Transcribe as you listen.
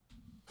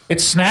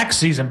It's snack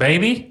season,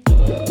 baby.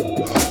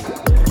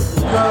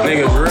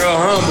 Niggas real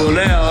humble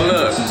now,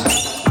 look.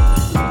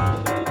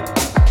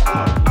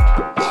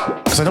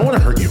 Because I don't want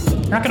to hurt you.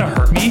 You're not gonna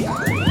hurt me.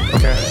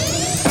 Okay.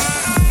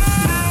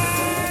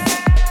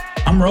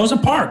 I'm Rosa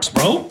Parks,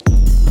 bro.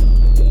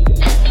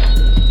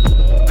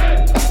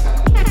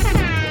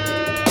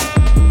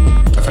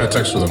 I've had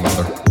sex with a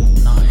mother.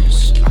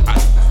 Nice.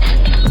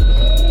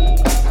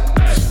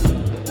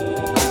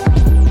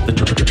 The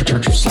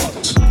Church of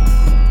Sluts.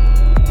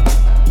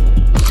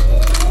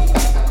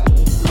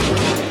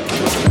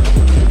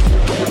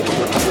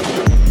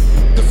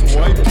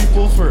 White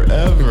people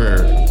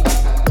forever.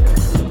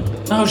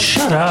 Oh,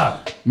 shut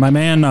up. My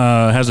man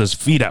has his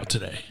feet out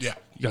today. Yeah.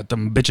 You got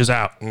them bitches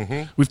out.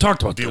 Mm-hmm. We've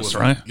talked about this,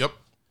 right? Yep.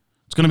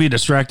 It's going to be a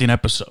distracting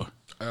episode.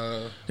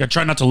 Yeah,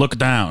 try not to look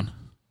down.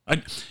 You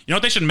know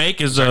what they should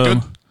make is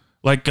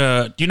like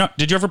do you know?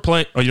 Did you ever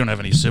play? Oh, you don't have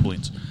any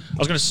siblings. I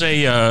was going to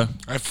say I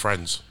have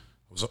friends.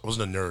 I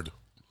wasn't a nerd.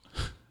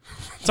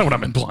 That's not what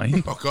I've been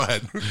playing. Oh, go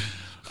ahead.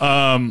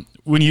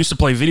 When you used to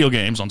play video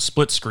games on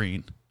split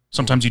screen,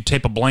 sometimes you'd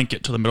tape a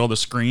blanket to the middle of the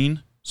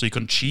screen so you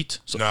couldn't cheat.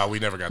 So No, we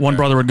never got that. one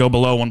brother would go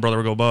below, one brother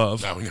would go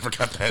above. No, we never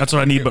got that. That's what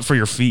I need, but for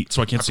your feet,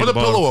 so I can't see Put the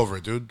a above. pillow over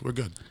it, dude. We're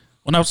good.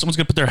 Well, now someone's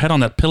gonna put their head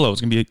on that pillow.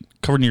 It's gonna be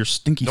covered in your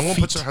stinky feet. No one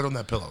puts their head on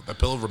that pillow. That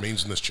pillow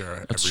remains in this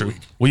chair That's every true.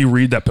 week. Will you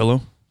read that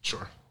pillow?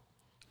 Sure.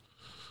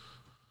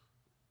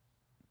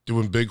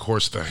 Doing big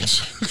horse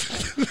things.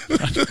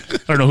 I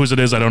don't know whose it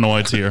is. I don't know why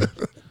it's here.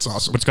 It's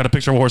awesome. But it's got a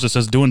picture of a horse that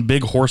says "doing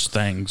big horse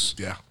things."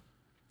 Yeah.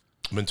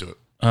 I'm into it.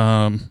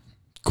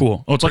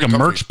 Cool. Oh, it's like a Pretty comfy.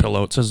 merch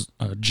pillow. It says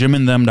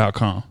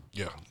gymandthem.com.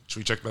 Yeah. Should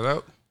we check that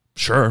out?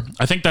 Sure.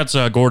 I think that's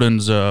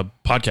Gordon's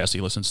podcast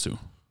he listens to.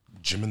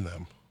 Jim and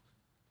them.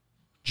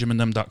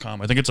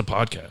 Gymandthem.com. I think it's a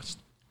podcast.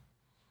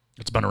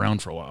 It's been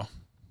around for a while.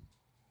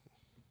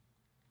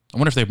 I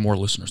wonder if they have more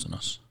listeners than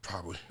us.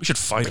 Probably. We should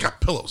fight They it.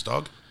 got pillows,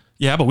 dog.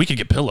 Yeah, but we could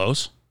get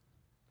pillows.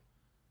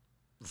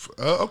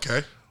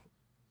 Okay.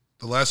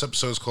 The last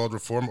episode is called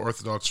Reform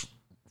Orthodox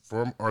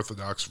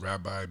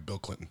Rabbi Bill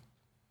Clinton.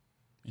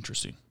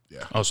 Interesting.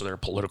 Yeah. Oh, so they're a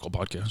political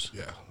podcast.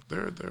 Yeah.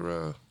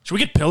 They're Should we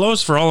get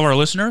pillows for all of our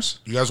listeners?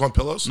 You guys want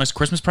pillows? Nice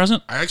Christmas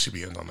present? I actually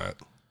be in on that.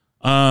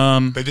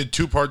 It'd They did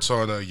 2 parts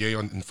on Yay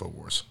on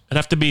InfoWars.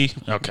 have to be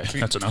okay.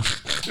 That's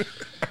enough.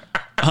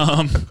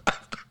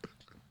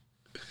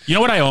 You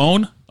know what I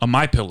own? A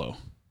MyPillow.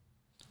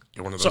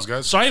 You're one of those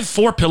guys? So I have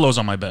 4 pillows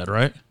on my bed,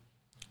 right?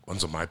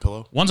 One's a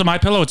MyPillow. One's a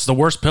MyPillow. It's the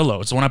worst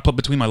pillow. It's the one I put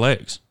between my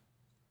legs.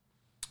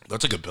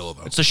 That's a good pillow,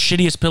 though. It's the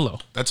shittiest pillow.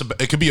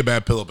 It could be a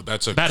bad pillow, but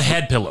that's a Bad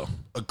head pillow.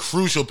 a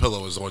crucial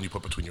pillow is the one you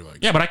put between your legs.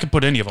 Yeah, but I could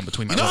put any of them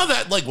between my You know legs.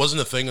 how that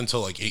wasn't a thing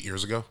until 8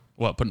 years ago?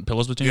 What, putting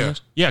pillows between your Yeah.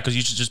 legs? Yeah, because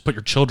you should just put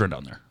your children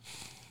down there.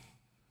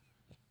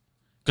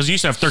 Because you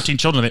used to have 13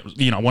 children.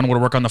 That, one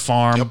would work on the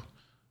farm. Yep.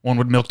 One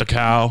would milk the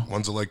cow.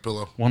 One's a leg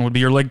pillow. One would be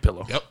your leg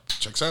pillow. Yep,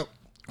 checks out.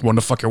 One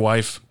to fuck your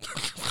wife.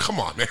 Come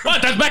on, man.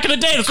 What? That's back in the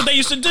day. That's what they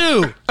used to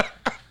do.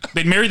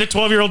 They'd marry the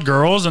 12-year-old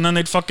girls, and then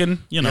they'd fucking,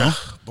 Yeah.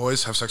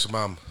 Boys have sex with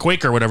mom.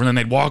 Quake or whatever, and then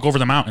they'd walk over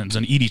the mountains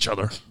and eat each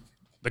other.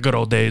 The good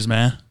old days,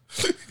 man.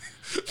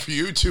 For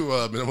you to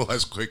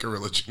minimalize Quaker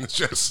religion, it's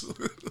just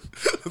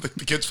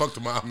the kids fuck the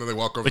mom, and then they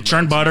walk over. They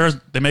churn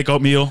butter. They make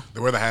oatmeal. They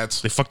wear the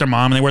hats. They fuck their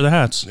mom, and they wear the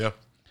hats. Yeah.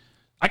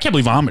 I can't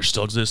believe Amish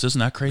still exists. Isn't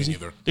that crazy? Me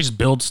neither. They just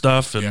build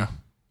stuff. And Yeah.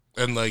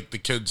 And the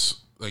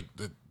kids, they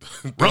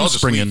Rum all just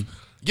springing. leave.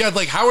 Yeah,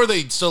 how are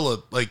they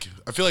still I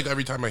feel like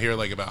every time I hear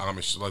about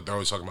Amish, they're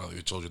always talking about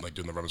the children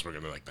doing the Rumsburg,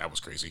 and they're like, that was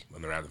crazy,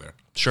 and they're out of there.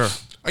 Sure.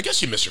 I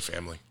guess you miss your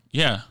family.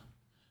 Yeah.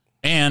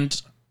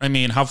 And I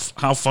mean, how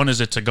fun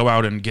is it to go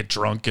out and get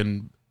drunk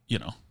and,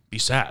 be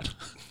sad?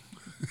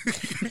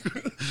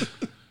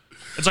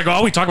 It's like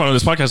all we talk about on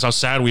this podcast is how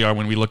sad we are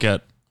when we look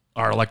at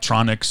our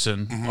electronics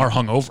and our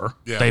hungover.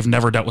 Yeah. They've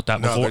never dealt with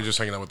that No, before. they're just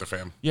hanging out with their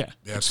fam. Yeah. Yeah,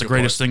 It's that's a the good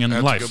greatest point. thing in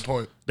That's a life. good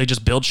point. They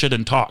just build shit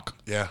and talk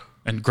Yeah.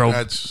 and grow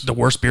That's the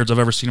worst beards I've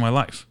ever seen in my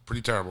life.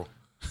 pretty terrible.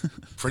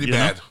 Pretty You know?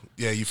 bad.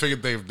 Yeah, you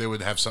figured they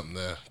would have something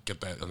to get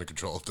that under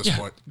control at this Yeah.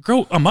 point.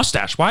 Grow a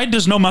mustache. Why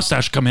does no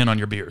mustache come in on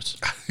your beards?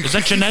 Is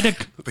that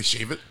genetic? They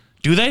shave it?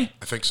 Do they?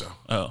 I think so.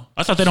 Oh,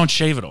 I thought they don't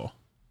shave at all.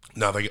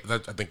 No, I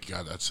think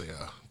that's the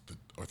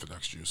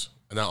Orthodox Jews.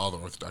 And not all the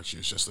Orthodox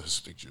Jews, just the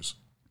Hasidic Jews.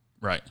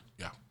 Right.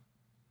 Yeah.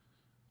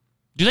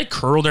 Do they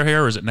curl their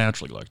hair or is it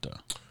naturally like that?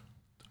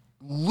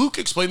 Luke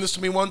explained this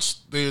to me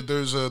once.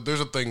 There's a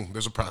thing.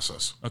 There's a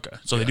process. Okay,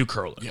 so they do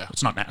curl it. Yeah.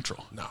 It's not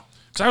natural. No.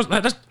 Because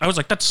I was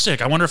like, that's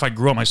sick. I wonder if I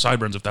grew out my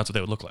sideburns if that's what they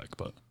would look like.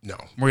 But No.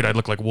 I'm worried I'd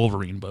look like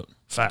Wolverine, but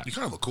fat. You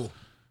kind of look cool.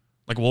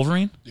 Like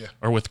Wolverine? Yeah.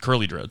 Or with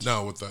curly dreads?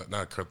 No, with they're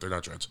not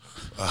dreads.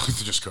 They're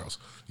just curls.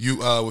 You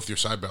with your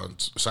side.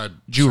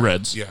 Jew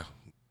reds. Yeah.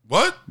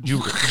 What? Jew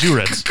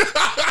reds.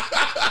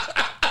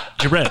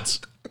 Jew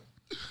reds.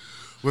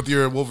 With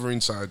your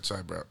Wolverine side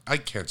brow. I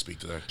can't speak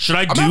today. Should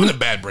I I'm do? having a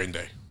bad brain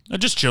day.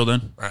 Just chill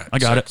then. All right, I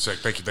got sick,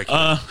 it. Sick. Thank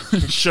you.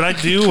 Should I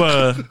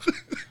do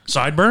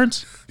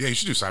sideburns? Yeah, you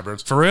should do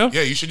sideburns. For real?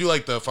 Yeah, you should do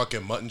like the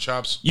fucking mutton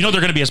chops. You know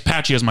they're going to be as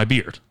patchy as my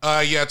beard.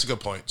 Yeah, that's a good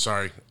point.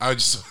 Sorry. I'm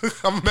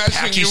imagining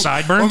Patchy you.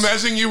 sideburns? I'm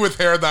imagining you with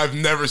hair that I've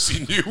never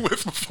seen you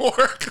with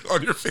before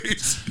on your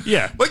face.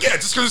 Yeah. Like, yeah,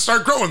 it's just going to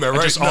start growing there,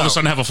 right? Just all of a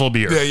sudden have a full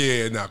beard.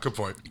 Yeah. No, good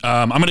point.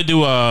 I'm going to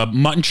do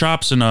mutton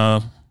chops and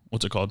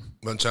what's it called?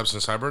 Mutton chops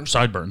and sideburns?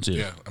 Sideburns, yeah.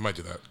 Yeah, I might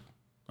do that.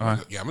 All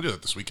right. Yeah, I'm going to do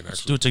that this weekend,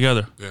 actually. Do it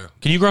together. Yeah.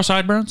 Can you grow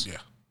sideburns? Yeah.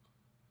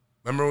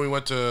 Remember when we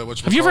went to...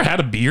 Have you ever had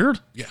a beard?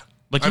 Yeah.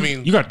 Like,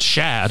 you got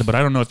shad, but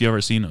I don't know if you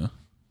ever seen a...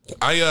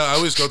 I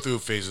always go through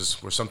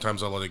phases where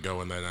sometimes I'll let it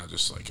go and then I'll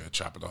just like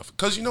chop it off.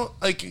 Because, you know,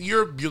 like,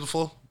 you're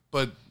beautiful,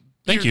 but...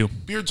 Thank you.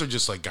 Beards are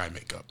just like guy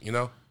makeup, you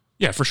know?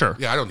 Yeah, for sure.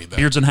 Yeah, I don't need that.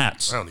 Beards and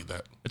hats. I don't need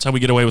that. It's how we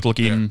get away with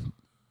looking... Yeah.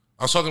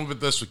 I was talking about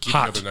this with Keith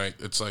hot. the other night.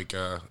 It's like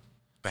the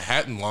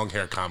hat and long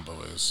hair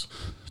combo is...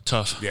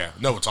 Tough. Yeah.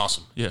 No, it's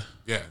awesome. Yeah.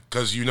 Yeah,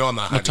 because you know I'm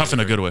not hiding tough in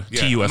a anything. good way.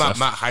 Yeah, TUFF. I'm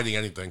not hiding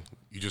anything.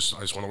 I just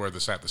want to wear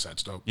this hat. This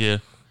hat's dope. Yeah.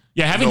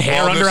 Yeah, having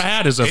hair under a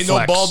hat is a Ain't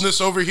flex. no baldness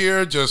over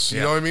here. Just,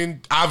 you know what I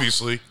mean?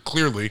 Obviously,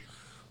 clearly.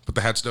 But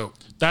the hat's dope.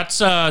 That's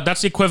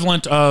the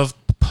equivalent of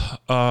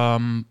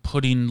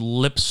putting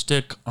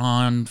lipstick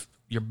on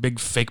your big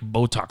fake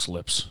Botox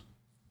lips.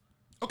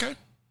 Okay.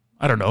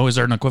 I don't know. Is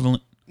there an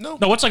equivalent? No.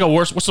 No, what's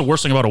the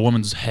worst thing about a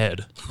woman's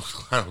head?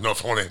 I don't know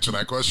if I want to answer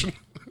that question.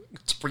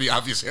 It's a pretty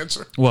obvious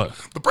answer. What?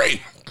 The brain.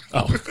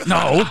 Oh,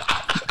 no.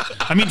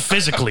 I mean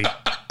physically.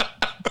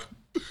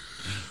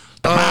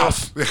 The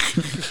mouth.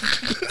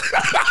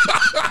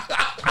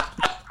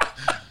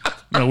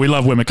 No, we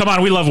love women. Come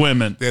on, we love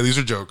women. Yeah, these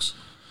are jokes.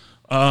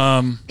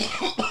 I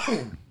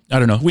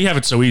don't know. We have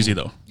it so easy,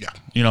 though. Yeah.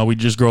 You know, we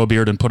just grow a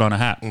beard and put on a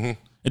hat. Mm-hmm.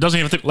 It doesn't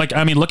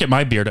even look at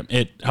my beard.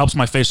 It helps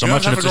my face so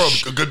much. You don't And have it's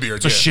to grow a good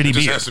beard. It's a shitty it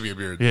just beard. has to be a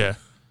beard. Yeah.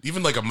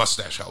 Even like a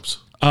mustache helps.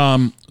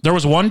 There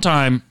was one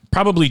time,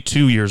 probably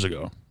 2 years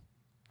ago,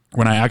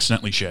 when I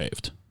accidentally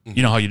shaved. Mm-hmm.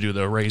 You know how you do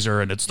the razor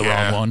and it's the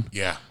wrong one?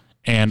 Yeah.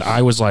 And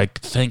I was like,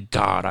 thank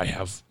God I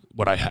have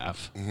what I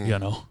have, you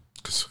know?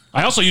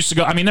 I also used to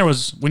go,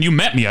 when you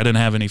met me, I didn't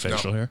have any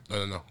facial hair.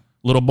 No.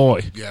 Little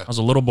boy. Yeah. I was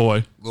a little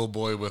boy. Little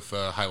boy with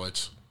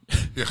highlights.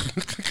 Yeah.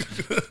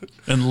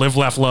 And live,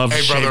 laugh, love,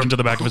 hey, shaved brother, into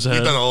the back of his head.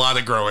 We've done a lot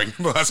of growing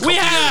the last couple We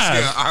have.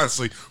 years. Yeah,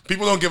 honestly.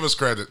 People don't give us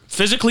credit.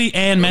 Physically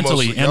and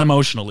mentally Mostly, and yep.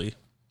 emotionally.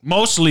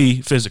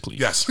 Mostly physically.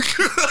 Yes.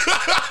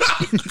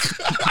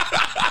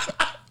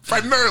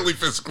 Primarily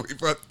physically,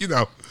 but you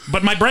know.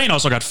 But my brain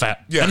also got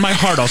fat. Yeah. And my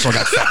heart also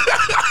got fat.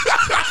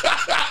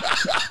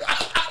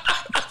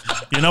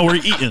 You know, we're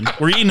eating.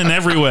 We're eating in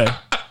every way.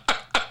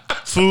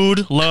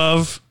 Food,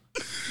 love,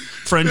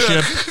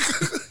 friendship.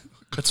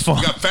 It's fun.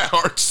 We got fat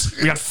hearts.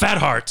 We got fat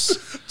hearts.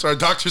 It's our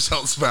doctor's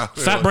health about.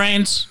 Fat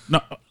brains.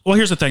 No. Well,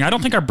 here's the thing. I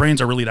don't think our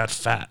brains are really that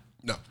fat.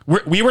 No.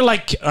 We were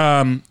like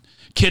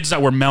kids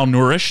that were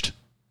malnourished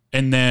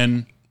and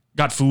then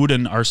got food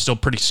and are still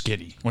pretty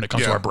skinny when it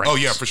comes to our brains. Oh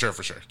yeah, for sure.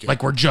 Yeah.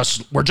 Like we're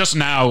just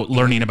now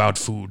learning about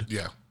food.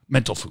 Yeah.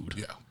 Mental food.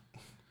 Yeah.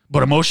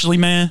 But emotionally,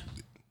 man,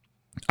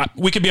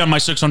 we could be on my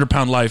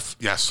 600-pound life.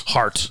 Yes.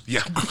 Heart.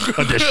 Yeah.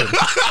 Edition.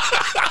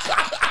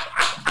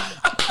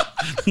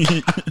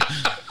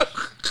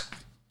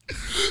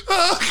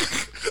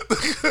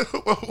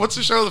 What's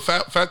the show? The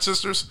Fat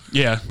Sisters?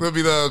 Yeah. That'd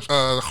be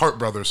the Hart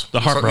Brothers. The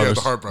Hart Brothers. Yeah,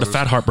 the Hart Brothers. The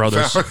Fat Hart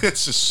Brothers.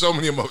 It's just so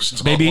many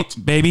emotions.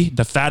 Baby,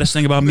 the fattest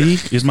thing about me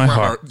is my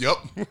heart. Yep.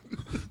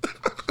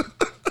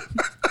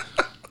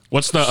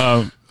 What's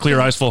the clear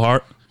eyes, full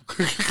heart?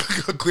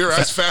 Clear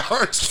eyes, fat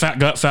hearts. Fat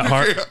gut, fat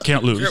heart. Yeah.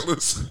 Can't lose. Can't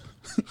lose.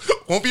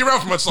 Won't be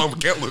around for much longer,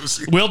 but can't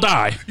lose. We'll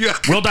die. Yeah.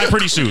 We'll die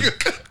pretty soon.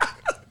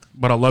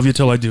 But I'll love you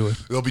till I do it.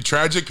 It'll be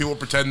tragic. People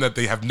pretend that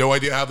they have no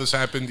idea how this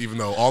happened, even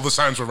though all the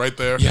signs were right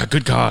there. Yeah,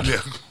 good God.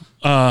 Yeah.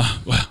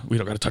 Well, we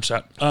don't got to touch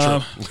that.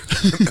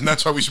 And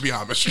that's why we should be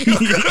Amish.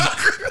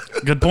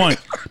 Good point.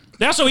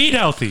 They also eat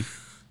healthy.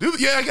 Dude,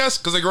 yeah, I guess,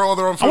 because they grow all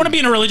their own food. I want to be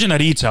in a religion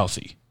that eats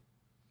healthy.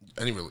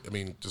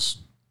 Just,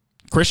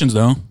 Christians,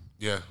 though.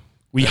 yeah.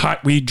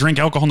 We drink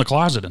alcohol in the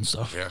closet and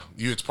stuff. Yeah.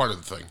 It's part of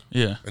the thing.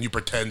 Yeah. And you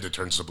pretend it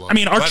turns to blood. I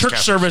mean, our That's church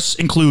Catholic. service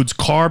includes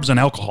carbs and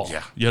alcohol.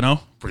 Yeah. You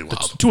know? Pretty wild.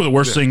 It's two of the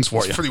worst things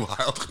for It's you. pretty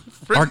wild.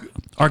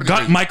 Our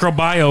gut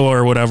microbiome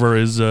or whatever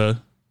is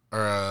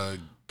Our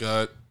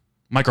gut,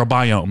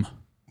 microbiome.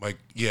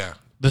 yeah.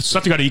 The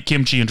stuff you got to eat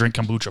kimchi and drink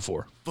kombucha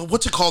for. But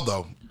what's it called,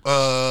 though?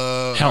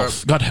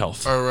 Gut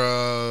health.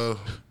 Our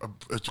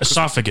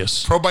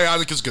Esophagus.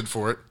 probiotic is good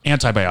for it.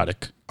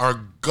 Antibiotic. Our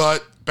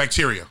gut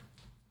bacteria.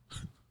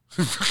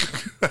 I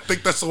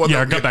think that's the one. Yeah, that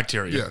our gut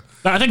bacteria. Yeah.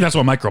 I think that's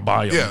what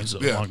microbiome Yeah, is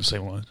yeah. along the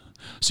same line.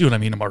 See what I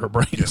mean about our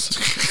brains?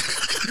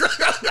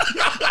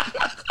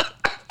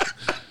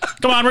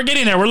 Come on, we're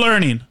getting there. We're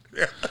learning.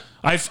 Yeah.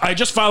 I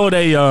just followed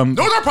a... Know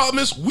what our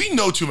problem is? We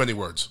know too many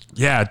words.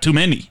 Yeah, too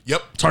many.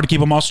 Yep. It's hard to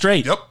keep them all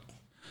straight. Yep.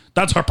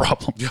 That's our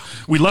problem. Yeah.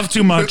 We love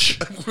too much.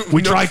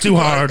 we know try too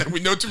hard. And we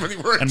know too many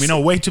words. And we know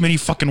way too many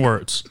fucking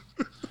words.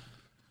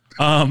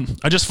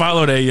 I just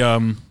followed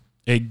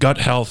a gut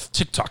health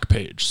TikTok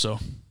page, so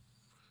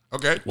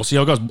Okay. we'll see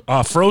how it goes.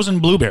 Frozen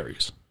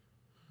blueberries.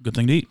 Good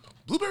thing to eat.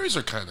 Blueberries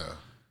are kind of,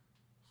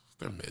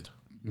 they're mid.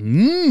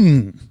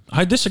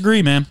 I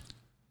disagree, man.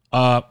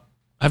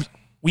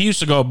 We used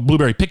to go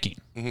blueberry picking.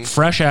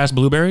 Fresh ass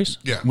blueberries.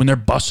 Yeah. When they're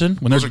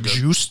bussin', when Those they're are good.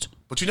 juiced.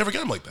 But you never get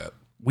them like that.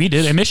 We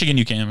did. In Michigan,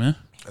 you can, man.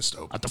 That's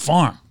dope. At the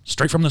farm.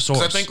 Straight from the source.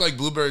 Because I think like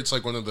blueberry, it's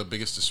like one of the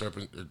biggest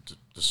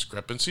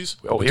discrepancies.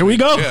 Oh, here we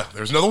go. Yeah,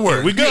 there's another word.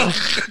 Here we go.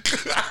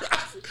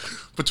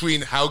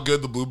 Between how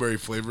good the blueberry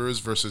flavor is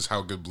versus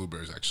how good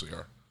blueberries actually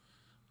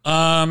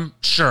are.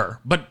 Sure.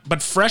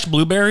 But fresh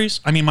blueberries,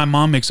 I mean, my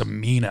mom makes a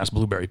mean-ass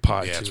blueberry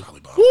pie, Yeah, too. it's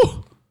probably bomb.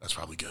 Woo! That's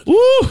probably good.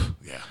 Woo!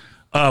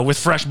 Yeah. With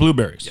fresh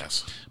blueberries.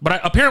 Yes.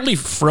 But apparently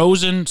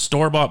frozen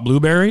store-bought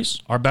blueberries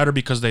are better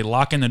because they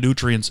lock in the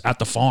nutrients at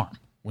the farm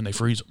when they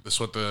freeze them. That's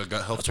what the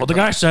gut health. That's what the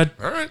guy said.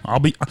 All right.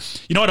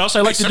 You know what else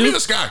I like to Send do? me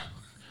this guy.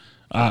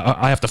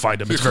 I have to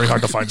find him. It's very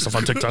hard to find stuff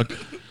on TikTok.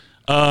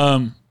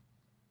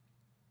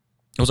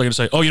 What was I going to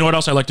say? Oh, you know what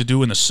else I like to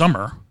do in the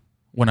summer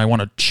when I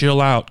want to chill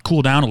out,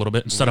 cool down a little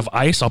bit? Instead of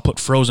ice, I'll put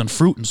frozen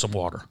fruit in some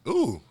water.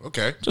 Ooh,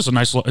 okay. Just a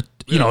nice,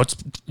 you know, it's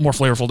more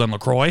flavorful than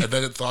LaCroix. And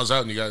then it thaws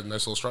out and you got a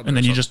nice little strawberry. And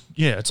then you just,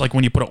 it's like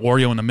when you put an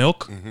Oreo in the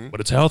milk,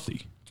 but it's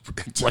healthy.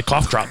 It's like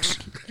cough drops.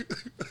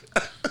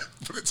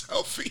 But it's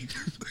healthy.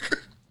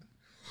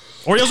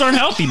 Oreos aren't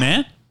healthy,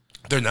 man.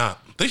 They're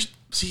not. They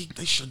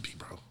should be,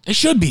 bro. They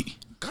should be.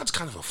 God's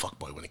kind of a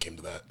fuckboy when it came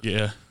to that.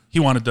 Yeah. He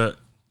wanted to,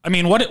 I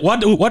mean,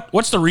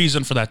 what's the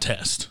reason for that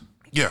test?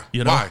 Yeah.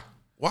 You know?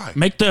 Why?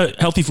 Make the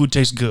healthy food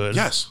taste good.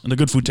 Yes. And the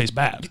good food taste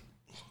bad.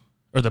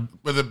 Or the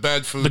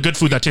bad food. the good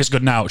food that tastes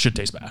good now, it should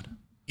taste bad.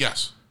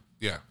 Yes.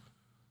 Yeah.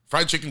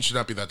 Fried chicken should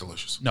not be that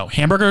delicious. No,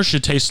 hamburgers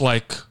should taste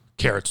like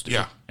carrots do.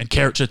 Yeah. And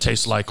carrots should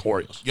taste like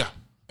Oreos. Yeah.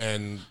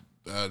 And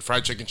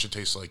fried chicken should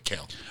taste like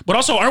kale. But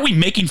also, aren't we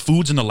making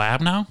foods in the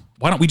lab now?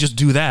 Why don't we just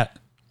do that?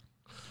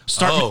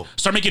 Start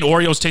making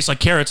Oreos taste like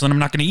carrots, and then I'm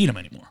not going to eat them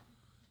anymore.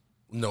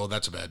 No,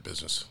 that's a bad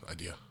business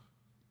idea.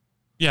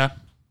 Yeah.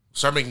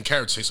 Start making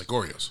carrots taste like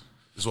Oreos.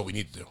 Is what we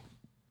need to do.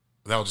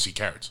 Then I'll just eat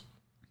carrots.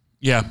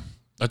 Yeah,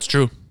 that's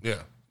true.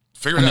 Yeah.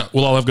 Figure it out.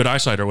 We'll all have good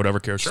eyesight or whatever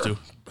carrots Sure. do.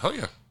 Hell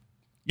yeah.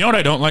 You know what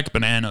I don't like?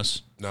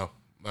 Bananas. No.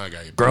 I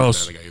got you.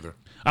 Gross. I got either.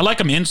 I like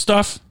them in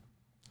stuff.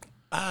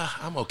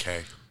 I'm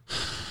okay.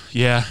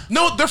 Yeah.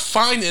 No, they're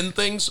fine in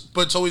things,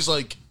 but it's always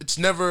like, it's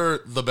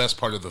never the best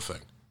part of the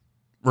thing.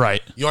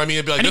 Right. You know what I mean?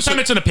 It'd be like, anytime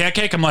it's in a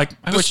pancake, I'm like,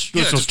 I wish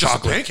this was just a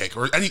chocolate. pancake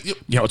or any. You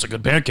know, it's a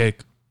good pancake.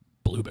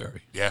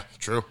 Blueberry. Yeah,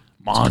 true.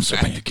 Monster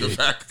Good pancake.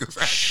 fact.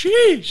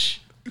 Sheesh.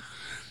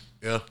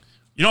 Yeah.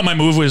 You know what my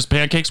move was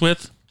pancakes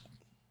with?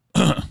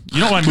 You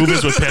know what my move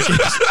is with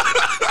pancakes?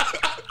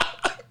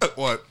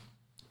 What?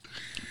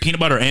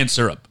 Peanut butter and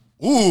syrup.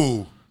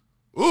 Ooh.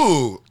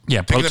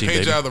 Yeah, Taking protein, a page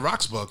baby. out of the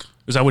Rocks book.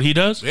 Is that what he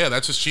does? Yeah,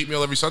 that's his cheat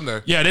meal every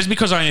Sunday. Yeah, it is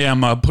because I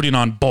am putting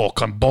on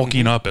bulk. I'm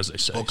bulking up, as they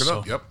say. Bulking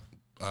up, yep.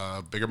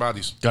 Bigger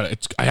bodies. Got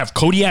it. I have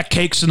Kodiak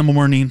cakes in the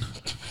morning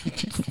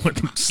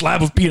with a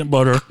slab of peanut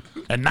butter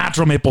and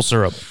natural maple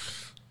syrup.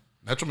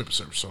 Natural maple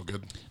syrup is so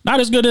good. Not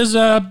as good as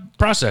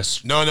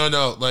processed. No.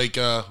 Like,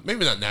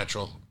 maybe not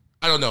natural.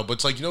 I don't know, but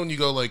it's like, you know when you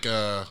go like,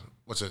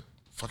 what's it?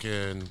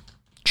 Fucking...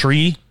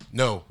 Tree?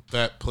 No,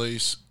 that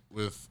place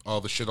with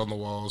all the shit on the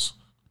walls.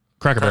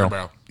 Cracker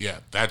Barrel. Yeah,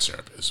 that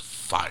syrup is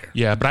fire.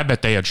 Yeah, but I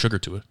bet they had sugar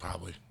to it.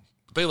 Probably.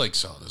 But they like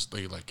sell this.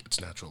 They like,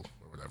 it's natural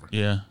or whatever.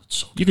 Yeah. It's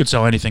so You could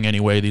sell anything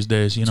anyway these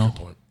days, you know. a good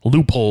point.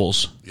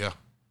 Loopholes. Yeah.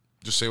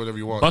 Just say whatever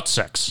you want. Butt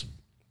sex.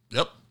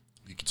 Yep.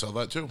 You can sell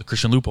that too. The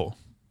Christian loophole.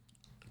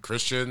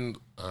 Christian,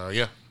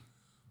 yeah.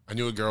 I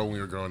knew a girl when we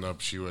were growing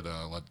up. She would let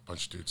a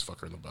bunch of dudes fuck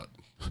her in the butt,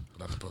 but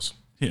not the puss.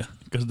 Yeah,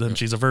 because then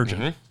she's a virgin.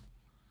 Mm-hmm.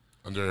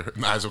 Under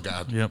the eyes of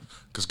God. Yep.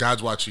 Because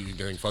God's watching you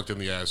getting fucked in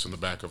the ass in the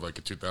back of like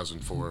a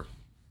 2004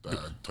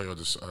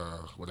 Toyota's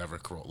whatever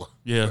Corolla.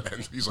 Yeah.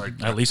 And he's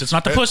like, At least it's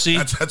not the pussy.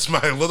 That's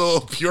my little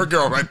pure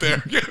girl right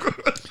there.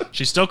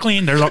 She's still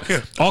clean. There's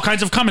all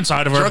kinds of cum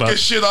inside of her, Drunk but as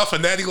shit off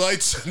of Natty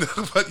Lights,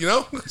 but you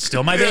know,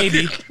 still my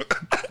baby.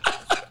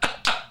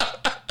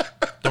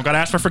 Don't gotta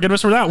ask for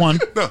forgiveness for that one.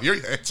 No,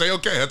 say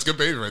okay. That's a good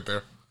baby right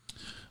there.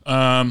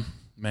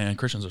 Man,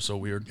 Christians are so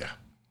weird. Yeah.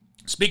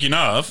 Speaking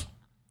of,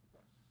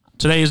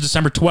 today is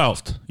December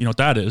 12th. You know what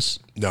that is?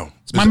 No,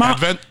 It's my mom.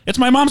 Advent? It's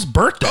my mom's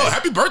birthday. Oh,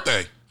 happy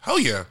birthday! Hell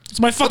yeah! It's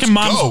my fucking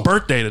mom's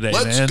birthday today,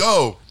 man. Let's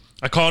go.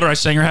 I called her. I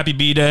sang her happy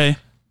Bday.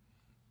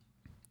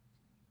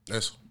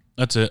 Nice.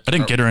 That's it. I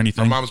didn't get her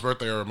anything. Our mom's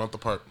birthday are a month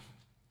apart.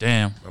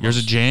 Damn. Yours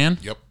is Jan?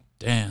 Yep.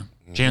 Damn.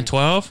 Jan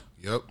 12?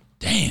 Yep.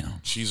 Damn.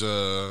 She's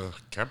a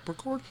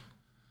Capricorn.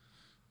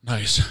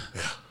 Nice.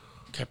 Yeah.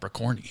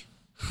 Capricorny.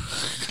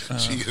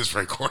 She is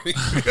very corny.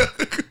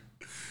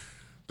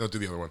 Don't do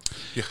the other one.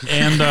 Yeah.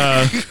 And,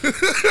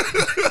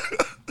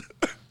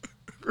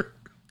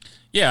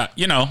 yeah,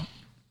 you know,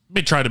 I've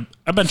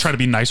been trying to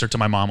be nicer to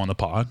my mom on the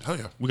pod. Hell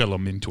yeah. We got a little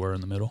mean to her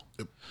in the middle.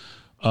 Yep.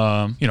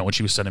 You know, when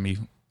she was sending me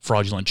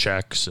fraudulent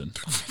checks and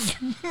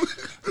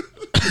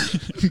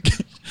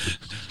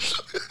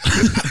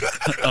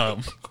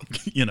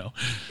you know,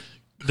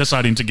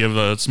 deciding to give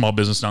a small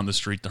business down the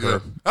street to her. Yeah.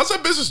 How's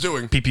that business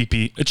doing?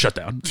 PPP. It shut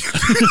down.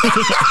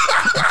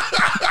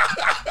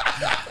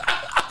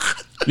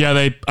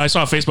 Yeah, I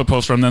saw a Facebook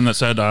post from them that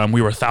said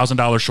we were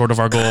 $1,000 short of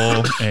our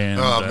goal,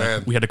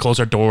 and we had to close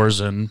our doors,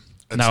 and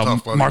now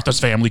tough, buddy. Martha's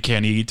family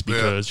can't eat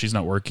because she's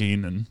not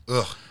working, and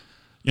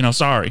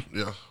sorry.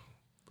 Yeah.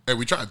 Hey,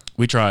 we tried.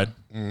 We tried.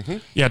 Mm-hmm.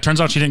 Yeah, it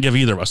turns out she didn't give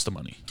either of us the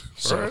money.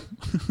 So. All right.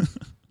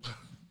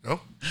 No.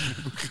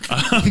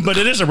 But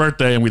it is her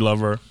birthday, and we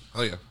love her.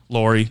 Oh yeah,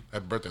 Lori.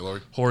 Happy birthday,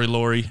 Lori. Hori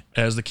Lori,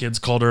 as the kids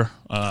called her.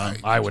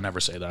 I would never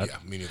say that. Yeah,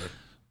 me neither.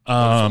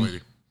 Wonderful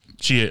lady.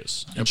 She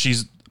is, and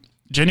she's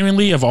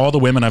genuinely, of all the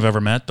women I've ever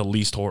met, the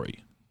least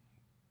hoary.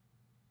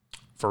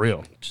 For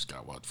real. She's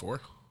got what, 4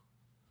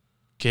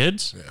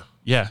 kids? Yeah.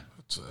 Yeah.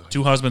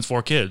 2 husbands,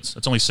 4 kids.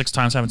 That's only 6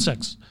 times having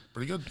sex.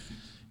 Pretty good.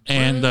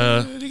 And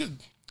pretty good.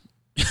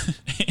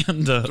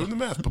 and Doing the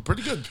math, but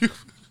pretty good.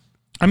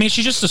 I mean,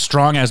 she's just a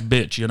strong ass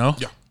bitch, you know?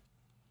 Yeah.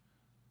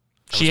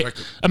 She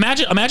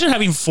imagine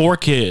having 4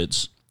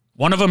 kids.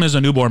 One of them is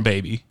a newborn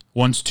baby.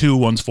 One's 2,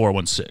 one's 4,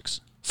 one's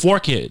 6. 4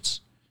 kids.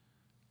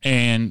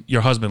 And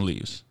your husband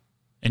leaves.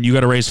 And you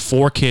got to raise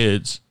 4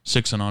 kids,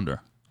 6 and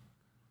under.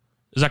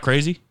 Is that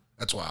crazy?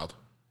 That's wild.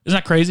 Isn't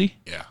that crazy?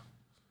 Yeah.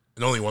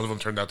 And only one of them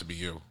turned out to be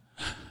you.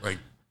 Like,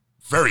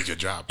 very good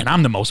job. And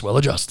I'm the most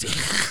well-adjusted.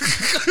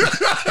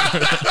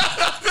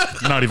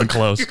 Not even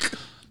close.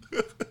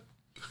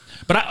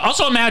 But I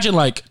also imagine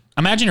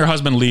your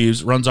husband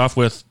leaves, runs off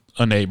with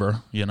a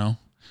neighbor, you know.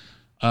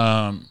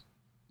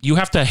 You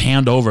have to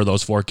hand over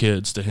those 4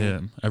 kids to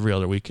him every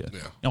other weekend. Yeah.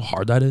 You know how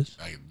hard that is?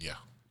 Yeah.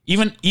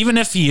 Even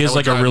if he is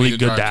like a really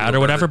good dad or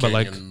whatever, but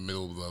like in the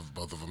middle of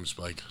both of them, just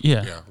like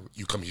yeah,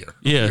 you come here.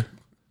 Yeah.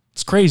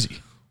 It's crazy.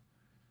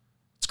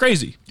 It's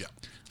crarazy. Yeah.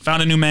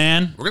 Found a new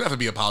man. We're gonna have to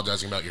be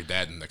apologizing about your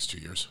dad in the next 2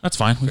 years. That's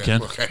fine. We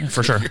can. Okay. Yeah,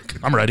 for sure.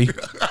 I'm ready.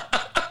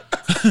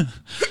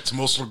 It's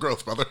emotional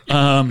growth, brother.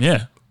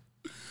 Yeah.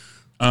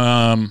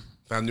 Found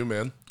a new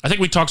man. I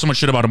think we talked so much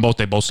shit about them both,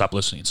 they both stopped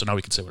listening, so now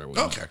we can say whatever we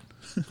want. Okay.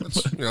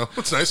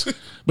 That's nice.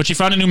 But she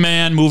found a new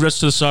man, moved us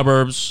to the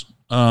suburbs,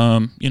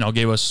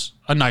 gave us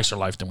a nicer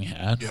life than we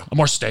had. Yeah. A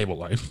more stable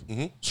life,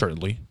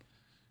 certainly.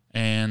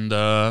 And,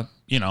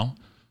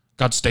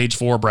 got stage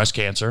 4 breast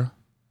cancer.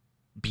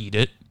 Beat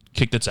it.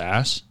 Kicked its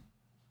ass.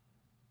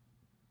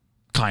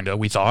 Kinda,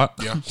 we thought.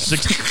 Yeah.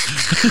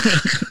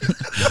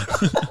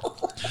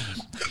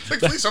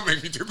 Please don't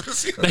make me do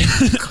this.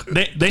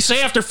 They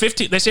say after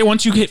 15, they say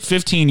once you hit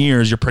 15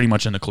 years, you're pretty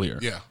much in the clear.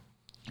 Yeah.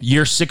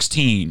 Year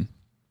 16,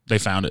 they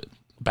found it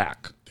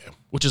back. Damn.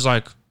 Which is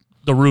like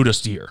the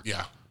rudest year.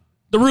 Yeah.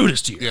 The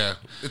rudest year. Yeah.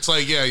 It's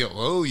like,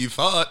 you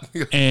thought.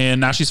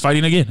 And now she's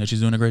fighting again, and she's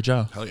doing a great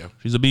job. Hell yeah.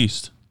 She's a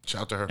beast.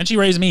 Shout out to her. And she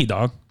raised me,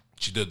 dog.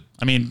 She did.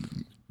 I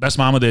mean, best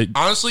mama that...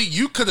 Honestly,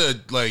 you could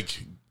have,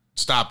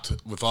 stopped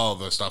with all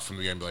the stuff from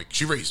the game. Be like,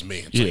 she raised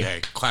me. It's like,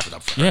 hey, clap it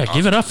up for her. Yeah,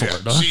 give it up for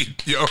her, dog.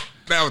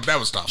 That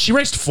was tough. She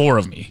raised 4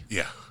 of me.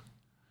 Yeah.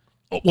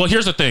 Well,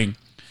 here's the thing.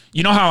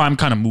 You know how I'm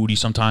kind of moody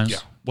sometimes? Yeah.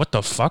 What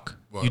the fuck?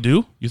 What? You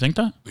do? You think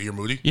that? You're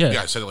moody? Yeah.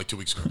 Yeah, I said it like 2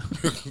 weeks ago.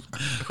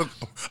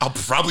 I'll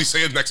probably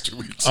say it next 2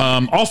 weeks.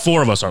 All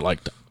 4 of us are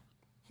like that.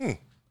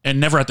 And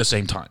never at the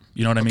same time.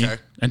 You know what I mean? Okay.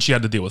 And she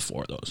had to deal with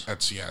 4 of those.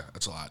 That's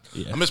a lot.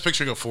 Yeah. I'm just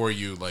picturing it for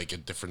you,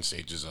 at different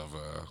stages of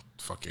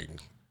fucking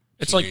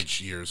It's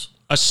teenage years.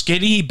 A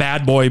skinny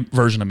bad boy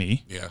version of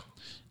me. Yeah.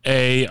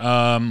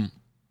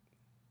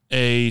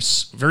 A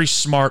very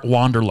smart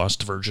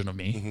wanderlust version of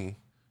me. Mm-hmm.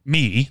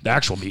 Me, the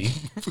actual me.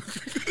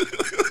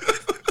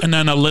 And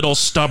then a little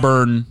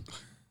stubborn,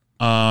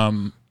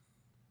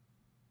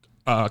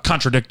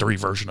 contradictory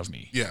version of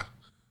me. Yeah.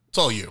 It's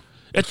all you.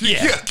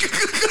 Yeah.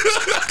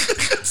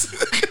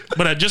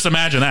 But just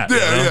imagine that.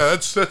 Yeah,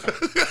 that's...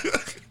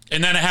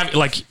 And then I have,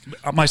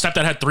 my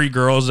stepdad had 3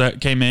 girls that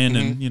came in,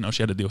 and,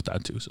 she had to deal with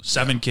that too. So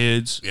 7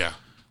 kids. Yeah.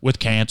 With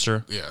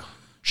cancer. Yeah.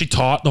 She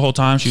taught the whole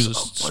time. She was a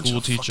bunch school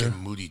of teacher. Fucking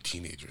moody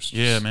teenagers.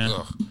 Yeah, man.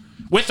 Ugh.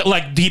 With,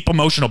 deep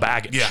emotional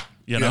baggage. Yeah.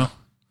 You know?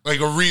 Like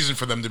a reason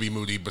for them to be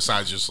moody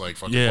besides just, fucking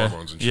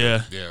hormones and shit.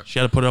 Yeah. Yeah. She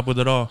had to put up with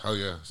it all. Hell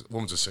yeah.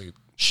 Woman's a saint.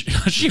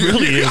 She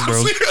really is,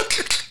 bro.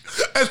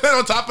 And then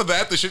on top of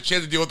that, the shit she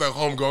had to deal with at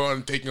home, going on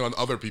and taking on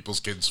other people's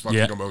kids'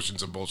 fucking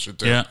emotions and bullshit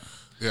too. Yeah.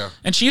 Yeah.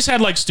 And she's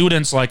had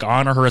students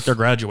honor her at their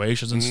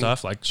graduations and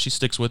stuff. She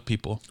sticks with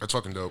people. That's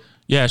fucking dope.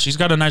 Yeah, she's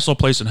got a nice little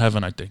place in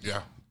heaven, I think.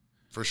 Yeah.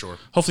 For sure.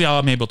 Hopefully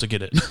I'm able to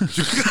get it.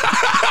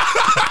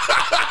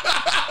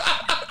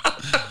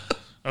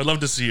 I'd love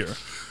to see her.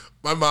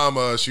 My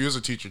mom, she was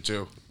a teacher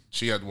too.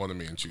 She had one of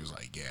me and she was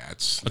like, yeah,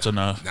 that's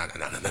enough. No.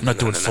 I'm not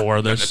doing 4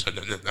 of this.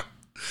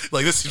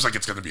 No. This seems like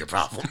it's going to be a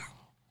problem.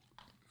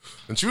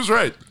 And she was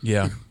right.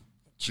 Yeah.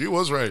 She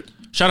was right.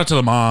 Shout out to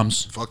the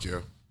moms. Fuck yeah.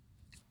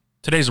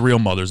 Today's real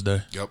Mother's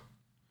Day. Yep.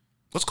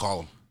 Let's call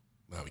them.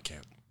 No, we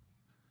can't.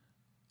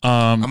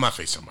 I'm not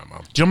FaceTime my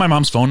mom. Do you know my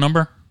mom's phone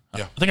number?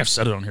 Yeah. I think I've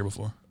said it on here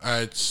before.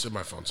 It's in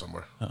my phone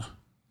somewhere.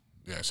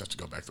 Yeah, I just have to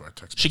go back to our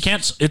text. She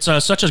can't. It's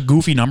such a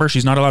goofy number.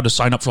 She's not allowed to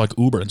sign up for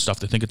Uber and stuff.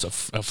 They think it's a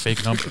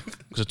fake number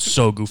because it's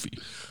so goofy.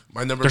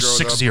 My number. There's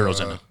 6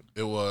 zeros in it.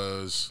 It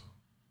was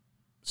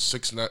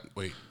 69.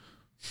 Wait,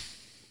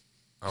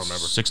 I don't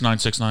remember.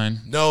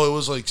 6969. No, it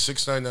was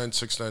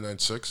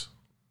 6996996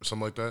 or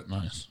something like that.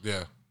 Nice.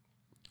 Yeah.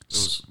 It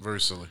was very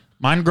silly.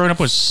 Mine growing up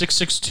was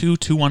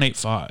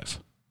 662-2185.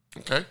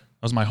 Okay. That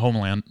was my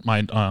homeland.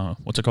 My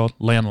what's it called?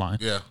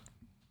 Landline. Yeah.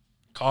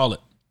 Call it.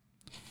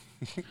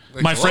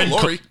 Like, My hello, friend,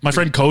 Lori. my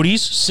friend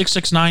Cody's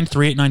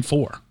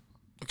 669-3894.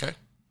 Okay.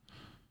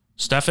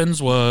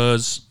 Stefan's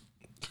was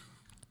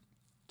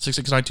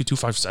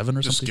 669-2257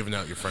 or Just something. giving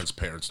out your friends'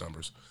 parents'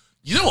 numbers.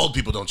 You know, old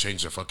people don't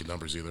change their fucking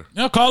numbers either.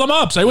 Yeah, call them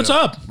up. Say what's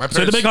up. My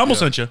Say the parents- Big Humble yeah.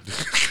 sent you.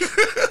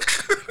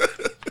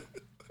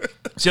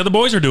 See how the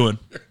boys are doing.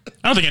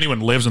 I don't think anyone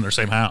lives in their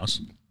same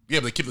house. Yeah,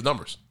 but they keep the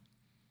numbers.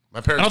 My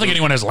I parents. don't think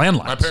anyone has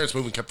landlines. My parents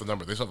moved and kept the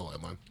number. They still have a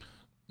landline.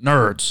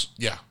 Nerds.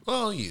 Yeah.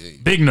 Well, yeah.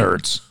 Big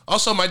nerds.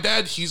 Also, my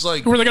dad, he's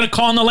like, Who are they going to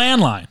call on the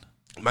landline?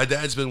 my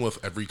dad's been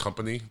with every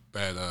company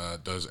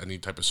that does any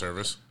type of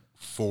service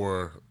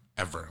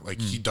forever. Like,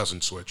 he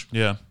doesn't switch.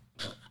 Yeah.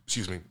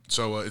 Excuse me.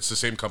 So it's the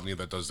same company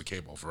that does the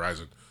cable,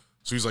 Verizon.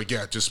 So he's like,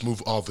 yeah, just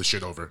move all the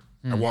shit over.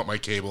 I want my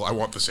cable. I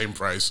want the same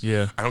price.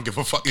 Yeah. I don't give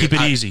a fuck. Keep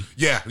it easy.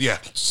 Yeah, yeah.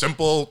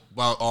 Simple,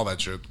 well, all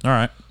that shit. All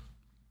right.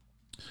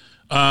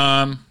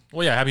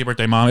 Well, yeah, happy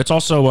birthday, Mom. It's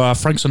also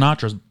Frank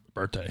Sinatra's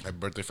birthday. Happy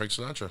birthday, Frank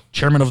Sinatra.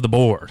 Chairman of the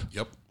board.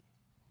 Yep.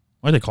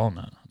 Why do they call him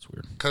that? That's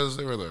weird. Because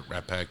they were the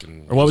Rat Pack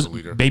and Or what was the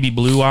leader. it? Baby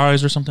Blue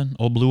Eyes or something?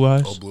 Old Blue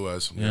Eyes? Old Blue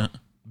Eyes. Yeah.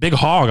 Big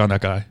hog on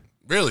that guy.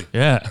 Really?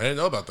 Yeah. I didn't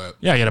know about that.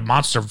 Yeah, he had a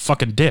monster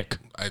fucking dick.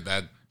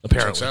 That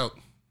Apparently. checks out.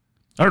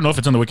 I don't know if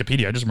it's on the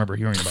Wikipedia. I just remember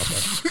hearing about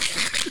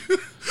that.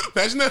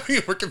 Imagine that being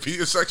a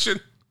Wikipedia section.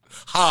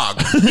 Hog.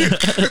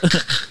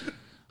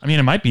 I mean,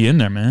 it might be in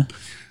there, man.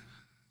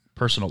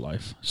 Personal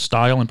life.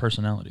 Style and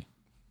personality.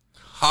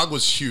 Hog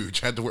was huge.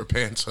 Had to wear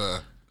pants.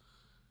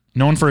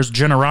 Known for his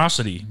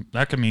generosity.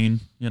 That could mean,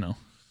 you know.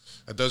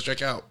 That does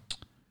check out.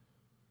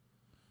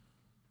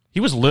 He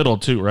was little,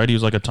 too, right? He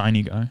was like a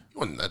tiny guy. He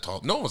wasn't that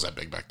tall. No one was that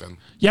big back then.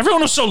 Yeah,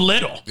 everyone was so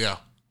little. Yeah.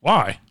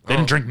 Why? They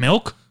didn't drink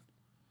milk?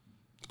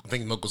 I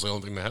think milk was the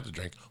only thing they had to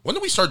drink. When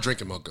did we start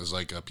drinking milk as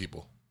like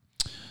people?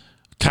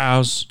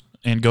 Cows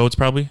and goats,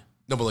 probably.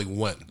 No, but like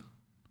when?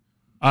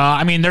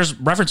 I mean, there's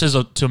references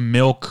to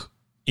milk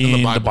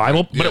in the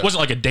Bible, but yeah. it wasn't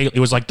like a daily. It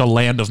was like the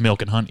land of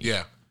milk and honey.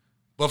 Yeah.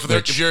 Well,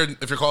 if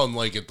you're calling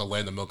like it the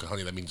land of milk and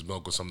honey, that means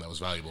milk was something that was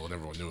valuable and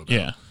everyone knew about.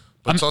 Yeah.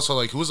 But it's also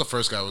like, who was the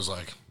first guy who was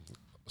like,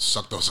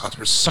 suck those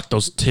others? Suck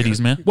those titties,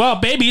 man. Well,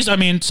 babies. I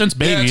mean, since that's a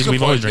babies, good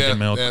we've always point. drinking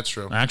milk. Yeah, that's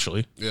true.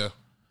 Actually, Yeah.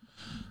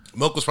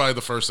 Milk was probably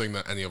the first thing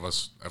that any of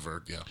us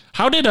ever,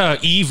 how did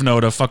Eve know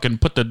to fucking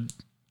put the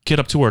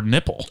kid up to her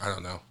nipple? I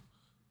don't know.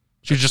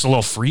 She was just a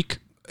little freak.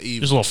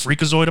 Eve. There's a little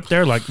freakazoid up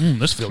there, like,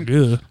 this feels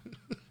good.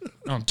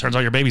 Oh, turns out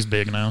your baby's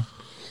big now.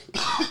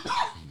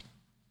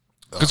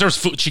 Because there's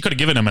food. She could have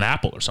given him an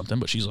apple or something,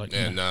 but she's like,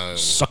 And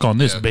suck on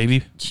this,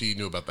 baby. She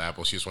knew about the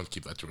apple. She just wanted to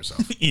keep that to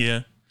herself. Yeah.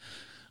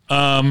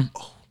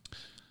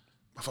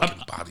 My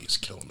fucking body is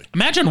killing me.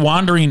 Imagine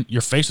wandering.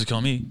 Your face is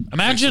killing me. It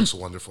Imagine. looks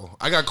wonderful.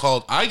 I got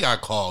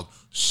called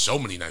so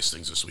many nice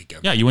things this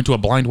weekend. Yeah, you went to a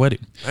blind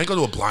wedding. I didn't go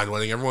to a blind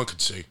wedding. Everyone could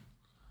see.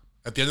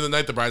 At the end of the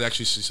night, the bride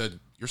actually said,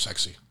 "You're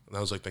sexy," and I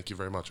was like, "Thank you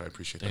very much. I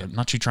appreciate that."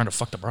 Not you trying to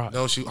fuck the bride.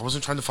 No, I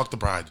wasn't trying to fuck the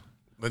bride.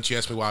 Then she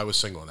asked me why I was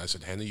single, and I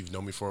said, "Hannah, you've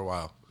known me for a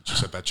while." She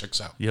said that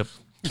checks out. Yep.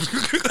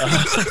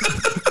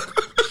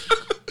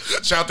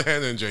 Shout out to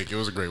Hannah and Jake. It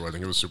was a great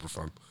wedding. It was super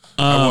fun.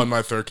 I won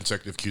my third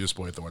consecutive cutest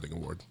boy at the wedding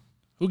award.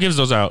 Who gives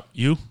those out?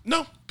 You?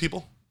 No,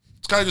 people.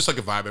 It's kind of just like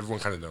a vibe. Everyone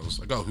kind of knows.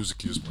 Like, oh, who's the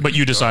cutest boy? But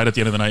you decide at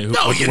the end of the night where the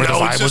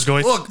vibe was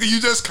going? Look, you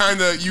just kind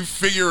of, you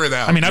figure it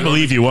out. I mean, I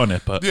believe you won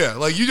it, but Yeah,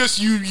 like you just,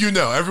 you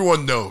know.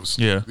 Everyone knows.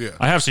 yeah. Yeah.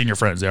 I have seen your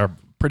friends. They are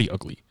pretty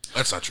ugly.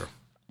 That's not true.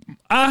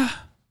 Ryan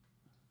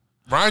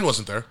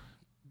wasn't there.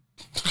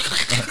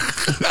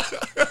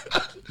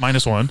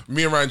 -1.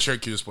 Me and Ryan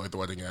shared cutest boy at the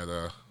wedding at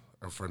our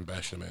friend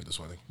Bash and Amanda's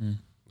wedding.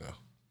 Yeah.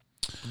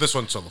 But this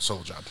one's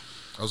solo job.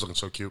 I was looking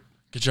so cute.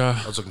 Good job.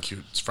 I was looking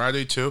cute. It's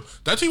Friday too.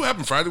 Did I tell you what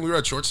happened Friday when we were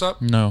at Shortstop?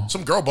 No.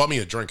 Some girl bought me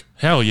a drink.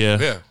 Hell yeah.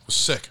 Yeah, it was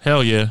sick.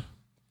 Hell yeah.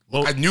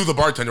 I knew the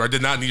bartender. I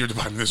did not need her to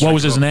buy me this What drink.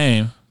 was his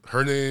name?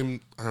 Her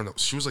name, I don't know.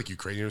 She was like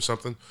Ukrainian or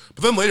something.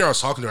 But then later I was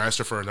talking to her, I asked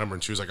her for her number,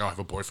 and she was like, "Oh, I have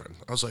a boyfriend."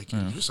 I was like, "You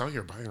just out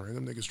here buying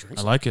random niggas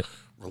drinks?" I like it.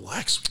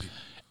 Relax.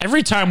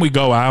 Every time we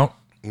go out,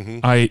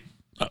 I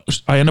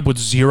end up with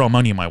zero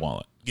money in my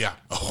wallet. Yeah.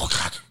 Oh,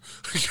 God.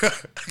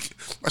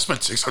 I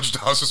spent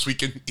 $600 this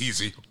weekend.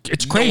 Easy.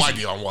 It's crazy. No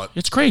idea on what.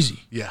 It's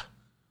crazy. Yeah.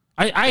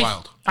 I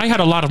had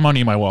a lot of money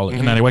in my wallet,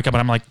 and then I wake up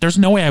and I'm like, there's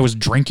no way I was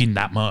drinking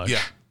that much.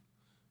 Yeah.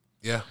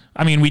 Yeah.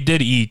 I mean, we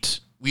did eat.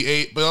 We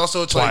ate, but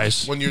also it's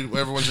Twice. like when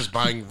everyone's just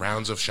buying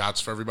rounds of shots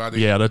for everybody.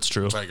 Yeah, that's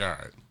true. It's like, all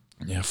right.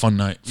 Yeah, fun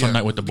night. Fun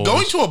night with the boys.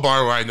 Going to a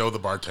bar where I know the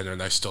bartender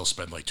and I still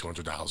spend like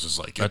 $200 is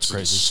like, That's it's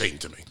crazy. insane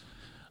to me.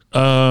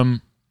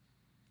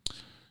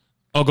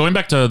 Going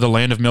back to the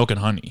land of milk and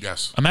honey.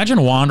 Yes.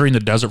 Imagine wandering the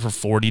desert for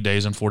 40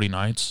 days and 40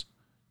 nights,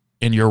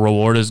 and your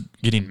reward is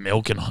getting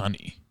milk and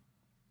honey.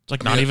 It's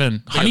like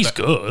honey's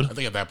good. I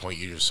think at that point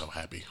you're just so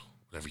happy,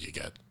 whatever you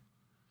get.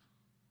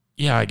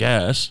 Yeah, I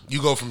guess.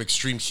 You go from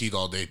extreme heat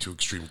all day to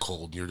extreme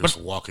cold, and you're just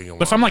walking along.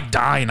 But if I'm like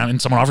dying and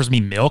someone offers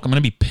me milk, I'm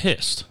going to be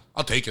pissed.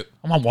 I'll take it.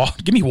 I want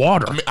water. Give me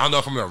water. I don't know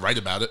if I'm going to write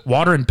about it.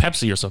 Water and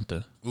Pepsi or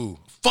something. Ooh.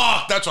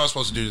 Fuck! That's what I was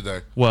supposed to do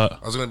today. What?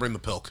 I was going to bring the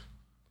Pilk.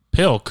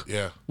 Pilk?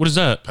 Yeah. What is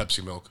that?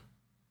 Pepsi milk.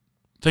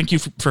 Thank you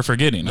for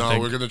forgetting. No,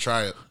 we're going to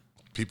try it.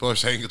 People are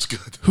saying it's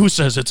good. Who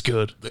says it's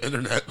good? The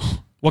internet.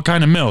 What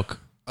kind of milk?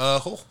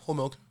 Whole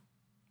milk.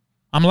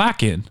 I'm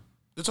lacking.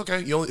 It's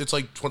okay. It's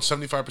like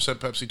 75%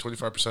 Pepsi,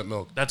 25%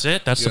 milk. That's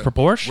it? That's the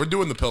proportion? We're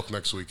doing the Pilk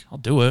next week. I'll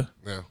do it.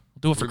 Yeah. I'll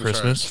do it for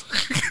Christmas.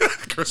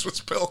 Christmas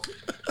Pilk.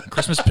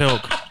 Christmas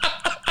Pilk.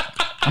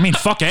 I mean,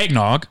 fuck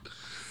eggnog.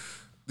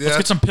 Yeah. Let's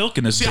get some Pilk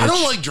in this See, bitch. I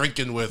don't like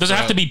drinking with... Does it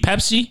have to be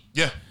Pepsi?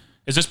 Yeah.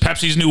 Is this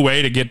Pepsi's new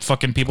way to get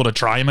fucking people to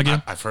try him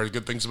again? I've heard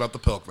good things about the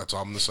Pilk. That's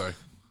all I'm going to say.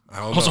 I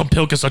don't Also, know.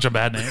 Pilk is such a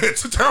bad name.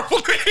 It's a terrible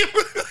name.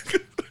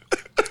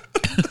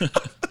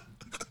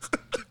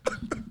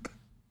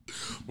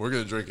 We're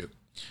going to drink it.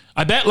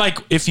 I bet, like,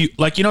 if you...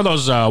 Like, you know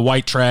those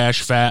white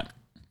trash, fat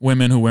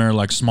women who wear,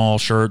 like, small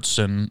shirts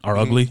and are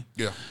ugly?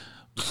 Yeah.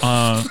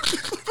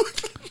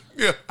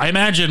 Yeah. I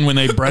imagine when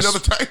they Another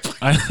type.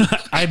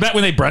 I bet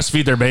when they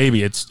breastfeed their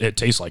baby, it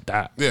tastes like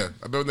that. Yeah.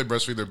 I bet when they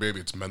breastfeed their baby,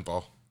 it's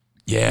menthol.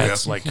 Yeah,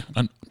 it's like...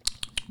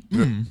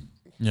 you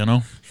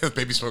know? Yeah, the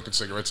baby smoking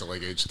cigarettes at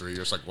like age 3.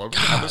 You're just like, what?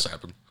 How did this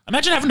happen?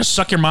 Imagine having to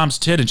suck your mom's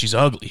tit and she's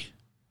ugly.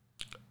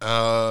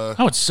 That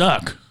would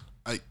suck.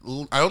 I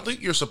don't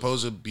think you're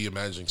supposed to be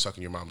imagining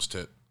sucking your mom's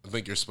tit. I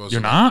think you're supposed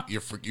You're to. not? You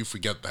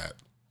forget that.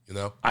 You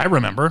know? I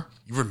remember.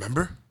 You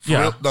remember? For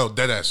Yeah. real? No,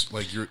 deadass.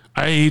 Like,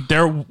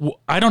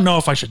 I don't know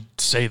if I should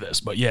say this,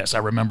 but yes, I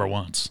remember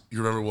once. you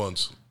remember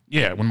once.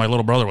 Yeah, when my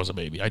little brother was a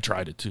baby, I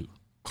tried it too.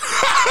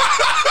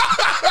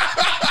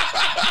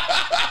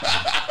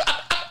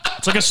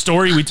 It's like a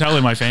story we tell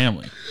in my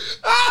family.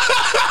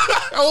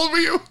 How old were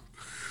you?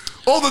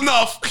 Old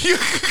enough.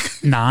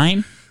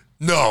 9?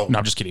 No. No,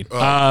 I'm just kidding.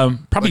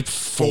 Probably like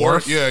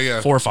 4. Yeah,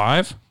 yeah. 4 or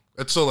 5.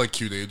 That's still like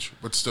cute age,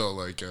 but still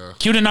like.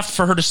 Cute enough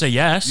for her to say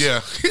yes. Yeah.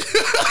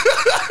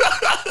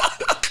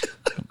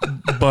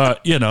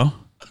 But, you know.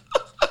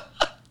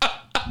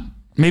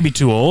 Maybe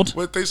too old.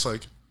 What it tastes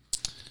like.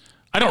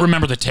 I don't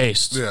remember the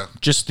taste. Yeah.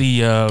 Just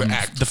the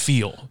act. the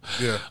feel.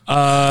 Yeah.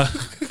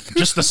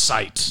 Just the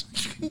sight.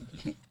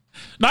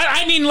 No,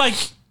 I mean, like,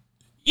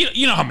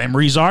 you know how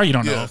memories are. You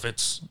don't know if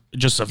it's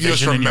just a You just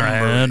vision in your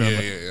remember.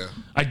 head. Yeah.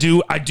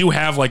 I do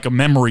have like a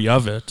memory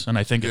of it, and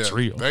I think it's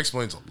real. That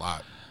explains a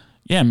lot.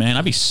 Yeah, man,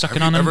 I'd be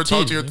sucking on Have them you ever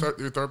talked titties.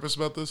 to your therapist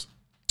about this?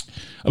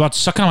 About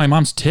sucking on my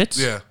mom's tits?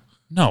 Yeah.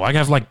 No, I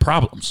have like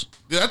problems.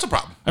 Yeah, that's a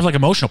problem. I have like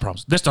emotional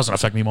problems. This doesn't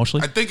affect me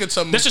emotionally. I think it's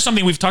something. This is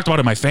something we've talked about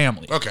in my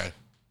family. Okay.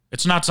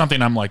 It's not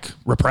something I'm like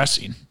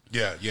repressing.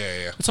 Yeah.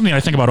 It's something I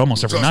think about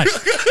almost every night.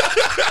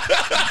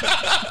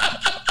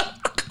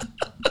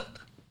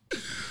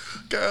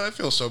 God, I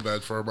feel so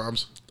bad for our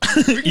moms.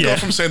 We can go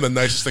from saying the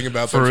nicest thing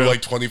about them for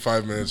like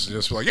 25 minutes and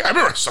just be like, yeah, I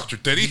remember I sucked your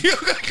titty.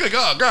 Like,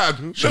 oh, God,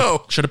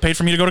 no. Should have paid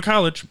for me to go to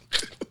college.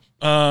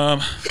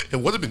 It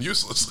would have been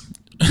useless.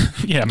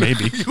 Yeah,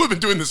 maybe. You would have been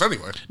doing this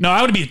anyway. No,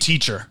 I would be a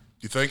teacher.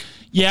 You think?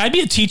 Yeah, I'd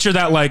be a teacher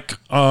that like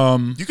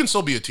You can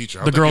still be a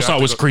teacher. the girls thought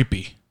was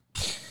creepy.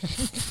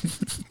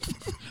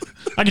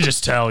 I could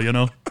just tell, you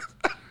know.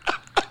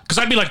 Because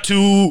I'd be like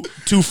too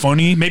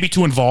funny, maybe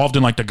too involved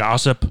in like the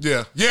gossip.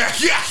 Yeah,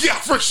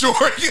 for sure.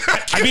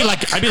 Yeah. I'd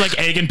be like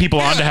egging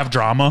people on to have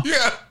drama.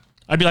 Yeah.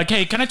 I'd be like,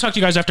 hey, can I talk to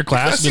you guys after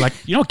class? I'd be like,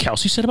 you know what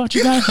Kelsey said about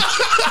you guys?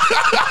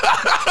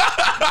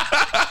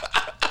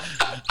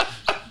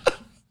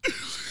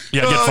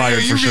 Yeah, get fired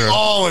for You'd sure. be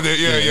all in it.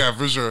 Yeah,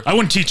 for sure. I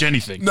wouldn't teach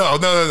anything. No.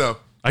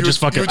 I just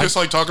fucking. You would just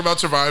like talk about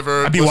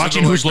Survivor. I'd be listen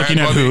watching to, who's like, looking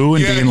Mad at Money. who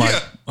and Yeah, being like,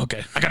 yeah.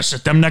 okay, I gotta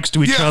sit them next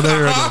to each Yeah.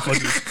 other. I gotta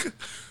fucking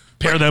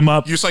pair them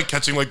up. You're just like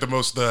catching like the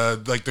most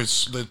like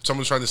there's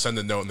someone's trying to send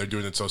a note and they're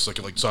doing it so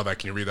slick. Like, saw that?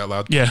 Can you read that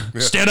loud? Yeah.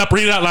 Stand up,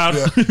 read it out loud.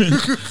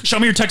 Show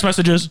me your text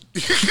messages.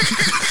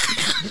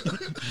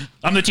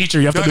 I'm the teacher.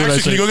 You have to do what I Actually,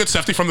 say. can you go get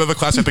Sefty from the other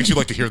class? I think she'd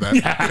like to hear that.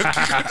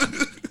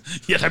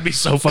 Yeah, that'd be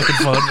so fucking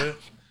fun. Man.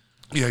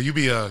 Yeah, you'd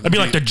be. I'd be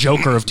like the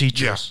Joker of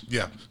teachers.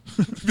 Yeah.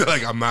 You're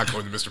like, I'm not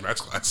going to Mr.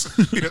 Matt's class.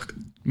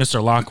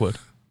 Mr. Lockwood.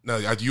 No,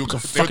 you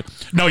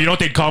No, you know what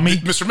they'd call me?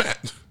 Mr.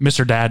 Matt.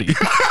 Mr. Daddy.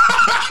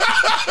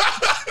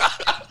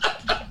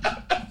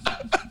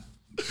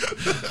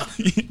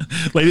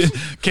 Like,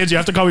 kids, you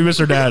have to call me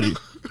Mr. Daddy.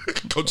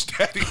 Coach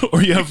Daddy.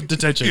 Or you have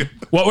detention. Yeah.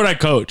 What would I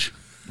coach?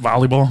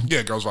 Volleyball?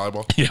 Yeah, girls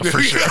volleyball. Yeah, for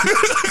sure.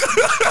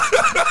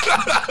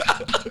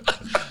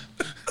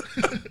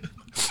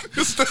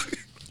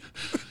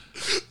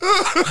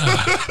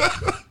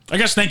 I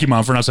guess thank you,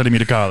 Mom, for not sending me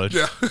to college.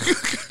 Yeah.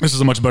 This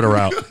is a much better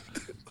route.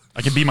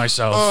 I can be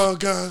myself. Oh,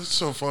 God, it's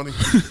so funny.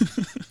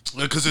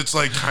 Because it's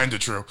like kind of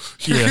true.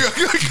 Yeah.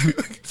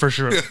 For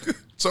sure.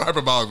 So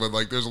hyperbolic, but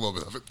like there's a little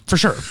bit of it. For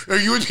sure. Or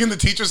you would be in the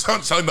teacher's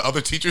house telling the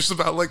other teachers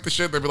about like the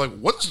shit. They'd be like,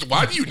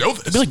 why do you know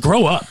this? I'd be like,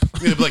 grow up.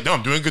 Yeah, they'd be like, no,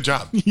 I'm doing a good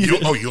job. You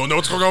don't know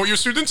what's going on with your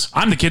students?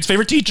 I'm the kid's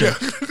favorite teacher.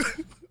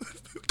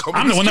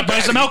 I'm the one that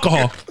buys them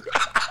alcohol.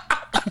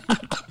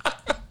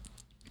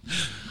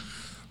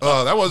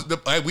 That was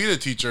we had a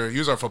teacher. He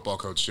was our football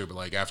coach too. But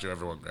like after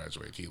everyone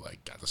graduated, he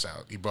like got us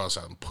out. He brought us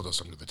out and put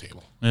us under the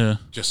table. Yeah.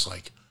 Just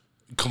like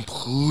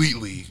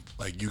completely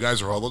like, you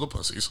guys are all little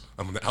pussies.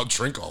 I'm gonna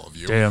outdrink all of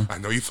you. Damn. I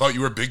know you thought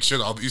you were big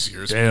shit all these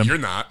years. Damn. You're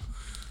not.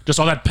 Just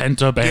all that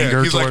pent up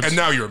anger. He's towards... like, and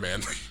now you're a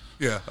man.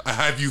 Yeah, I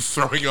have you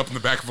throwing up in the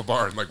back of a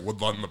bar in like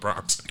Woodlawn in the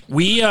Bronx.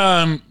 We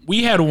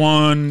had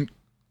one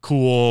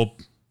cool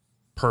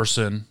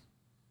person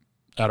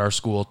at our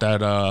school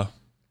that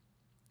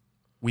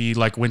we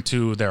like went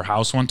to their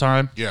house one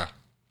time. Yeah.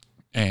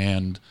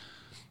 And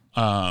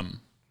I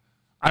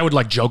would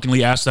like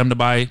jokingly ask them to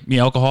buy me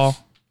alcohol.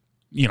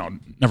 You know,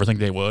 never think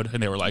they would.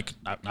 And they were like,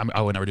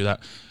 I would never do that.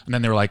 And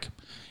then they were like,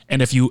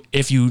 and if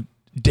you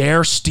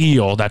dare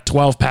steal that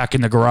 12-pack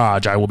in the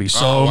garage, I will be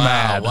so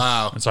mad.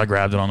 Wow. And so I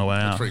grabbed it on the way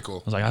out. Pretty cool.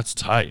 I was like, that's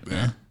tight,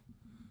 man.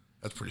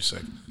 That's pretty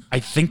sick. I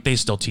think they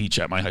still teach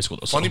at my high school.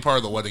 Though, Funny part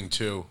of the wedding,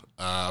 too,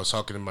 I was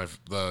talking to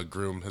the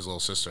groom, his little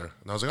sister,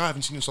 and I was like, I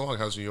haven't seen you so long.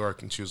 How's New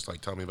York? And she was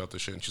like, telling me about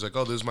this shit. And she's like,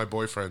 oh, this is my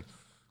boyfriend.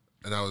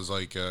 And I was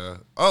like,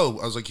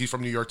 he's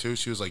from New York, too?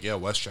 She was like, yeah,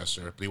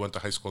 Westchester. But he went to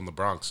high school in the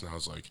Bronx. And I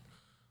was like,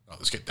 oh,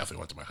 this kid definitely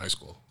went to my high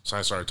school. So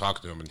I started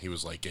talking to him, and he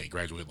was like, yeah, he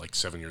graduated like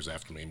 7 years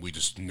after me, and we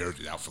just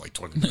nerded out for like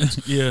 20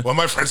 minutes. Yeah. Well,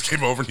 my friends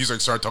came over, and he's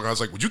like, started talking. I was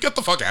like, would you get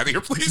the fuck out of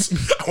here, please?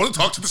 I want to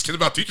talk to this kid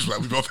about teachers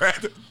that we both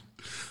had.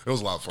 It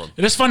was a lot of fun.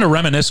 It is fun to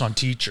reminisce on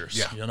teachers.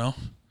 Yeah. You know?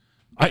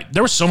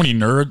 There were so many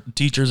nerd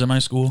teachers in my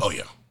school. Oh,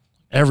 yeah.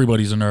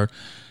 Everybody's a nerd.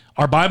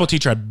 Our Bible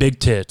teacher had big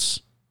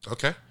tits.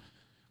 Okay.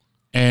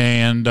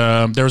 And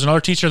there was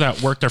another teacher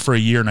that worked there for a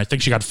year, and I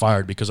think she got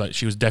fired because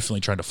she was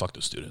definitely trying to fuck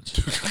the students.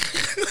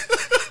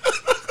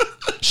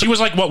 She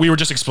was like what we were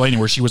just explaining,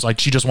 where she was like,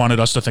 she just wanted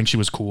us to think she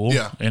was cool.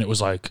 Yeah. And it was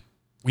like,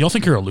 we all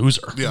think you're a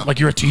loser. Yeah. Like,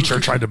 you're a teacher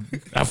trying to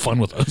have fun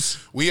with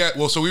us.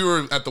 So we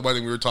were at the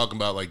wedding, we were talking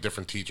about like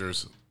different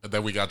teachers, and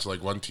then we got to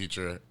like one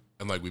teacher,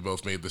 and like we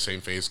both made the same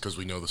face because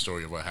we know the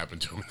story of what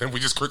happened to him, and we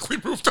just quickly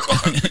moved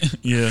on.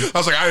 Yeah. I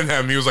was like, I didn't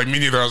have him. He was like, me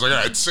neither. I was like,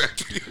 all right, sick.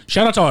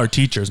 Shout out to all our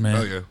teachers, man.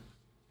 Oh, yeah.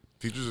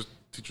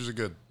 Teachers are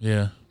good.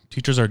 Yeah.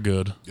 Teachers are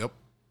good. Yep.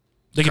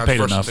 They get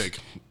paid enough.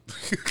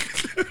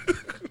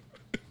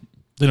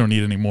 They don't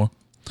need any more.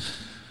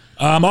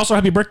 Also,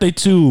 happy birthday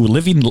to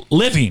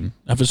living,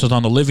 emphasis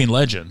on the living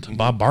legend,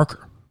 Bob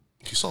Barker.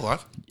 He's still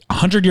alive?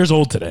 100 years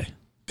old today.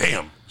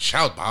 Damn.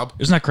 Shout, Bob.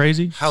 Isn't that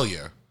crazy? Hell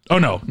yeah. Oh,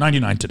 no.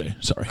 99 today.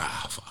 Sorry.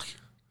 Ah, fuck.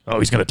 Oh,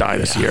 he's going to die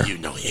this year. You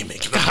know he ain't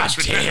making God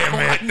damn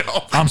it. I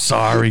know. I'm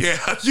sorry.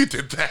 Yeah, you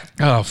did that.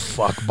 Oh,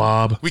 fuck,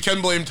 Bob. We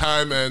can blame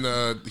time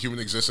and human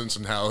existence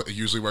and how it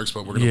usually works,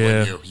 but we're going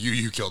to blame you.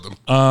 You killed him.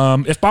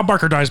 If Bob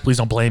Barker dies, please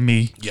don't blame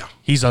me. Yeah.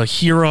 He's a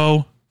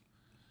hero.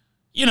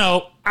 You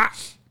know,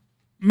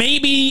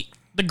 maybe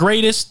the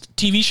greatest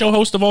TV show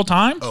host of all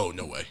time. Oh,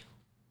 no way.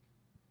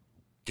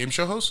 Game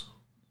show host?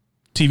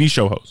 TV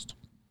show host.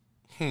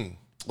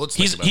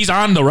 He's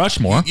on the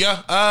Rushmore.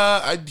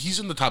 Yeah, he's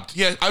in the top.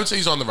 Yeah, I would say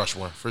he's on the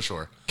Rushmore for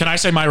sure. Can I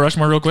say my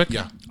Rushmore real quick?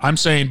 Yeah. I'm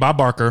saying Bob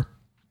Barker,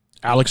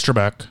 Alex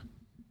Trebek,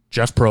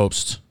 Jeff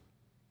Probst.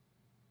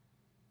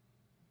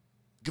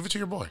 Give it to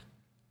your boy.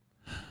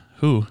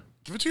 Who?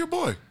 Give it to your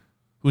boy.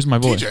 Who's my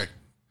boy? TJ.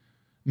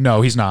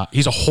 No, he's not.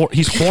 He's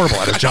horrible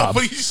at his job.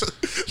 Know,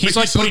 he's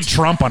like putting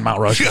Trump on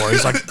Mount Rushmore.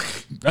 He's like,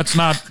 that's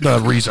not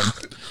the reason.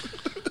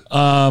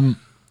 I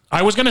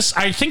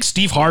think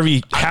Steve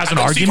Harvey has an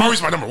argument. Steve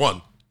Harvey's my number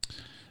one.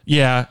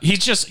 Yeah, he's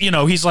just,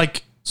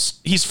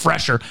 he's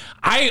fresher.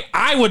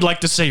 I would like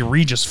to say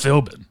Regis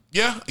Philbin.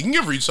 Yeah, you can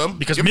give Reed some.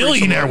 Because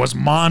Millionaire was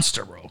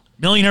monster, bro.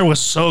 Millionaire was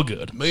so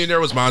good. Millionaire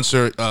was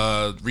monster.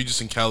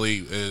 Regis and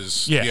Kelly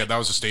is, that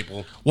was a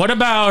staple. What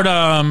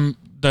about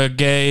the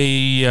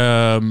gay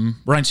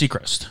Ryan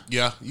Seacrest?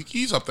 Yeah,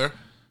 he's up there.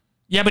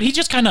 Yeah, but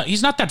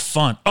he's not that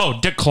fun. Oh,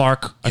 Dick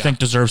Clark, I think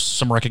deserves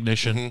some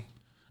recognition. Mm-hmm.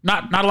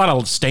 Not a lot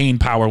of staying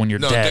power when you're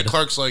dead. No, Dick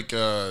Clark's like,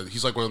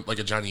 he's like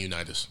a Johnny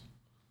Unitas.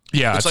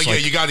 Yeah, it's like,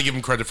 you got to give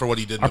him credit for what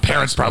he did. Our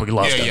parents probably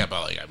loved him. Yeah,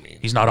 but like, I mean,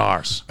 he's not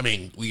ours. I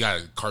mean, we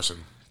got Carson.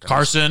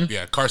 Carson?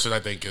 Yeah, Carson,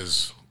 I think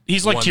is.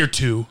 He's like tier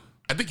 2.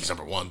 I think he's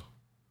number 1.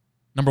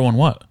 Number 1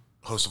 what?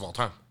 Host of all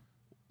time.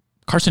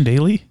 Carson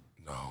Daly?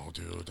 No,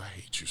 dude, I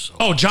hate you so.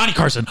 Oh, Johnny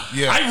Carson.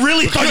 Yeah. I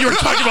really thought you were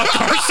talking about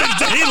Carson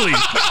Daly.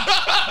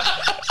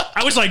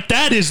 I was like,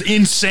 that is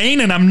insane,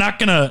 and I'm not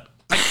gonna.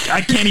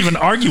 I can't even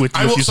argue with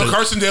you. So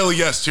Carson Daly,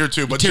 yes, tier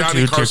 2, but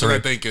Johnny Carson, I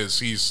think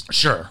he's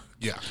sure.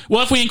 Yeah.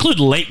 Well, if we include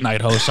late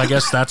night hosts, I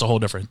guess that's a whole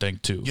different thing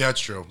too. Yeah,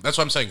 that's true. That's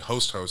why I'm saying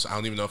host. I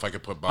don't even know if I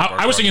could put Bob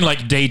Barker. I was thinking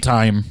like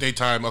daytime.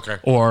 Daytime, okay.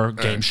 Or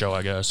game show,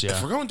 I guess. Yeah.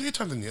 If we're going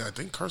daytime, then yeah, I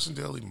think Carson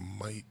Daly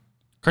might.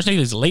 Carson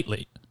Daly's late.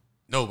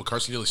 No, but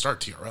Carson Daly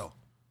started TRL.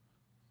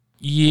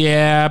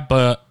 Yeah,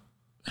 but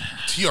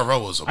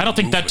TRL was. I don't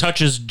think that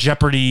touches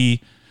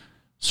Jeopardy,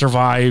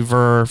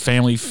 Survivor,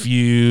 Family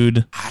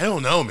Feud. I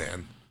don't know,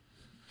 man.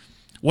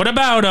 What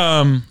about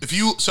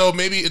so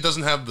maybe it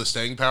doesn't have the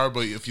staying power,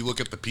 but if you look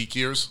at the peak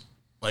years,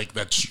 like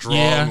that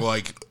strong,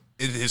 like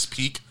in his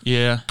peak,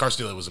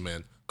 Carson Daly was a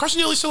man. Carson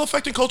Daly's still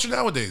affecting culture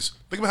nowadays.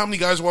 Think about how many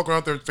guys walk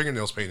around with their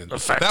fingernails painted.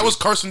 That was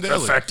Carson Daly.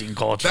 Affecting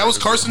culture. That was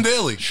Carson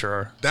Daly.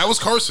 Sure. That was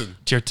Carson.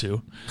 Tier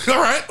 2. All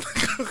right.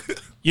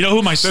 You know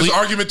who my There's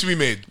argument to be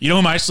made. You know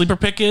who my sleeper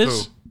pick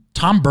is? Who?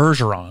 Tom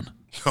Bergeron.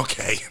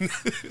 Okay.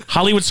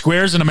 Hollywood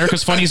Squares and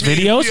America's Funniest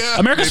Videos. Yeah,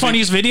 America's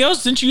maybe. Funniest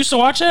Videos. Didn't you used to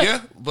watch that?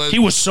 Yeah, but he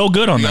was so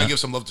good on you gotta that. give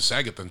some love to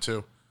Saget then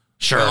too.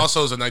 Sure. But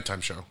also, it's a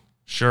nighttime show.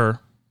 Sure,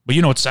 but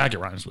you know what Saget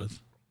rhymes with.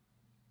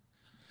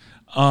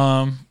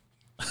 But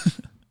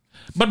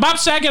Bob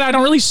Saget, I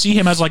don't really see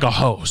him as like a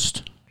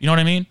host. You know what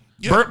I mean?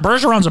 Yeah.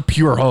 Bergeron's a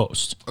pure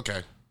host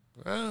Okay.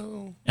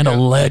 Well, and a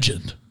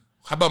legend.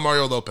 how about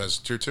Mario Lopez?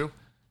 Tier 2?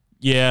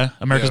 Yeah,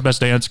 America's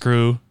Best Dance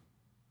Crew,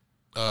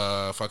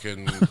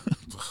 Fucking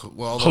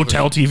well,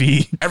 Hotel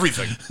TV.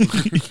 everything.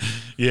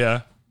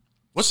 Yeah.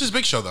 What's his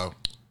big show though?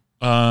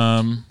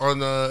 Um, On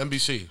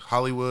NBC,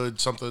 Hollywood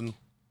something.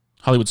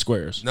 Hollywood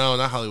Squares. No,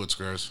 not Hollywood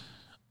Squares.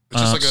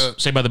 It's just like a.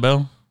 Saved by the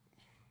Bell.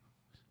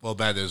 Well,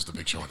 that is the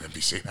big show on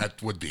NBC.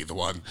 That would be the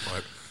one.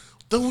 But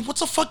dude,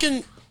 what's a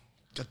fucking?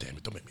 God damn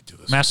it! Don't make me do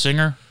this. Masked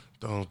Singer.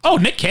 Don't. Oh,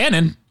 Nick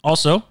Cannon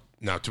also.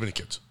 No, too many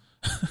kids.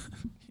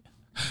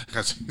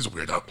 He's a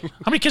weirdo.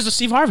 How many kids does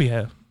Steve Harvey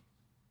have?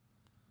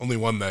 Only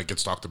one that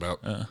gets talked about.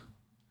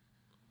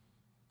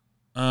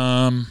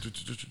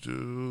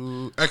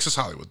 Access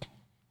Hollywood.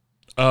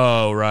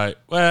 Oh, right.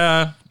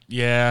 Well,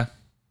 yeah.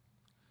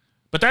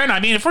 But then, I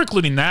mean, if we're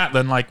including that,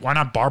 then, like, why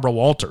not Barbara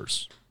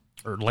Walters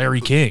or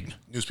Larry King?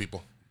 News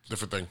people.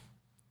 Different thing.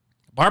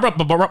 Barbara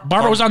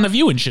was on The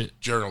View and shit.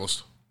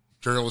 Journalist.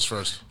 Journalist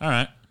first. All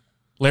right.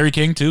 Larry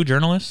King, too,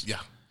 journalist? Yeah.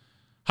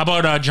 How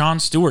about Jon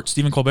Stewart,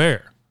 Stephen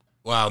Colbert?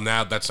 Wow,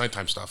 now that's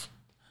nighttime stuff.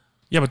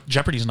 Yeah, but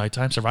Jeopardy's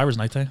nighttime. Survivor's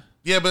nighttime.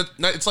 Yeah, but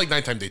it's like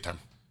nighttime, daytime.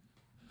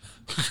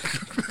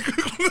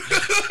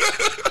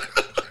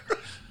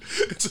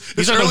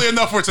 It's early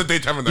enough where it's a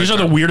daytime and nighttime. These are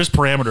the weirdest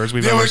parameters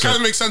we've Yeah, ever well, it kind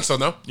seen. of makes sense, though,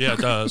 no? Yeah, it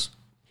does.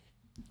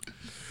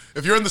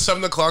 If you're in the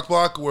 7 o'clock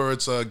block where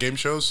it's game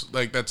shows,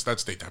 like that's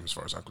daytime as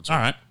far as I'm concerned.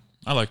 All right.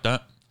 I like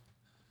that.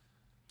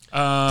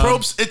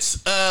 Probst, it's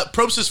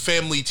Probst is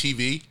family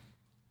TV,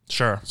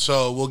 Sure.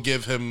 so we'll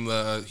give him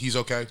he's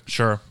okay.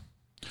 Sure.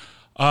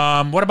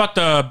 What about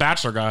the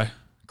Bachelor guy?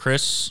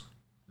 Chris?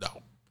 No,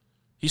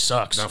 He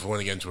sucks. not if we want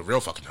to get into a real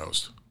fucking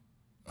host.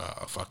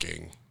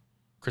 Fucking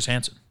Chris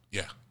Hansen.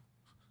 yeah.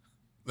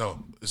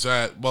 No, is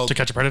that To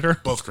Catch a Predator?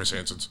 both Chris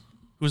Hansons?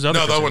 Who's the other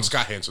No, Chris that one's Hansen?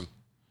 Scott Hansen.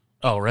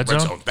 Oh, Red Red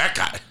Zone? Zone. That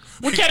guy.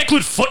 We can't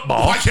include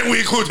football. Why can't we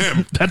include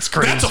him? That's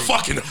crazy. That's a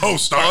fucking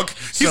host, dog.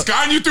 He's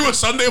guiding you through a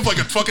Sunday of like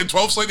a fucking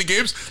 12 slate of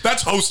games.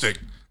 That's hosting.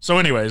 So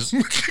anyways.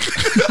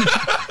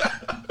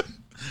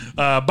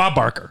 Bob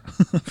Barker.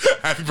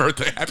 Happy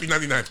birthday. Happy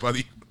 99th,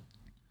 buddy.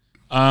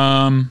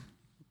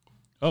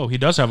 Oh, he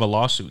does have a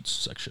lawsuits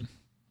section.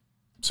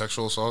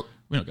 Sexual assault?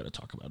 We don't got to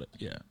talk about it.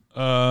 Yeah.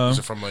 Is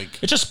it from like...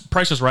 It's just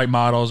Price is Right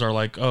models are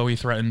like, oh, he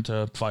threatened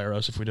to fire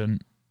us if we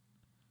didn't.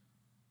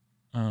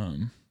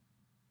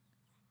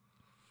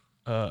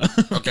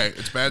 Okay,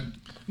 it's bad.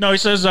 No, he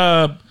says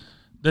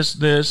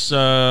this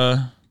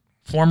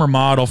former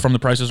model from The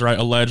Price is Right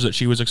alleged that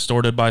she was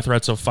extorted by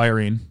threats of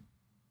firing,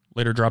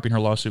 later dropping her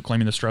lawsuit,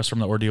 claiming the stress from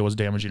the ordeal was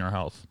damaging her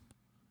health.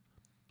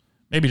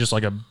 Maybe just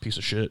like a piece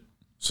of shit.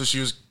 So she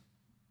was...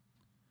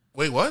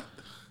 Wait, what?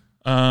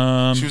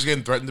 She was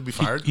getting threatened to be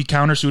fired? He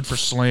countersued for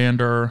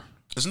slander.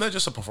 Isn't that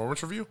just a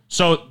performance review?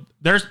 So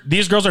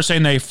these girls are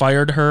saying they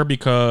fired her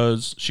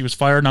because she was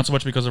fired not so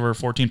much because of her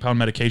 14-pound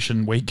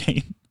medication weight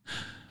gain,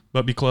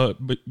 but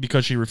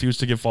because she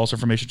refused to give false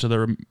information to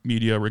the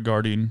media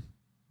regarding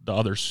the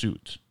other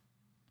suit.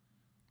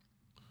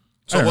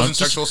 So it wasn't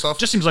Just- sexual stuff?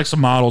 Just seems like some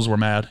models were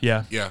mad.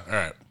 Yeah. Yeah, all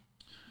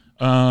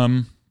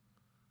right.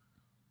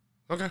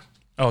 Okay.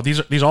 Oh,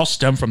 these all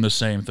stem from the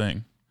same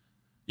thing.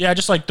 Yeah,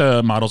 just like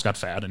the models got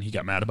fat and he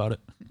got mad about it.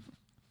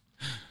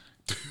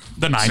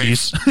 The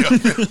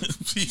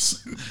 90s.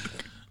 Peace.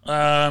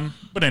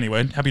 But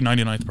anyway, happy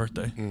 99th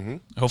birthday. Mm-hmm.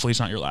 Hopefully it's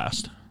not your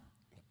last.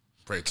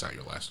 Pray it's not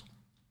your last.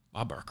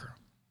 Bob Barker.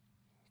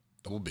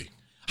 Double B.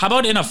 How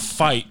about in a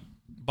fight,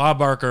 Bob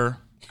Barker,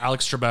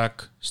 Alex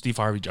Trebek, Steve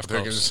Harvey, Jeff They're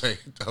going to Probst? say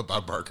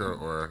Bob Barker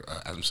or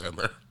Adam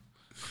Sandler.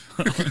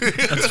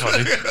 That's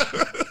funny.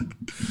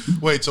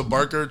 Wait, so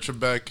Barker,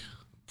 Trebek,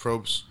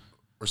 Probst,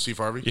 or Steve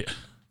Harvey? Yeah.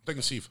 I'm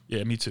thinking Steve.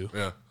 Yeah, me too.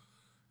 Yeah.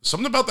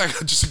 Something about that,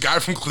 just a guy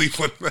from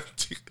Cleveland.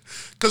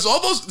 Because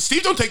all those,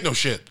 Steve don't take no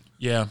shit.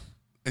 Yeah.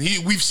 And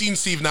we've seen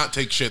Steve not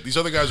take shit. These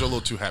other guys are a little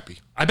too happy.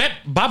 I bet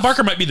Bob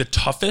Barker might be the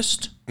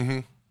toughest. Mm-hmm.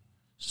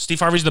 Steve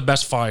Harvey's the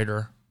best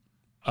fighter.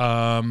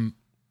 I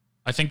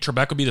think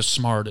Trebek would be the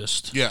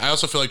smartest. Yeah, I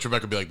also feel like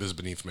Trebek would be like, this is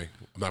beneath me.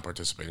 I'm not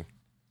participating.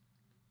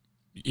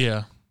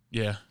 Yeah.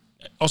 Yeah.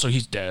 Also,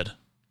 he's dead.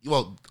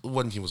 Well,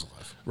 when he was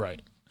alive.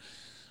 Right.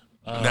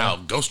 Now,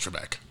 Ghost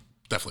Trebek.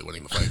 Definitely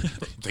winning the fight.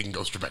 I'm taking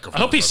Ghost Trebek over.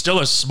 I hope he's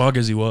still as smug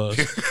as he was.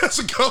 That's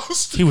a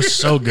ghost. He was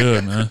so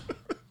good, man.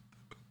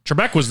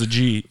 Trebek was the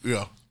G.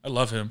 Yeah. I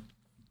love him.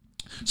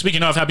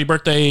 Speaking of, happy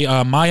birthday,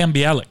 Mayim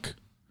Bialik,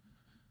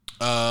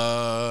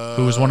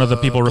 who was one of the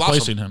people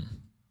replacing him.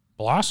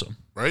 Blossom.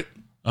 Right?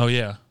 Oh,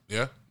 yeah.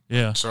 Yeah.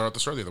 Yeah. Started out the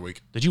story the other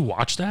week. Did you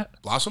watch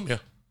that? Blossom? Yeah.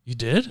 You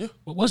did? Yeah.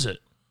 What was it?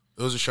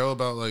 It was a show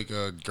about like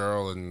a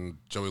girl and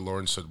Joey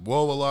Lawrence said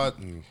whoa a lot.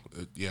 And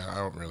yeah, I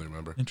don't really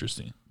remember.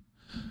 Interesting.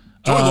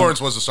 Joey Lawrence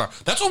was the star.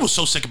 That's what was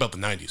so sick about the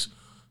 90s.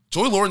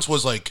 Joey Lawrence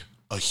was like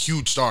a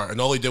huge star,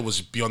 and all he did was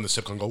be on the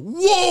sitcom and go,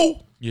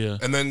 whoa! Yeah.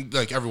 And then,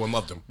 like, everyone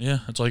loved him. Yeah,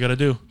 that's all you got to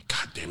do.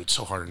 God damn, it's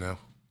so hard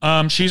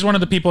now. She's one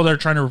of the people they're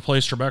trying to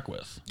replace Trebek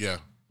with. Yeah.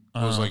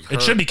 It was like her.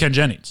 It should be Ken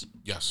Jennings.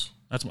 Yes.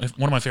 That's one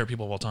of my favorite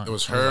people of all time. It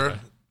was her,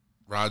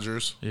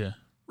 Rogers. Yeah.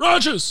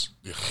 Rogers!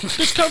 Yeah.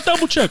 Discount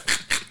double check.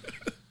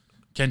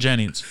 Ken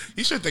Jennings.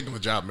 He should have taken the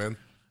job, man.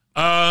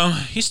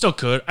 He still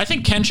could. I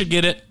think Ken should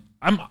get it.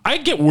 I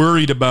get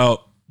worried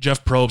about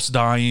Jeff Probst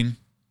dying.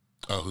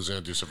 Oh, who's going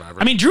to do Survivor?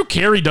 I mean, Drew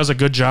Carey does a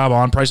good job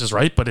on Price is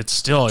Right, but it's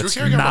still Drew it's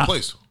Carey not. got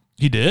replaced.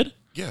 He did?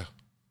 Yeah.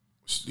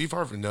 Steve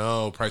Harvey.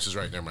 No, Price is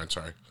Right. Never mind.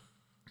 Sorry.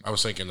 I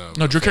was thinking of...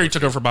 No, Drew Carey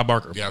took over for Bob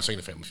Barker. Yeah, I was thinking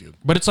of Family Feud.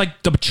 But it's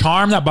like the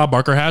charm that Bob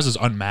Barker has is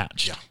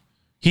unmatched. Yeah.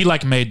 He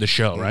like made the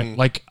show, right?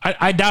 Like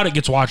I doubt it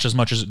gets watched as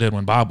much as it did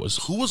when Bob was.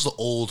 Who was the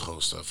old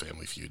host of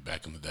Family Feud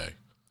back in the day?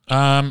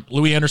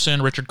 Louis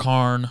Anderson, Richard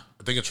Karn,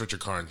 I think it's Richard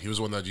Karn. He was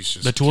the one that used to...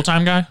 the Tool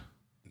Time guy.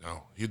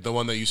 No. The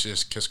one that used to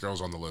just kiss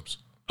girls on the lips.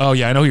 Oh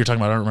yeah, I know who you're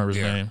talking about. I don't remember his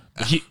Yeah. name.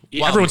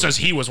 Wow. Everyone says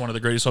he was one of the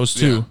greatest hosts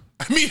too.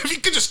 Yeah. I mean, if you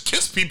could just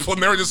kiss people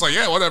and they were just like,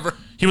 yeah, whatever.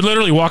 He would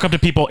literally walk up to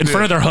people in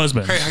front of their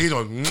husbands Hey, how you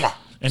doing? Mwah.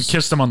 and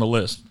kiss them on the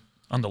lisp.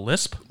 On the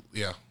lisp?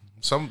 Yeah.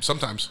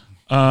 Sometimes.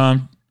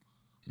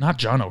 Not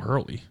John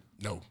O'Hurley.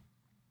 No.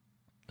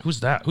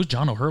 Who's that? Who's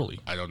John O'Hurley?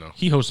 I don't know.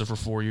 He hosted for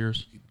 4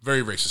 years.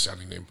 Very racist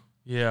sounding name.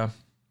 Yeah.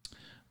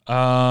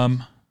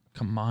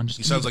 Come on.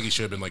 He sounds like he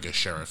should have been like a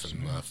sheriff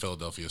in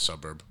Philadelphia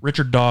suburb.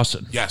 Richard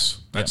Dawson. Yes,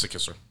 that's the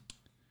kisser.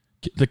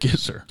 The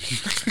kisser.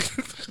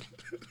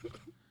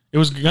 It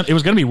was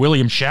gonna be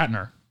William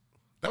Shatner.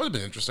 That would have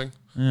been interesting.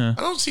 Yeah.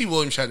 I don't see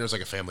William Shatner as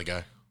like a family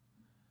guy.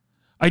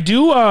 I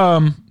do.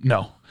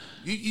 No,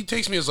 He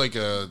takes me as like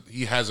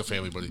he has a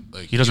family, but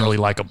he doesn't really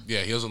like him.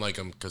 Yeah, he doesn't like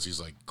him because he's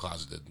like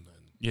closeted. And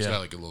he's got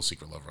like a little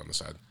secret lover on the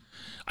side.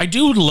 I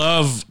do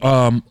love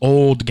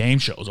old game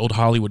shows, old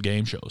Hollywood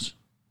game shows,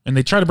 and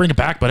they try to bring it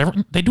back, but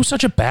they do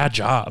such a bad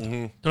job.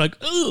 They're like,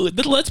 oh,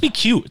 let's be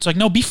cute. It's like,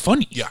 no, be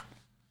funny. Yeah,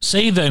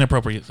 Say the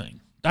inappropriate thing.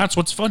 That's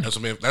what's funny.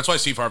 that's why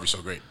Steve Harvey's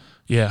so great.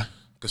 Yeah,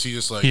 because he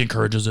just like he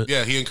encourages it.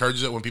 Yeah, he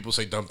encourages it when people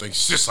say dumb things.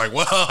 It's just like,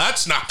 well,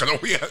 that's not gonna.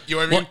 You know what I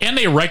mean? Well, and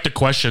they write the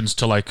questions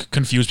to like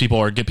confuse people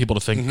or get people to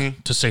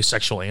think to say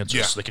sexual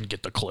answers so they can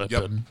get the clip.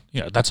 Yep. And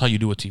yeah, that's how you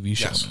do a TV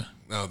show. Yes.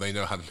 No, they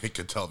know how to make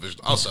good television.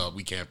 Also,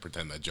 we can't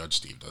pretend that Judge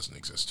Steve doesn't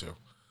exist too.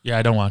 Yeah,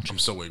 I don't watch. I'm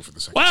still waiting for the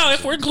second. Well, season.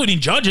 if we're including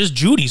judges,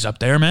 Judy's up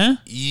there, man.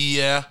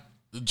 Yeah,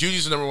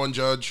 Judy's the #1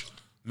 judge.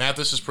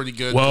 Mathis is pretty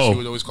good. Whoa. He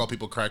would always call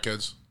people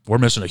crackheads. We're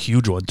missing a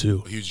huge one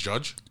too. A huge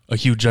judge. A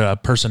huge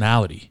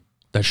personality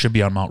that should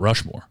be on Mount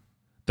Rushmore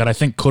that I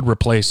think could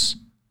replace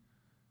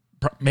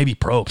maybe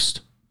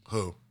Probst.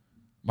 Who?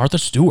 Martha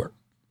Stewart.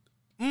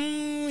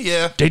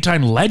 Yeah.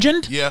 Daytime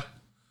legend? Yeah.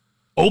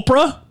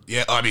 Oprah?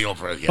 Yeah. I mean,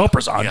 Oprah. Yeah.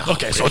 Oprah's on. Yeah.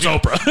 Okay, so it's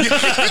Oprah.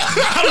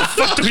 How the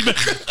fuck do we...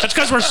 That's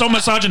because we're so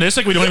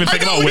misogynistic we don't even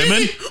think about women.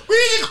 We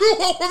didn't include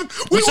one woman.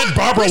 We said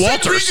Barbara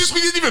Walters.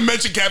 We didn't even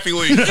mention Kathy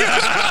Lee.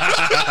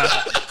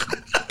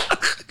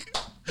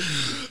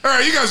 All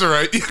right, you guys are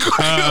right.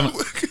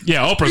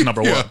 Yeah, Oprah's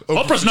number one. Yeah,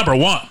 Oprah's number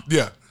one.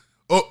 Yeah.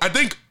 Oh, I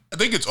think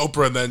it's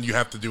Oprah, and then you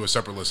have to do a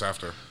separate list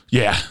after.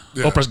 Yeah.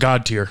 Yeah. Oprah's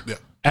God tier. Yeah.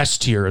 S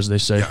tier, as they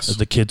say, Yes. as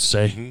the kids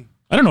say.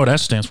 I don't know what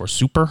S stands for.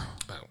 Super?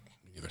 I don't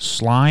either.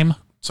 Slime?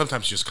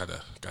 Sometimes you just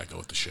gotta go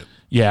with the shit.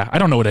 Yeah, I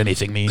don't know what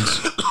anything means.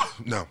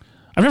 No.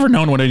 I've never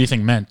known what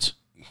anything meant.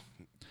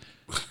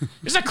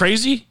 Isn't that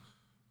crazy?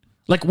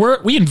 Like,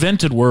 we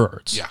invented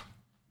words. Yeah.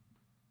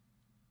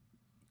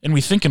 And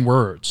we think in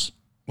words.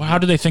 Well, how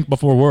do they think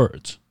before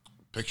words?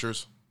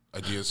 Pictures,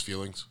 ideas,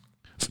 feelings.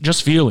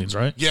 Just feelings,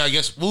 right? Yeah, I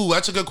guess. Ooh,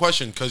 that's a good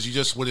question because you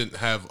just wouldn't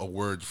have a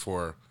word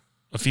for.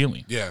 A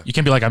feeling. Yeah. You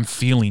can't be like, I'm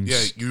feeling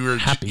Yeah,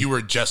 happy. you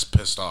were just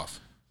pissed off.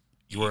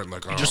 You weren't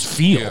like, oh, just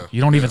feel. Yeah,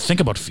 You don't even think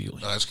about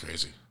feeling. Oh, that's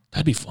crazy.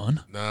 That'd be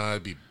fun. Nah,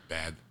 it'd be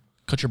bad.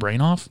 Cut your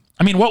brain off.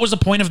 I mean, what was the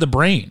point of the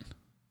brain?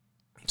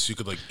 So you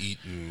could like eat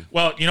and.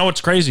 Well, you know what's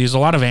crazy is a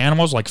lot of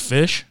animals, like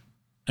fish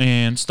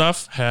and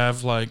stuff,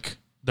 have like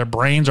their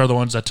brains are the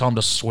ones that tell them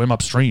to swim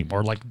upstream,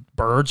 or like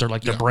birds are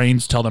like their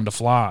brains tell them to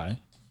fly.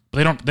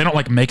 But they don't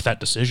like make that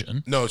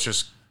decision. No, it's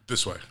just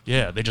this way.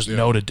 Yeah, they just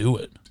know to do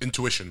it.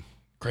 Intuition.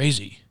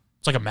 Crazy.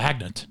 It's like a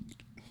magnet.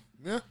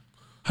 Yeah.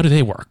 How do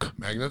they work?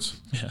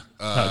 Magnets. Yeah.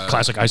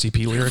 Classic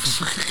ICP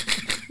lyrics.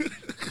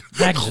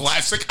 Magnets.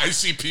 Classic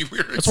ICP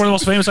lyrics. That's one of the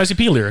most famous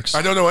ICP lyrics.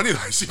 I don't know any of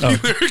the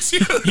ICP lyrics.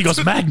 He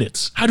goes,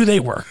 magnets. How do they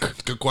work?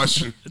 Good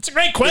question. It's a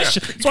great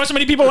question. That's why so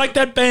many people like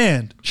that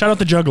band. Shout out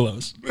the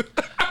Juggalos.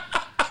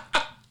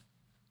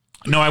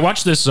 No, I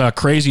watched this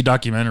crazy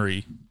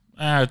documentary.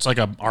 It's like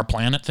Our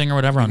Planet thing or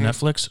whatever on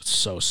Netflix. It's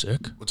so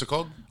sick. What's it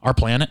called? Our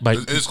Planet by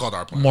It is called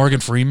Our Planet. Morgan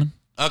Freeman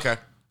Okay.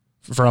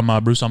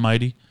 from Bruce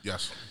Almighty.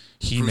 Yes.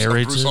 He Bruce,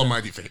 narrates Bruce it.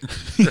 Almighty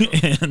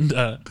fame. And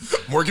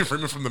Morgan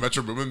Freeman from the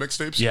Metro Boomin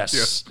mixtapes.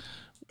 yes.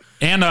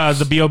 And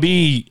the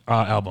B.O.B.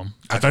 Album,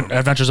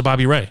 Adventures of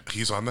Bobby Ray.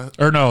 He's on that.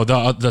 Or no,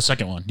 the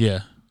second one.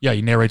 Yeah. Yeah,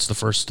 he narrates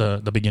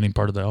the beginning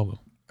part of the album.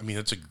 I mean,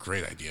 it's a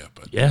great idea,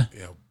 but Yeah.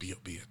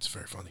 B.O.B. It's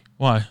very funny.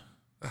 Why?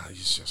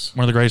 He's just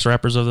one of the greatest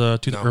rappers of the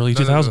early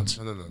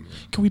 2000s. No.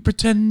 Can we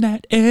pretend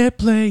that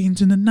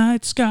airplanes in the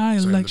night sky are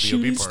Sorry, like the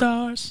B.O.B. shooting part.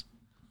 stars?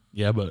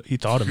 Yeah, but he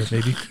thought of it,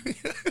 maybe.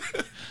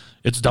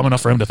 It's dumb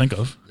enough for him to think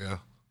of. Yeah.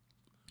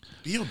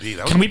 B.O.B.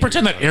 Can we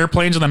pretend that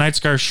airplanes in the night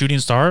sky are shooting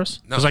stars?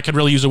 Because I could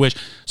really use a wish.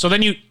 So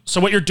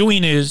what you're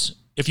doing is,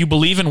 if you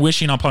believe in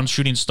wishing upon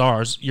shooting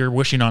stars, you're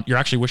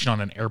actually wishing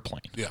on an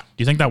airplane. Yeah. Do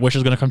you think that wish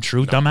is going to come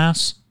true,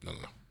 dumbass? No.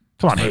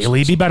 Come on,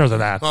 Haley, be better than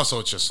that. Also,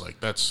 it's just like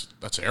that's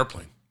an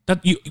airplane.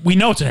 We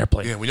know it's an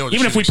airplane. Yeah, we know it's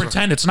even if we shooting star.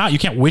 pretend it's not, you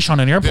can't wish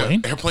on an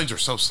airplane. Yeah, airplanes are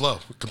so slow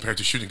compared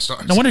to shooting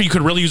stars. No wonder you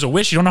could really use a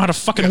wish. You don't know how to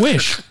fucking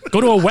wish. Go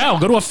to a well.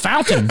 Go to a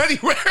fountain.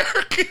 Anywhere.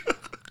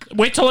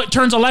 Wait till it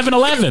turns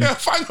 11:11. Yeah,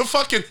 find a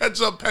fucking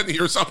heads up penny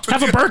or something.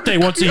 Have a birthday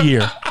once a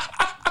year.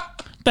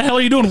 The hell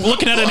are you doing?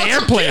 Looking at an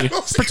airplane.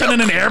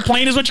 Pretending an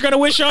airplane is what you're going to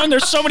wish on?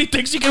 There's so many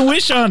things you can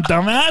wish on,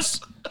 dumbass.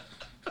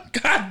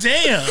 God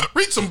damn.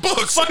 Read some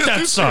books. Fuck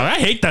that song. I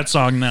hate that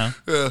song now.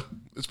 Yeah,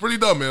 it's pretty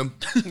dumb, man.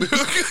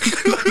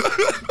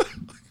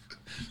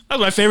 That was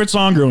my favorite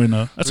song growing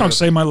up. That song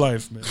saved my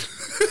life, man.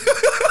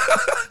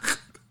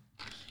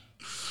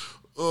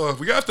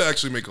 We have to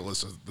actually make a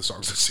list of the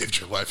songs that saved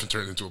your life and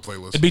turn it into a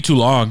playlist. It'd be too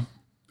long.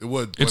 It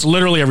would. It's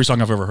literally every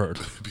song I've ever heard.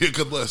 It'd be a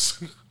good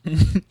list.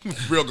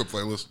 Real good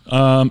playlist.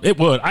 It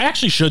would. I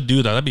actually should do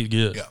that. That'd be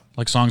good. Yeah.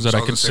 Like songs that I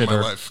Songs that saved my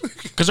consider.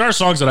 life. Because there are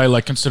songs that I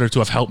like consider to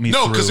have helped me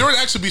No, through. because there would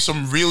actually be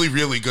some really,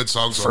 really good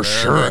songs For on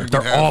there. sure. And then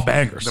They're we'd have- all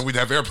bangers. Then we'd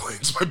have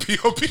Airplanes by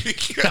B.O.B.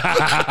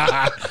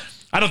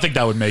 I don't think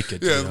that would make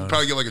it. Yeah,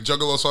 probably get like a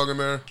Juggalo song in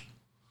there.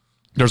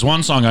 There's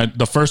one song,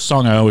 the first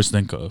song I always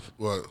think of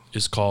What?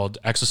 is called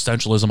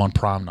Existentialism on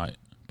Prom Night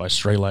by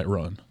Stray Light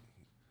Run.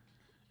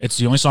 It's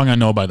the only song I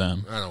know by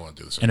them, I don't want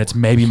to do this and anymore. it's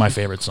maybe my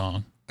favorite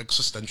song.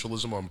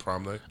 Existentialism on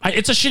Prom Night.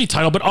 It's a shitty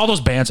title, but all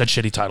those bands had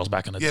shitty titles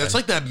back in the day. Yeah, it's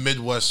like that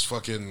Midwest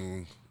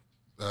fucking...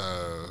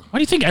 Why do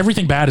you think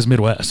everything bad is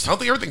Midwest? I don't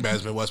think everything bad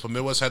is Midwest, but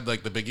Midwest had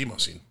like the big emo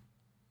scene.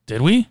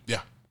 Did we?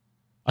 Yeah.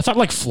 I thought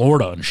like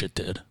Florida and shit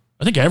did.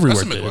 I think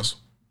everywhere That's the did. Midwest.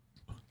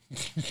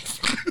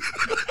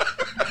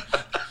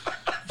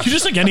 You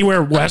just think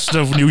anywhere west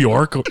of New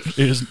York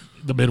is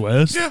the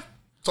Midwest? Yeah.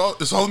 It's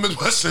all the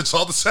Midwest and it's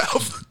all the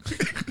South.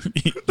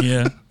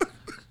 Yeah.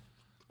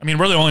 I mean,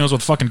 we're the only ones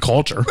with fucking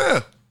culture.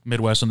 Yeah.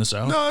 Midwest and the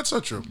South. No, that's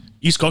not true.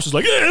 East Coast is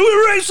like, yeah,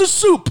 we're racist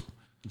soup.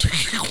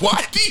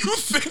 Why do you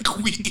think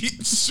we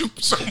eat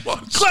soup so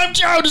much? Clam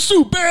chowder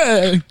soup,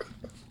 eh?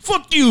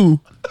 Fuck you.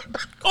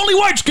 Only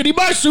whites can eat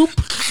my soup.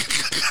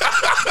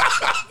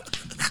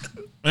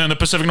 And the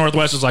Pacific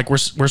Northwest is like, we're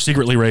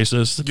secretly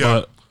racist.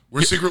 Yeah. But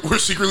We're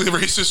secretly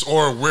racist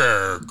or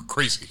we're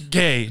crazy.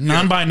 gay,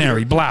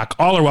 non-binary, black,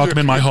 all are welcome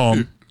in my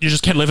home. You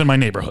just can't live in my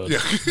neighborhood.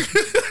 Yeah.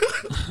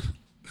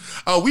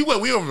 We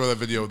went over that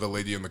video of the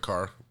lady in the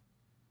car.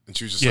 And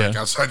she was just like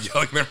outside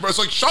yelling and everybody's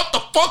like, shut the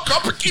fuck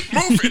up and keep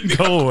moving.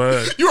 Go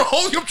away. You were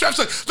holding up traffic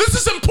like, this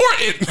is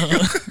important.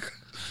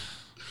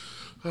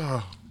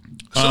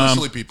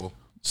 Silly people.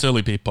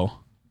 Silly people.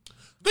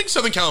 I think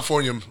Southern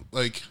California,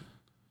 like,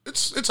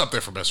 it's up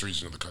there for best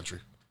region of the country.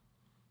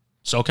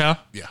 SoCal?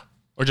 Yeah.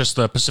 Or just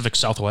the Pacific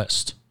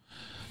Southwest?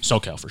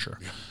 SoCal for sure.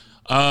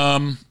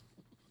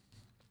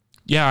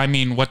 Yeah, I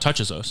mean, what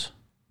touches us?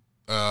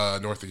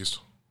 Northeast.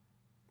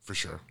 For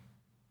sure.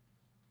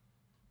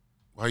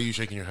 Why are you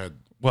shaking your head?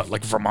 What,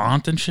 like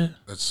Vermont and shit?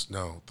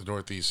 The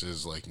Northeast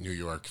is like New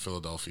York,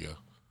 Philadelphia.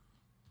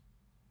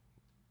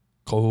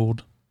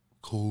 Cold.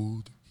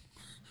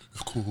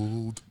 It's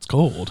cold. It's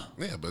cold.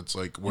 Yeah, but it's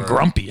like where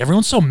Grumpy.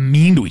 Everyone's so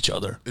mean to each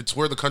other. it's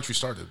where the country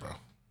started, bro.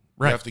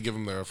 Right. You have to give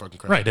them their fucking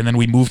credit. Right, and then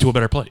we move to a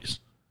better place.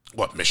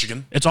 What,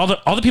 Michigan? It's all the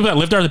people that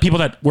lived there are the people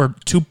that were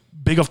too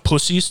big of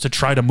pussies to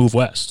try to move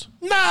west.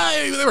 Nah,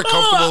 they were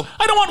comfortable.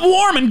 I don't want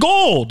warm and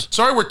gold.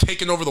 Sorry we're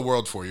taking over the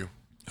world for you.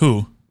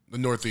 Who? The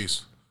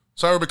Northeast.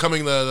 Sorry we're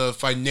becoming the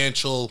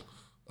financial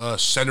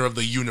center of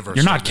the universe.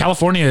 You're not. right now.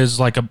 California is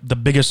like the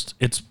biggest.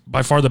 It's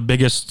by far the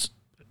biggest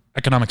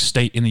economic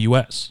state in the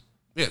U.S.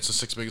 Yeah, it's the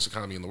sixth biggest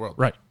economy in the world.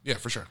 Right. Yeah,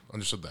 for sure.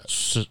 Understood that.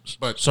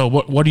 So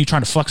what are you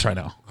trying to flex right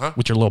now? Huh?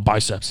 With your little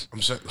biceps?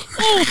 I'm saying.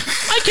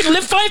 I can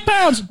lift 5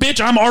 pounds, bitch.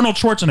 I'm Arnold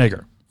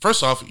Schwarzenegger.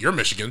 First off, you're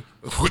Michigan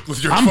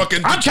with your I'm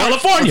Detroit,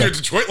 California. with your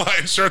Detroit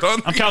Lions shirt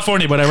on. I'm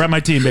California, but I rep my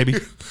team, baby.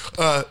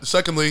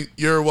 Secondly,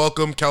 you're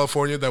welcome,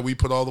 California, that we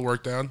put all the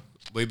work down,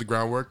 laid the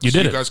groundwork. You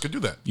did it. You guys could do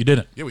that. You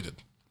didn't. Yeah, we did.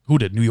 Who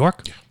did? New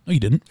York? Yeah. No, you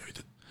didn't. Yeah, we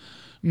did.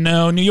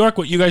 No, New York,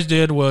 what you guys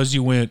did was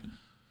you went,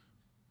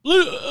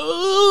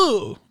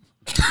 ooh.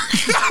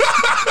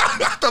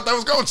 I thought that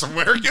was going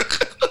somewhere.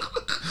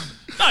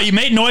 No, you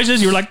made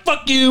noises. You were like,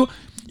 fuck you.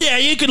 Yeah,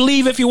 you could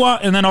leave if you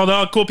want. And then all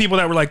the cool people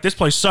that were like, this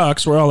place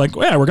sucks, we're all like,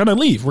 yeah, we're going to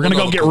leave. We're going to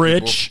go get cool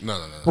rich. people.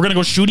 No. We're going to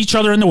go shoot each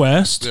other in the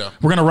West. Yeah.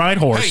 We're going to ride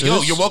horses. Hey,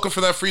 yo, you're welcome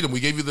for that freedom. We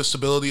gave you the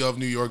stability of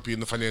New York being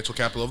the financial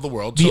capital of the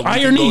world. The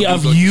irony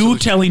of you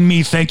telling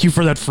me thank you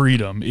for that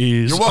freedom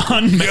is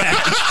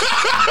unmatched.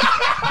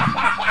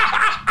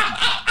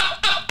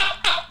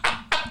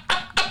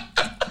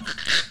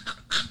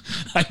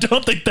 I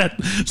don't think that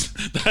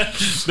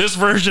this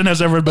version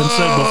has ever been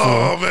said before.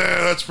 Oh, man,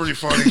 that's pretty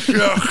funny.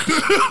 Yeah.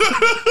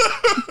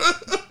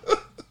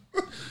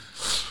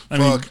 I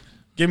mean, Fuck.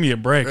 give me a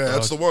break. Yeah, dog.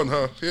 that's the one,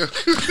 huh? Yeah.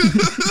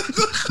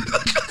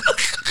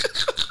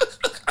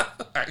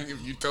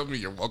 You told me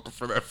you're welcome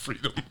for that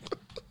freedom.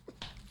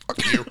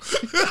 Fuck you.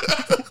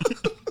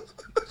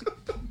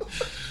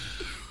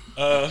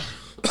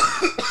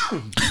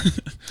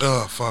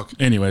 Oh, fuck.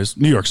 Anyways,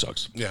 New York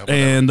sucks. Yeah, whatever.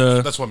 and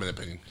That's 1 minute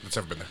opinion. It's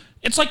ever been there.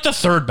 it's like the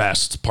third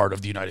best part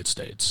of the United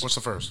States. What's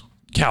the first?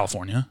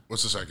 California.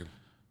 What's the second?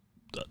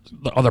 The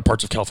other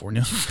parts of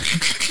California.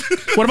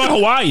 What about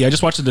Hawaii? I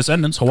just watched The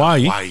Descendants.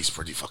 Hawaii. Hawaii's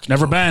pretty fucking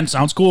Never cool. been.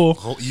 Sounds cool.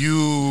 I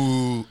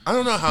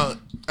don't know how.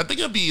 I think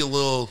it'd be a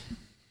little.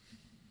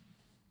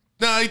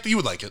 Nah, you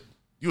would like it.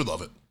 You would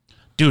love it.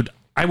 Dude,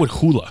 I would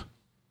hula.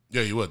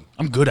 Yeah, you would.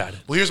 I'm good at it.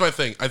 Well, here's my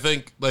thing. I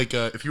think like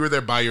if you were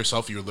there by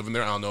yourself, you were living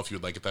there. I don't know if you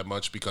would like it that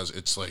much because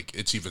it's like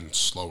it's even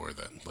slower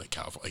than like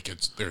California. Like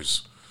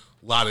there's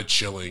a lot of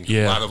chilling,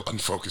 Yeah. a lot of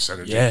unfocused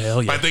energy. Yeah,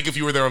 hell yeah. But I think if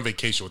you were there on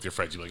vacation with your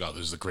friends, you'd be like, oh,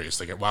 this is the greatest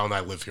thing. Why don't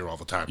I live here all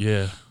the time?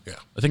 Yeah. Yeah.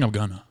 I think I'm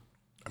gonna.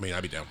 I mean,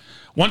 I'd be down.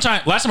 Last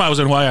time I was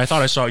in Hawaii, I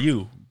thought I saw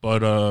you, but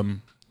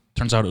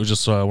turns out it was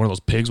just one of those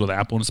pigs with an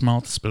apple in its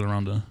mouth spilling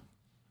around the.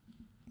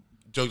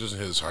 Joke doesn't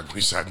hit as hard when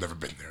you say I've never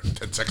been there.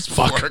 10 seconds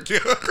Fuck. before. Yeah.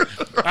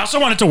 I also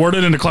wanted to word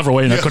it in a clever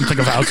way, and I couldn't think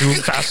of how to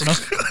fast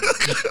enough.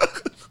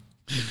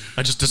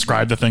 I just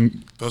described the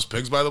thing. Those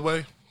pigs, by the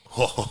way,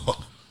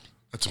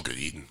 that's some good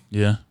eating.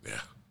 Yeah.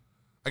 Yeah.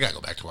 I gotta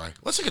go back to Hawaii.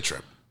 Let's take a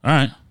trip. All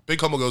right.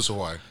 Big Humble goes to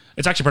Hawaii.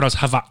 It's actually pronounced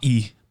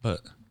Hawaii, but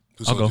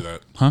Who's I'll gonna go. do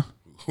that? Huh?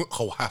 Oh,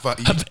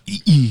 Hawaii.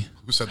 Hawaii.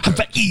 Who said that?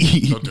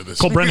 Hawaii. Don't do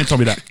this. Cole Brennan told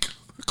me that.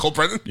 Cole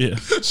Brennan? Yeah.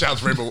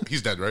 Sounds Rainbow.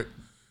 He's dead, right?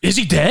 Is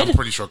he dead? I'm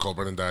pretty sure Cole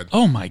Brennan died.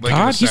 Oh my Like, in a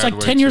God. He's sad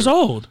like way, 10 years too.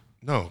 old.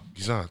 No,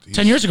 he's not.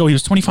 10 years ago, he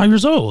was 25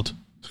 years old.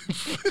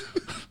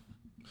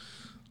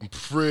 I'm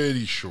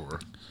pretty sure.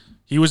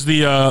 He was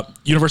the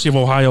University of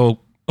Ohio,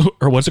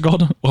 or what's it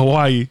called?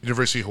 Hawaii.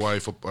 University of Hawaii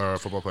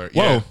football player.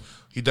 Whoa. Yeah.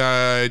 He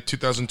died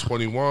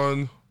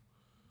 2021.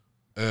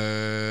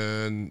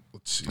 And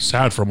let's see.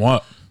 Sad from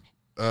what?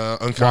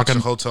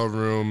 Unconscious hotel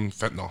room,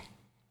 fentanyl.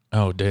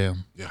 Oh,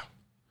 damn. Yeah.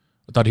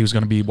 I thought he was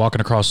going to be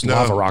walking across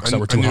lava rocks that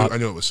were too hot. I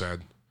knew it was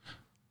sad.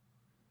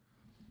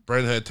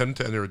 Brennan had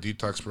attempted to enter a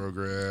detox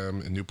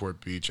program in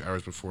Newport Beach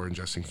hours before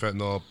ingesting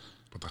fentanyl,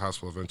 but the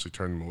hospital eventually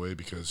turned him away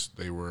because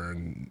there are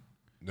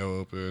no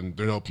open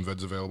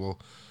beds available.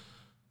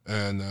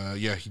 And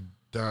yeah, he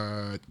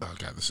died. Oh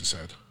God, this is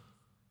sad.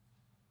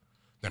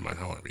 Never mind, I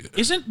don't want to read it.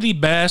 Isn't the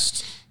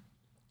best,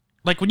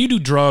 like when you do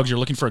drugs, you're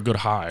looking for a good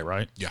high,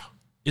 right? Yeah.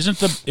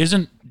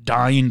 Isn't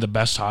dying the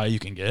best high you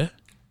can get?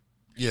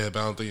 Yeah, but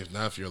I don't think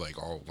if you're like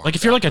all Like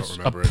if you're like out, a don't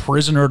remember it.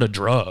 prisoner to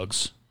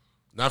drugs,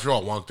 Not if you're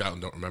all wonked out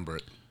and don't remember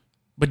it.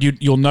 but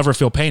you'll never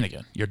feel pain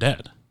again. You're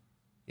dead.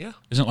 Yeah.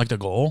 Isn't it like the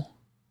goal?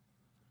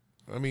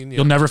 I mean, yeah.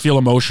 You'll never feel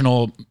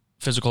emotional,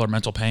 physical, or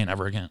mental pain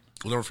ever again.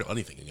 We'll never feel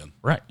anything again.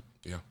 Right.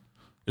 Yeah.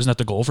 Isn't that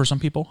the goal for some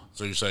people?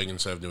 So you're saying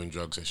instead of doing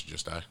drugs, they should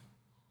just die?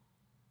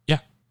 Yeah.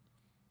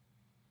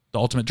 The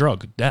ultimate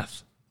drug,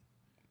 death,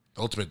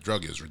 The ultimate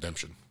drug is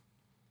redemption.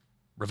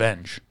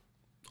 revenge.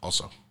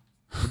 Also.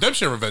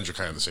 Redemption and revenge are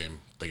kind of the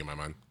same thing in my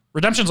mind.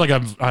 Redemption's like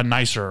a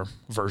nicer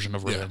version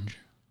of revenge.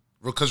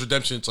 Because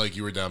redemption, it's like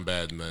you were down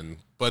bad, and then.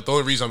 But the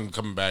only reason I'm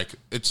coming back,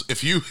 it's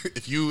if you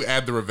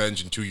add the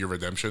revenge into your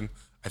redemption,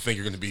 I think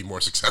you're going to be more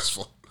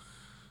successful,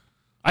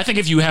 I think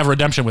if you have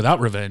redemption without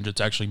revenge,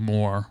 it's actually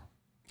more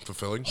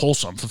fulfilling.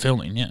 wholesome,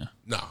 fulfilling. Yeah.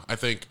 No, I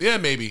think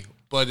maybe,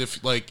 but if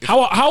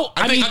How?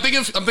 I'm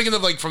thinking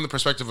of like from the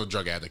perspective of a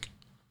drug addict.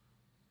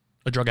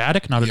 A drug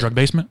addict, not a drug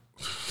basement.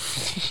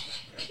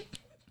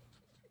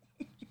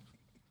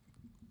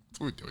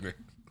 What are we doing here?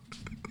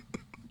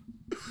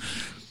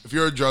 If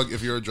you're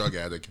a drug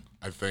addict,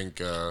 I think.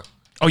 Oh,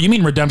 you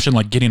mean redemption,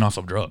 like getting off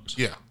of drugs?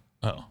 Yeah.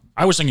 Oh,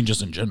 I was thinking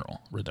just in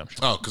general redemption.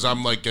 Oh, because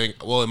I'm like getting.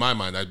 Well, in my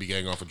mind, I'd be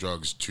getting off of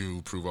drugs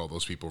to prove all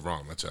those people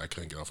wrong. That's it. I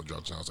couldn't get off of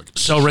drugs, and I was like.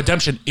 So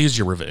redemption is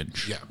your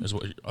revenge. Yeah. Is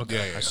what?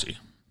 Okay. Yeah, I see.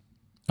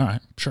 All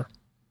right. Sure.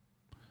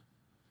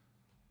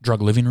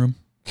 Drug living room.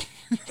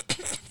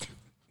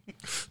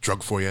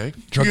 Drug foyer.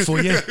 Drug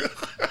foyer.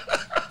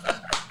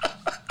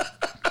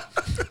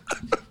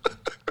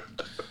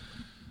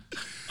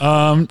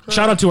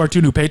 Shout out to our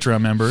 2 new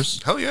Patreon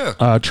members, Hell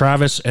yeah!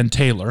 Travis and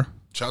Taylor.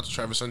 Shout out to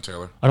Travis and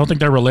Taylor. I don't think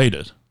they're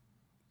related,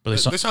 but They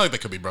sound like they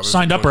could be brothers.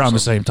 signed up around the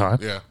same time.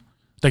 Yeah.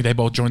 I think they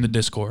both joined the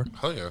Discord.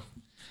 Hell yeah.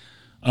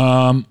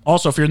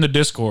 Also, if you're in the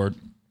Discord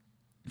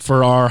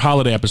for our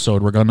holiday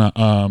episode, we're gonna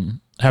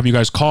have you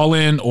guys call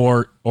in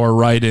or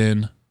write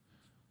in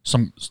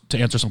to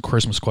answer some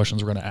Christmas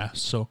questions we're gonna ask.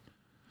 So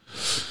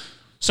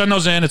send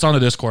those in. It's on the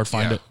Discord.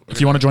 Find Yeah. it.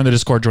 If you want to join the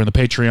Discord, join the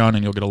Patreon,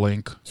 and you'll get a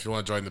link. If you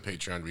want to join the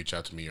Patreon, reach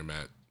out to me or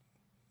Matt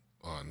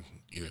on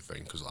either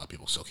thing because a lot of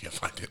people still can't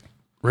find it.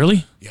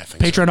 Really? Yeah, I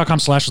think so.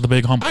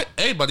 Patreon.com/thebigHumble.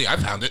 Hey, buddy, I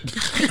found it.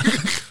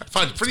 I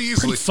found it pretty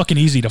easily. Pretty fucking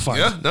easy to find.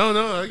 Yeah,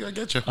 no, I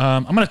get you.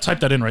 I'm gonna type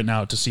that in right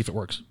now to see if it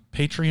works.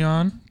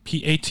 Patreon,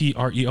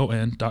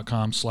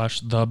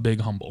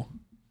 patreon.com/thebigHumble.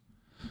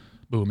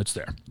 Boom, it's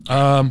there.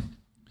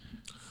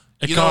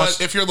 You know what?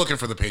 If you're looking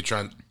for the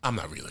Patreon, I'm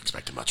not really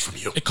expecting much from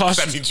you. It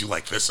costs. That means you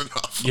like this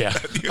enough. Yeah.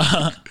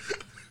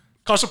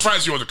 I'm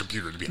surprised you on the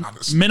computer, to be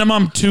honest.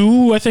 Minimum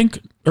 $2, I think,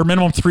 or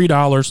minimum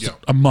 $3 Yeah.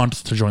 a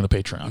month to join the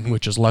Patreon,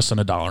 which is less than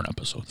 $1 an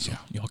episode. So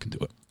y'all can do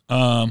it.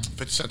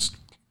 50 cents.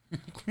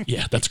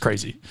 Yeah, that's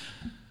crazy.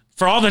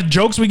 For all the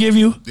jokes we give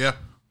you, Yeah.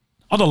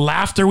 all the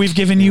laughter we've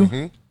given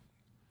you.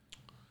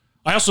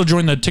 I also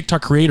joined the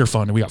TikTok Creator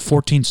Fund, and we got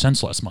 14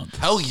 cents last month.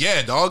 Hell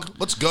yeah, dog.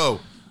 Let's go.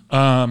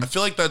 I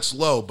feel like that's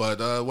low,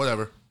 but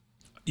whatever.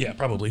 Yeah,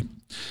 probably.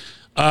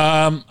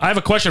 I have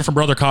a question from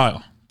Brother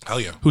Kyle, Hell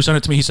yeah. who sent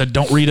it to me. He said,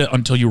 don't read it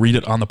until you read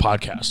it on the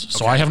podcast.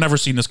 So I have never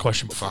seen this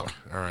question before. Fuck.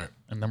 All right.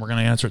 And then we're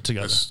going to answer it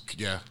together.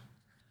 Yeah.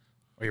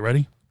 Are you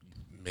ready?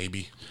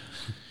 Maybe.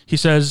 He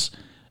says,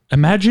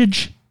 Imagine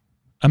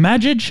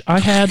I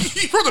had...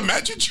 You wrote a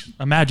message?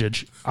 Imagine.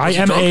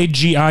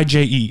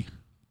 IMAGIJE.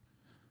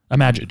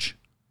 Imagine.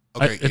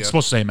 Okay, It's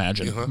supposed to say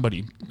imagine, but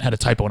he had a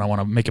typo, and I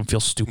want to make him feel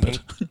stupid.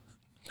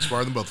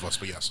 Smarter than both of us,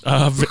 but yes.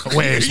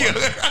 Way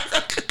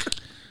smarter.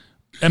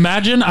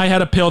 Imagine I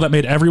had a pill that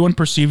made everyone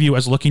perceive you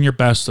as looking your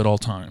best at all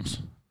times.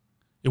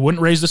 It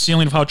wouldn't raise the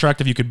ceiling of how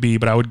attractive you could be,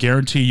 but I would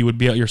guarantee you would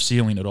be at your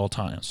ceiling at all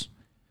times.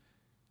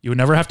 You would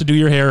never have to do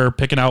your hair or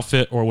pick an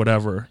outfit or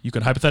whatever. You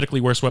could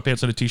hypothetically wear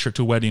sweatpants and a t-shirt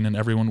to a wedding, and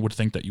everyone would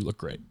think that you look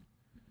great.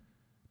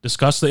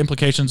 Discuss the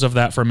implications of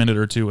that for a minute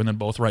or two, and then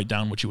both write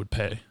down what you would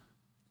pay.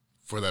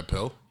 For that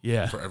pill?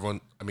 Yeah. For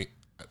everyone? I mean,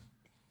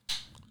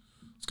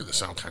 it's going to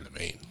sound kind of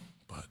vain,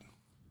 but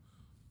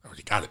I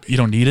already got it. Baby. You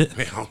don't need it?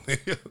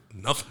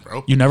 Nothing,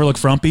 bro. You never look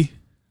frumpy?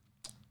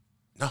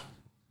 No.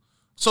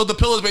 So the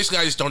pill is basically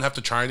I just don't have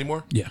to try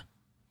anymore? Yeah.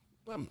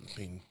 I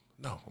mean,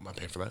 no, I'm not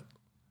paying for that.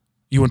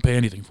 You wouldn't pay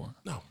anything for it?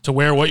 No. To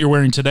wear what you're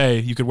wearing today,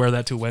 you could wear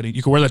that to a wedding.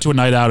 You could wear that to a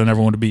night out, and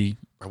everyone would be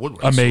I would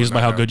wear this to a amazed by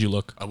night how out. good you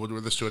look. I would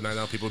wear this to a night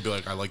out. People would be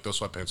like, I like those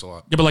sweatpants a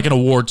lot. Yeah, but like an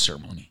award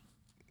ceremony.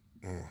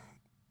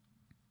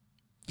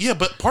 Yeah,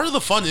 but part of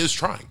the fun is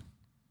trying.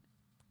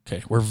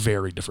 Okay, we're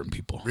very different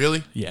people.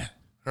 Really? Yeah.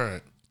 All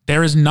right.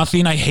 There is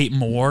nothing I hate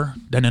more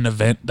than an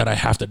event that I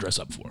have to dress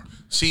up for.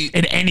 See,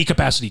 In any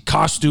capacity.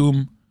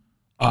 Costume,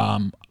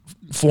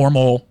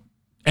 formal,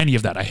 any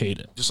of that, I hate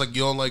it. just like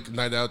you don't like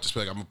night out, just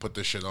be like, I'm going to put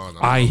this shit on.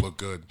 I'm I going to look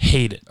good.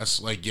 hate it.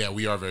 That's like, yeah,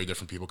 we are very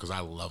different people because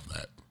I love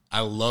that. I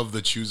love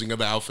the choosing of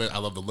the outfit. I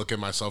love the look at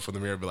myself in the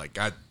mirror and be like,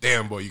 God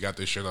damn, boy, you got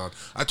this shit on.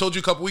 I told you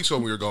a couple weeks ago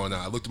when we were going out,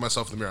 I looked at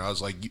myself in the mirror. I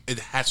was like, it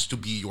has to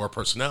be your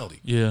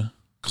personality Yeah.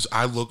 because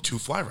I look too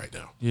fly right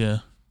now. Yeah.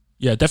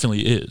 Yeah, it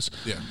definitely is.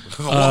 Yeah.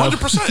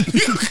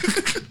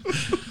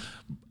 100%.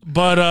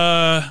 But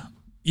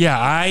yeah,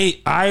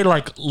 I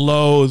like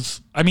loathe.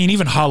 I mean,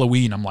 even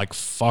Halloween, I'm like,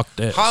 fuck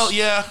this.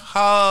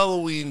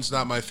 Halloween's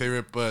not my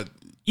favorite, but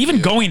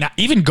Even going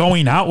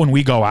out when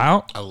we go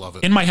out, I love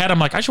it. in my head, I'm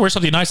like, I should wear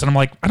something nice, and I'm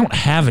like, I don't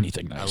have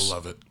anything nice. I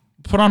love it.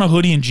 Put on a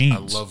hoodie and I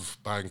jeans. love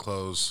buying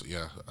clothes.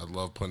 Yeah. I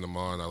love putting them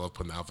on. I love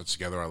putting outfits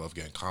together. I love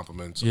getting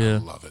compliments. Yeah. I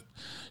love it.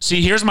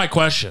 See, here's my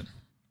question.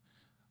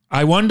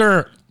 I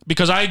wonder,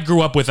 because I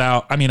grew up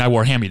without, I mean, I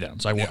wore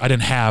hand-me-downs. I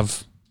didn't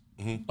have,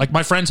 like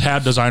my friends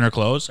had designer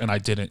clothes, and I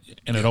didn't,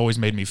 and it always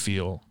made me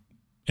feel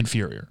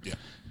inferior. Yeah.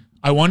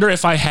 I wonder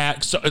if I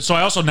had, so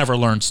I also never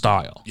learned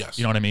style. Yes.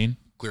 You know what I mean?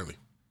 Clearly.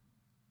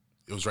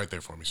 It was right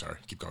there for me. Sorry.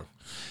 Keep going.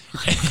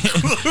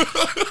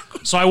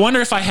 So I wonder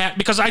if I had,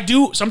 because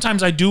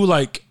sometimes I do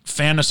like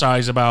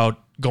fantasize about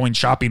going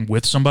shopping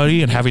with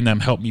somebody and having them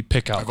help me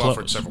pick out I've clothes.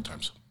 offered several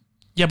times.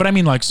 Yeah, but I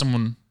mean like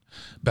someone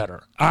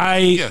better.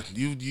 Yeah,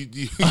 you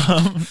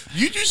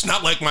just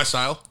not like my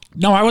style.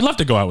 No, I would love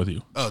to go out with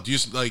you. Oh, do you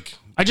just like?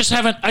 I just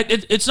haven't,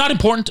 it's not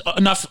important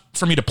enough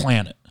for me to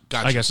plan it.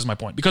 Gotcha. I guess is my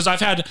point. Because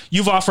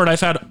you've offered,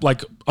 I've had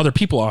like other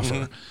people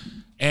offer.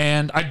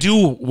 And I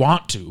do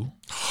want to.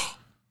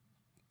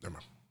 Never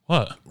mind.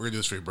 What? We're gonna do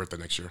this for your birthday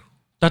next year.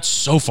 That's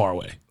so far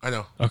away. I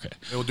know. Okay.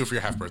 And we'll do it for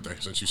your half birthday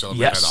since you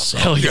celebrate Yes. that also.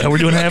 Hell yeah. We're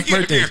doing a half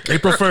birthday.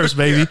 April 1st,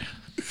 baby.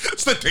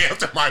 It's the day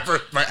after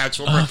my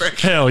actual birthday.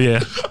 Hell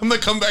yeah. I'm gonna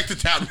come back to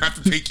town and have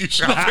to take you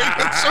shopping.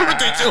 That's so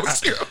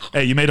ridiculous.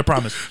 Hey, you made a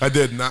promise. I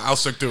did. Nah, I'll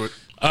stick to it.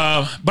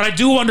 But I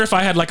do wonder if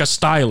I had like a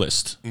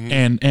stylist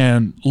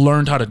and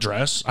learned how to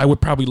dress, I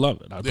would probably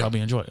love it. I'd probably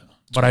enjoy it.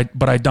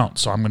 But I don't,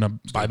 so I'm gonna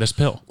buy this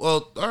pill.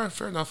 Well, all right,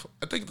 fair enough.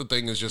 I think the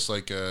thing is just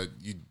like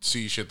you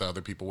see shit that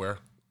other people wear,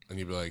 and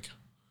you'd be like,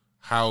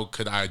 how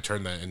could I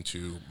turn that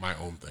into my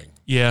own thing?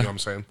 Yeah. You know what I'm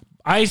saying?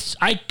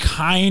 I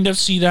kind of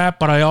see that,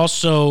 but I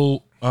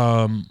also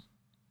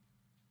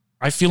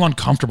I feel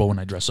uncomfortable when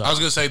I dress up. I was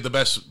gonna say the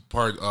best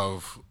part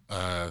of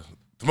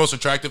the most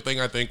attractive thing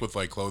I think with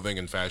like clothing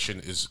and fashion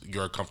is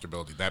your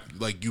comfortability. That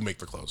like you make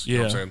the clothes. You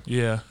know what I'm saying?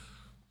 Yeah.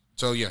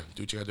 So yeah,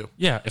 do what you gotta do.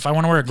 Yeah. If I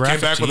want to wear a graphic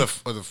Came back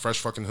tee, with a fresh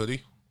fucking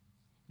hoodie.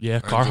 yeah,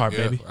 Carhartt,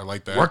 Yeah, baby. I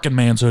like that. Working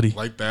man's hoodie.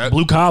 Like that.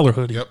 Blue collar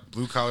hoodie. Yep,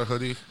 blue collar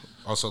hoodie.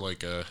 Also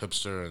like a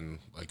hipster and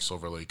like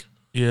Silver Lake.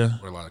 Yeah.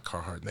 Wear a lot of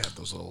Carhartt, and they have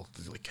those little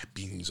like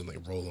beanies, and they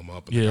roll them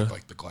up, and they Yeah. have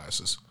like the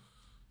glasses.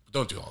 But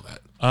don't do all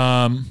that.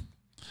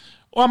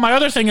 Well, my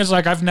other thing is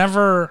like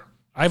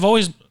I've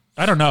always,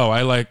 I don't know.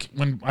 I like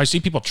when I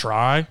see people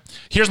try.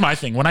 Here's my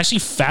thing: when I see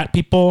fat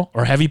people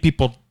or heavy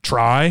people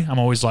try, I'm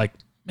always like,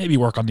 maybe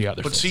work on the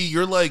other. But see,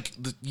 you're like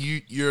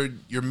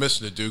you're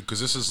missing it, dude. Because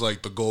this is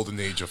like the golden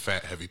age of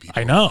fat, heavy people.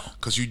 I know.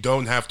 Because you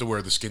don't have to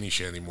wear the skinny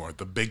shit anymore.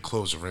 The big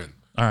clothes are in.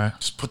 All right.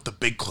 Just put the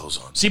big clothes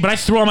on. See, but I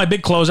threw all my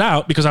big clothes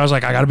out because I was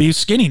like, I got to be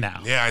skinny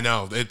now. Yeah, I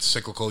know. It's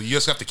cyclical. You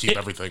just have to keep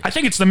everything. I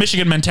think it's the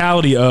Michigan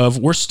mentality of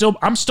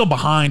I'm still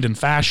behind in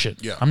fashion.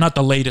 Yeah. I'm not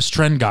the latest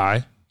trend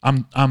guy.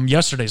 I'm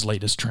yesterday's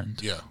latest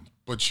trend. Yeah,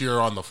 but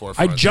you're on the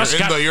forefront.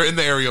 You're in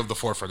the area of the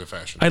forefront of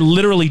fashion. I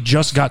literally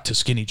just got to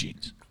skinny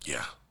jeans.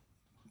 Yeah,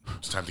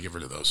 it's time to get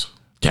rid of those.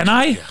 Can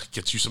I? Yeah,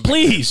 get you some.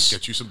 Please.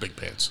 Get you some big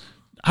pants.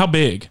 How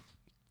big?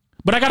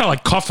 But I gotta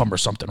like cuff them or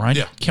something, right?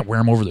 Yeah. Can't wear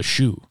them over the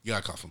shoe. You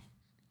gotta cuff them.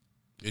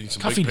 You need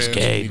some Cuffing's big pants.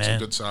 gay, you need man. some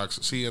good socks.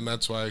 See, and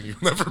that's why you'll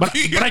never But,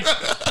 be.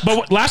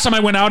 but last time I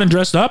went out and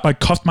dressed up, I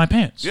cuffed my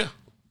pants. Yeah,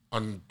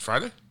 on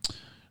Friday.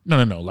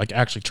 No. Like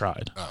actually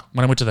tried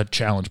when I went to that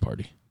challenge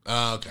party.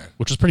 Okay.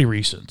 Which was pretty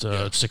recent,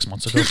 6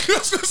 months ago. I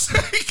was gonna say,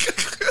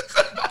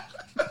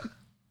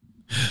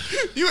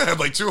 you had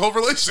like 2 whole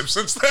relationships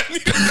since then.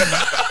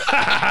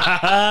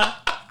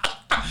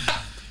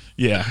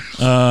 Yeah.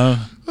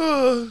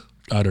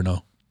 I don't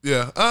know.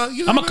 Yeah.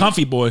 I'm a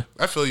comfy boy.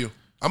 I feel you.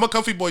 I'm a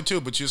comfy boy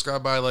too, but you just gotta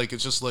buy like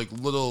it's just like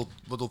little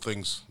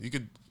things you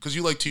could because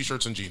you like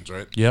t-shirts and jeans,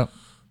 right? Yeah.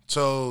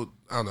 So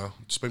I don't know,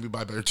 just maybe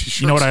buy better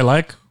t-shirts. You know what I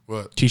like?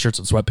 What? T-shirts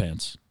and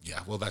sweatpants. Yeah,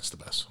 well that's the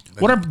best.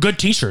 What are good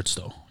t-shirts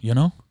though? You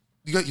know?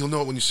 You'll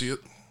know it when you see it.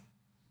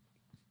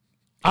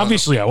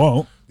 Obviously, I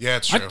won't. Yeah,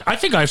 it's true. I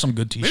think I have some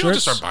good t-shirts. Maybe I'll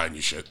just start buying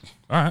you shit.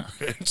 All right.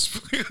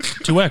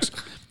 2X.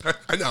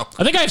 I know.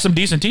 I think I have some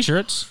decent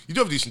t-shirts. You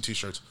do have decent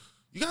t-shirts.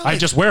 You got. I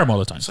just wear them all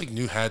the time. It's like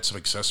new hats, some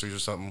accessories or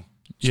something.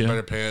 Some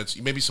better pants.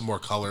 Maybe some more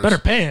colors. Better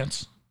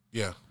pants.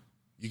 Yeah.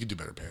 You could do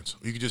better pants.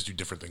 Or you could just do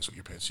different things with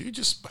your pants. You could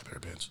just buy better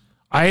pants.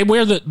 I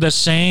wear the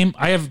same.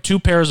 I have 2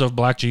 pairs of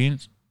black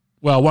jeans.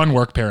 Well, 1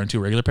 work pair and 2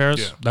 regular pairs.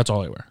 Yeah. That's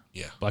all I wear.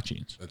 Yeah. Black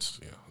jeans. That's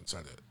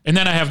not it. And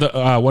then I have the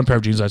 1 pair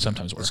of jeans I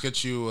sometimes wear. Let's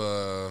get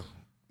you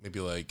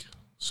maybe like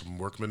some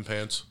workman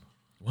pants.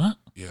 What?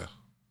 Yeah.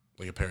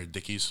 Like a pair of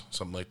Dickies,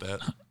 something like that.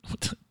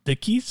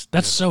 Dickies?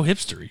 That's so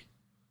hipstery.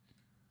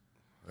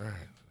 All right.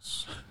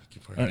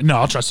 No,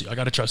 I'll trust you. I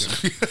got to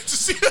trust you.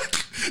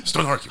 Just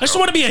don't argue. I just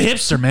want to be a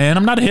hipster, man.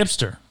 I'm not a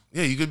hipster.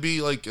 Yeah, you could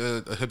be like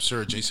a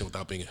hipster adjacent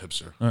without being a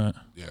hipster.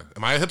 Yeah.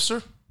 Am I a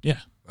hipster? Yeah.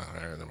 Oh, all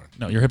right, never mind.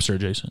 No, you're hipster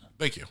adjacent.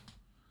 Thank you.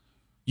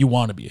 You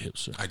want to be a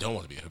hipster. I don't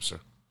want to be a hipster.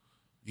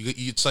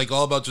 It's like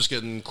all about just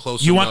getting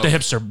closer. You want the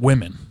hipster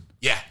women.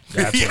 Yeah.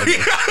 That's what it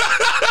is.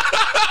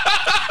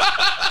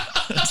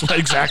 That's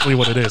exactly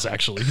what it is,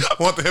 actually. I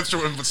want the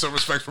hipster women with some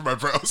respect for my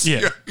bros.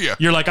 Yeah. Yeah.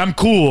 You're like, I'm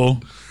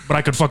cool, but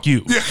I could fuck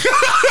you. Yeah.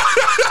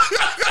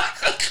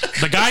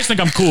 The guys think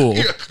I'm cool.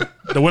 Yeah.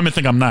 The women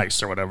think I'm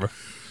nice or whatever.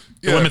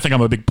 The women think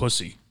I'm a big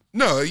pussy.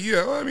 No,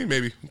 yeah. Well, I mean,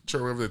 maybe.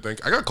 Sure, whatever they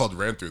think. I got called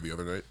ran through the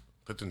other night.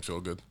 That didn't feel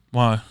good.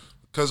 Why?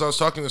 Because I was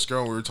talking to this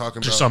girl and we were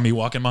talking Just about... saw me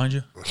walking behind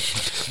you?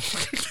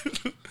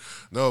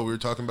 No, we were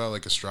talking about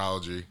like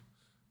astrology.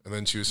 And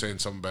then she was saying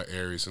something about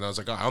Aries. And I was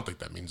like, oh, I don't think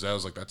that means that. I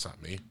was like, that's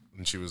not me.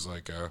 And she was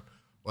like, well,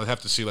 I'd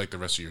have to see like the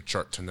rest of your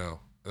chart to know.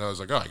 And I was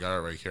like, oh, I got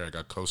it right here. I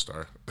got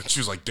co-star. And she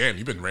was like, damn,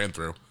 you've been ran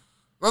through.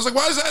 And I was like,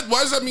 why is that?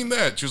 Why does that mean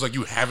that? She was like,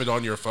 you have it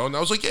on your phone? And I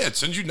was like, yeah, it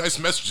sends you nice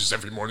messages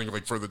every morning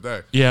like for the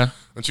day. Yeah.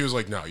 And she was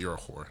like, no, you're a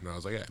whore. And I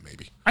was like, yeah,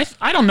 maybe.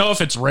 I don't know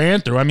if it's ran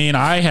through. I mean,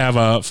 I have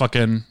a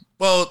fucking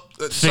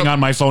thing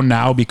on my phone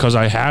now because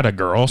I had a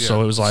girl. Yeah,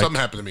 so it was like...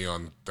 Something happened to me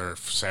on their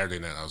Saturday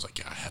night. I was like,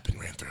 yeah, I have been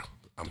ran through.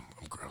 I'm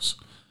gross.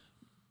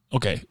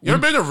 Okay. You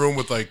ever been in a room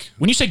with like...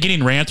 When you say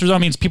getting ran through,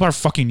 that means people are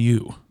fucking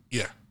you.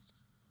 Yeah.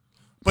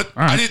 But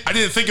right. I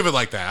didn't think of it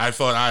like that. I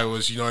thought I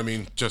was, you know what I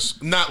mean?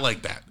 Just not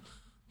like that.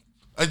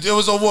 It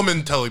was a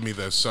woman telling me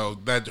this, so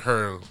that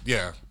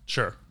yeah.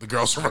 Sure. The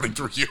girls are running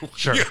through you.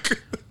 Sure. Yeah.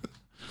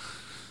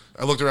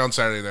 I looked around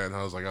Saturday night and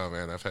I was like, oh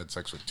man, I've had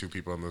sex with 2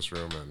 people in this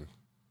room and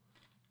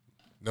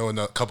knowing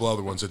a couple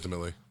other ones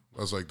intimately.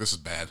 I was like, this is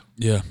bad.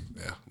 Yeah.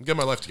 Yeah. I'm getting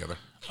my life together.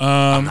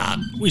 I'm not.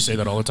 We say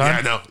that all the time. Yeah,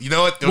 I know. You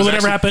know what? Will it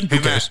ever happen? Hey,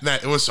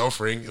 Matt, it was so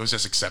freeing. It was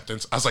just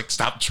acceptance. I was like,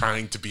 stop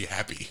trying to be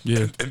happy.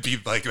 Yeah. And be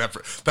like that.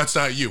 That's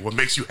not you. What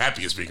makes you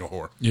happy is being a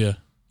whore. Yeah.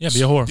 Yeah,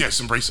 be a whore. Yes,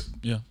 embrace it.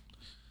 Yeah.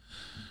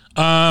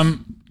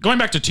 Going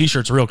back to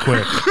t-shirts real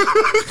quick.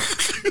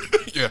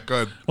 Yeah, go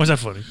ahead. Why's that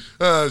funny?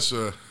 It's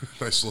a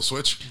nice little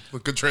switch.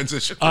 Good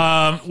transition.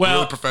 Well, we're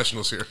really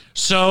professionals here.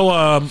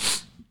 So,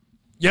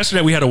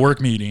 yesterday we had a work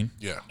meeting.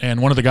 Yeah.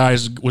 And one of the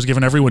guys was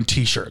giving everyone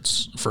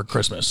t-shirts for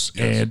Christmas.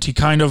 Yes. And he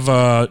kind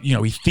of,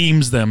 he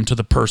themes them to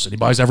the person. He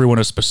buys everyone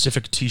a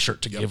specific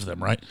t-shirt to give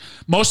them, right?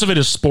 Most of it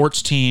is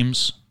sports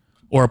teams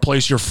or a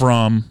place you're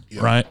from,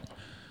 right?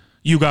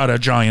 You got a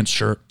Giants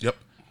shirt. Yep.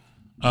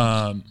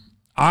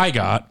 I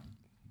got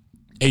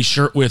a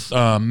shirt with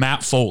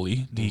Matt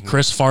Foley, the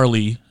Chris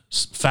Farley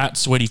fat,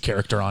 sweaty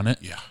character on it.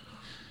 Yeah.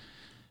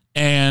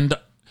 And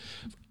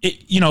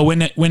it,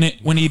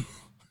 when he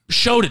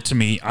showed it to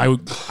me,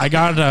 I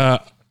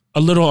got a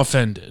little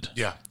offended.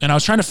 Yeah. And I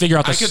was trying to figure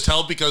out I this. could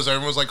tell because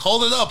everyone was like,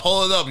 hold it up.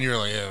 And you're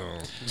like,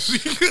 yeah.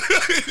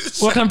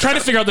 Well, I'm trying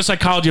to figure out the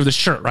psychology of the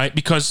shirt, right?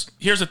 Because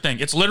here's the thing.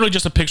 It's literally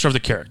just a picture of the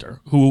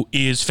character who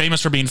is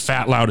famous for being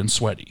fat, loud, and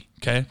sweaty.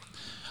 Okay.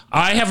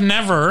 I have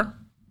never,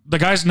 the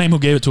guy's name who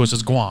gave it to us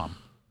is Guam.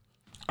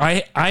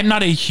 I'm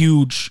not a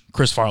huge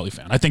Chris Farley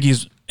fan. I think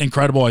he's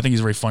incredible. I think he's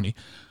very funny.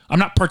 I'm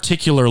not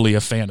particularly a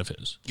fan of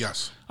his.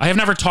 Yes. I have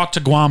never talked to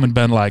Guam and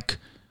been like,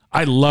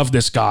 I love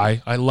this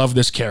guy. I love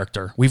this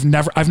character.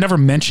 I've never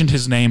mentioned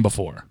his name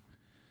before.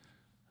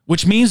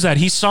 Which means that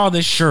he saw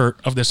this shirt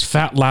of this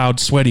fat, loud,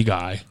 sweaty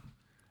guy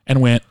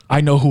and went,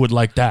 I know who would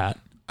like that.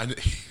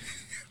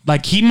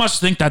 Like, he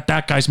must think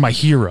that guy's my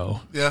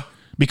hero. Yeah.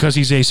 Because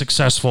he's a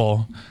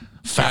successful,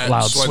 fat,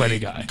 loud, sweaty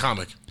guy.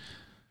 Comic.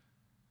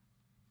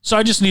 So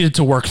I just needed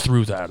to work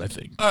through that, I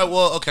think. All right,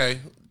 well,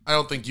 okay. I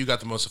don't think you got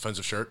the most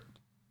offensive shirt.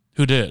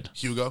 Who did?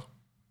 Hugo.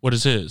 What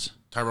is his?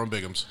 Tyrone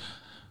Biggums.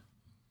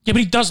 Yeah, but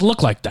he does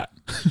look like that.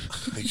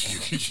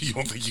 You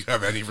don't think you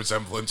have any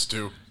resemblance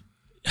to?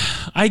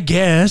 I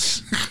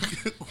guess.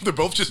 They're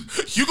both just...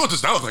 Hugo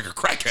does not look like a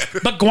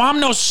crackhead. But Guam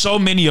knows so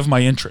many of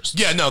my interests.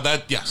 Yeah, no,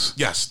 yes,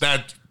 yeah.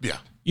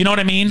 You know what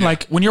I mean? Yeah.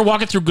 Like, when you're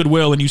walking through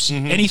Goodwill and you see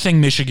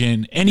anything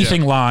Michigan,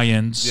 anything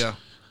Lions... Yeah.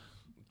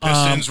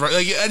 Pistons, right?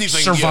 Like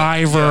anything.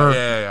 Survivor.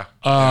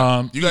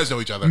 Yeah. You guys know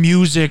each other.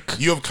 Music.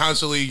 You have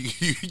constantly...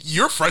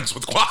 You're friends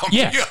with Guam.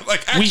 Yeah.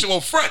 Like actual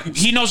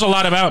friends. He knows a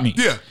lot about me.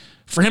 Yeah.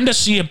 For him to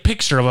see a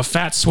picture of a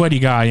fat, sweaty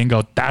guy and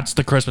go, that's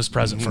the Christmas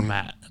present for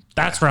Matt.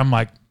 That's where I'm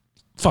like,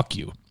 fuck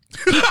you.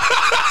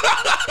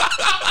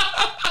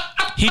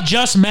 He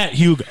just met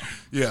Hugo.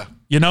 Yeah.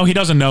 You know, he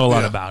doesn't know a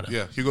lot about it.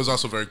 Yeah. Hugo's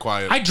also very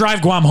quiet. I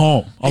drive Guam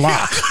home a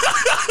lot.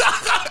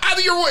 Out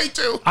of your way,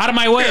 too. Out of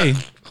my way.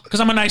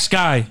 Because I'm a nice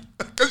guy.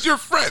 Because you're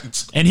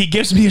friends. And he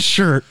gives me a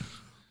shirt.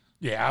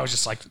 Yeah, I was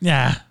just like,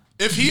 yeah.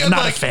 If he had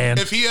not like, a fan.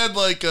 if he had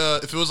like,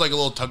 if it was like a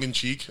little tongue in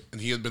cheek,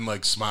 and he had been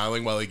like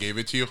smiling while he gave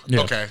it to you,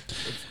 okay.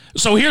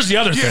 So here's the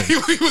other thing.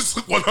 Yeah, he was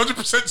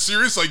 100%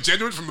 serious, like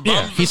genuine from the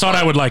bottom. Yeah, he thought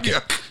I would like it,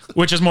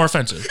 which is more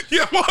offensive.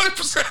 Yeah,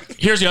 100%.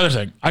 Here's the other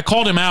thing. I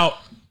called him out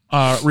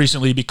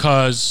recently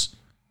because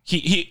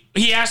he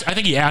asked. I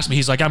think he asked me.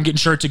 He's like, I'm getting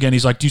shirts again.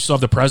 He's like, do you still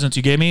have the presents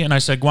you gave me? And I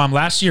said, Guam,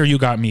 last year you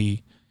got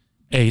me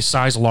a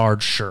size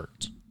large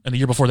shirt, and the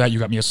year before that you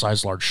got me a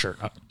size large shirt.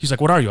 He's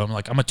like, what are you? I'm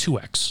like, I'm a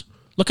 2X.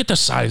 Look at the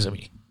size of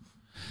me.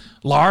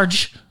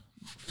 Large.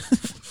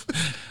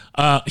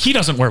 He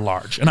doesn't wear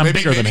large, and I'm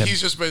bigger than him.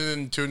 He's just been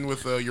in tune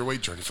with your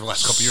weight journey for the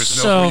last couple of years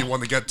and knows where you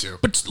want to get to.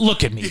 But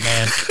look at me,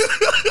 man.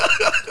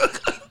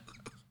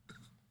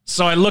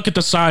 So I look at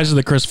the size of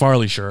the Chris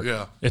Farley shirt.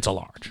 Yeah. It's a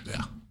large.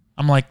 Yeah.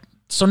 I'm like,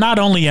 so not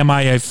only am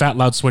I a fat,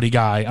 loud, sweaty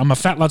guy, I'm a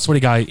fat, loud, sweaty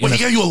guy. Wait, he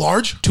got you a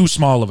large? Too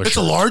small of a shirt. It's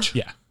a large?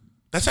 Yeah.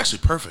 That's actually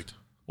perfect.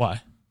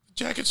 Why?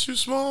 Jacket's too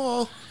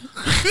small.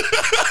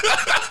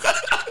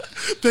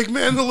 Big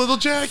man in a little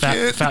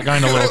jacket. Fat guy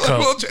in a little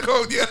coat.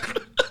 Yeah.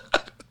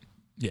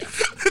 Yeah.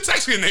 It's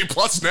actually an A+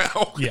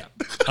 now. Yeah.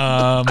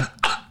 I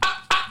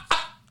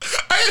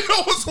didn't know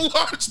it was a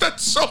large.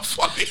 That's so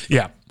funny.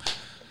 Yeah.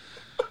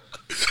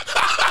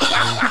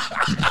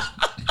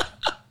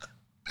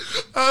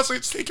 Honestly,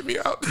 it's taking me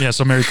out. Yeah,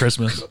 so Merry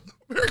Christmas.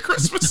 Merry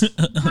Christmas.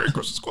 Merry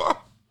Christmas, Guam.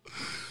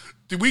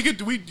 Do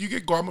you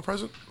get Guam a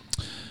present?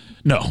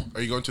 No.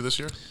 Are you going to this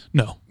year?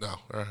 No. No.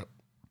 All right.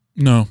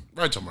 No.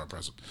 Write him a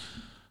present.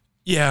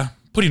 Yeah.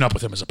 Putting up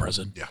with him as a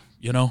present. Yeah.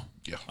 You know?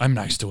 Yeah. I'm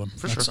nice to him.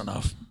 That's sure.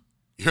 enough.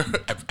 You're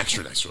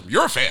extra nice to him.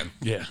 You're a fan.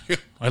 Yeah.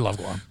 I love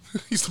Guam.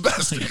 He's the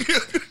best.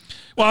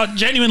 Well,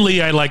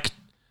 genuinely, I like...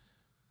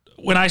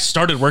 When I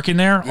started working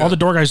there, all the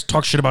door guys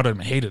talked shit about him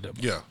and hated him.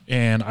 Yeah.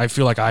 And I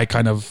feel like I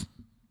kind of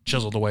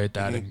chiseled away at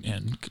that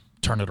and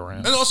turned it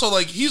around. And also,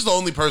 like, he's the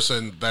only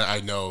person that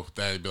I know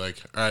that would be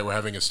like, all right, we're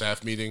having a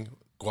staff meeting.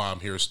 Guam,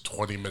 here's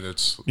 20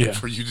 minutes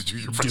for you to do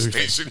your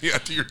presentation.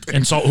 Do your thing.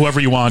 Insult whoever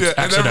you want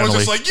accidentally. And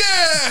everyone's just like,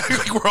 yeah!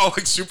 Like, we're all,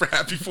 like, super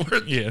happy for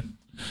it. Yeah.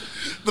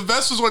 The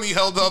best was when he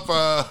held up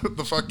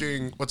the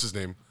fucking, what's his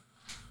name?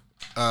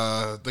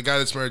 The guy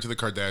that's married to the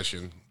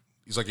Kardashian.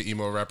 He's like an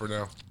emo rapper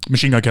now.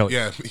 Machine Gun Kelly.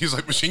 Yeah, he's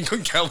like Machine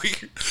Gun Kelly.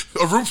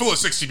 A room full of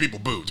 60 people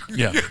booed.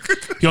 Yeah.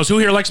 He goes, who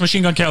here likes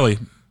Machine Gun Kelly?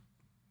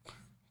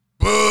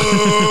 Boo!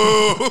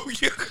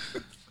 Yeah.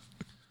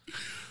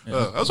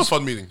 That was a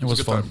fun meeting. It was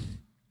a good time.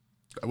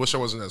 I wish I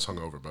wasn't as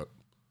hungover, but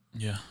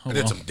yeah, I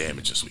did some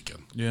damage this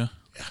weekend. Yeah.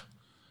 Yeah.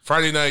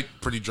 Friday night,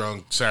 pretty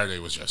drunk. Saturday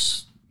was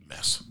just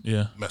mess.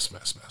 Yeah. Mess.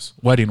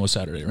 Wedding was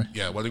Saturday, right?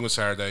 Yeah, wedding was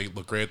Saturday.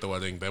 Looked great at the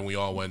wedding. Then we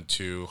all went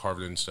to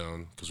Harvard and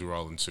Stone because we were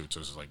all in suits. So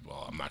it was like,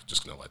 well, I'm not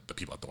just going to let the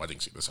people at the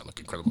wedding see this. I look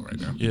incredible right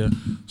now. Yeah.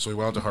 So we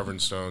went out to Harvard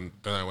and Stone.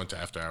 Then I went to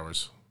After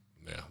Hours.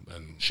 Yeah.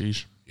 Then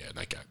Sheesh. yeah, and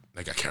I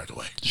got carried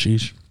away.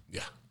 Sheesh.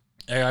 Yeah.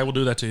 AI will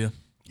do that to you.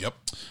 Yep.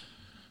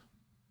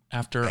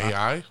 After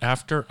AI?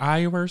 After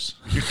hours?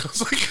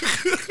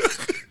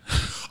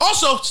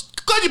 Also,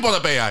 glad you brought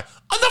up AI.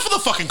 Enough of the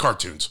fucking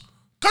cartoons.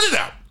 Cut it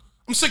out.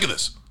 I'm sick of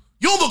this.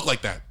 You don't look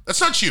like that. That's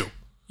not you.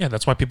 Yeah,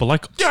 that's why people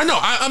like them. Yeah, no,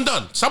 I'm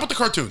done. Stop with the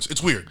cartoons.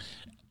 It's weird.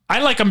 I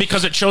like them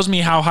because it shows me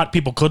how hot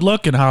people could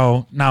look and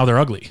how now they're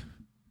ugly.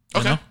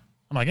 Okay. Know?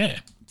 I'm like, hey,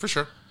 For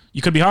sure.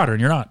 you could be hotter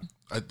and you're not.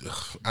 I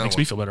don't Makes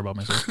me feel better about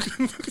myself.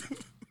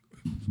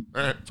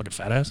 All right. Fucking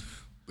fat ass.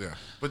 Yeah.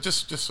 But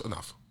just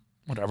enough.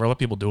 Whatever, let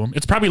people do them.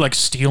 It's probably like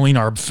stealing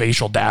our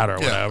facial data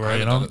or Yeah, I whatever, haven't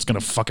you know? done it. It's going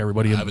to fuck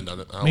everybody. I haven't done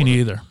it. I don't Me wanna-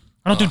 neither.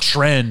 I don't do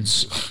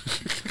trends.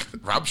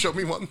 Rob showed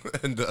me one,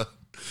 and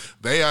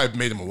I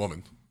made him a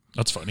woman.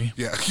 That's funny.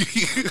 Yeah.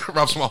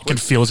 Rob Smallwood. Can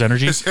feel his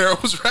energy. His hair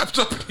was wrapped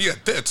up and he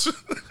had tits.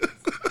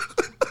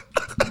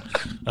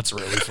 That's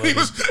really funny.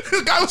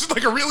 The guy was in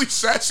like a really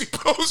sassy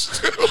pose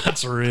too.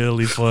 That's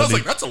really I was funny.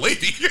 like, that's a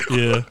lady.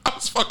 Yeah. I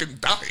was fucking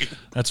dying.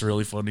 That's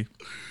really funny.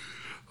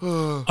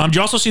 Do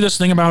you also see this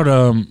thing about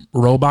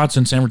robots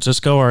in San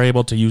Francisco are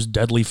able to use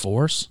deadly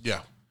force?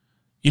 Yeah.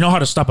 You know how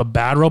to stop a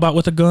bad robot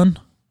with a gun?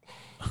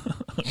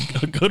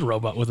 A good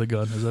robot with a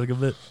gun. Is that a good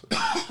bit?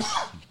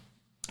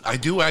 I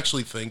do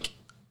actually think,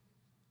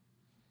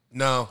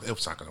 no,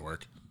 it's not going to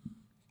work.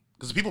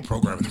 Because the people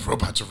programming the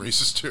robots are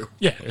racist too.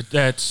 Yeah,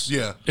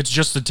 it's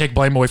just to take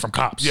blame away from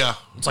cops. Yeah.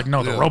 It's like,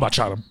 no, the Yeah. robot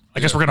shot him. I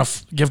guess we're going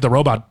to give the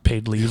robot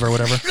paid leave or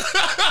whatever.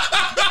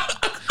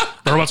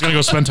 The robot's going to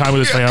go spend time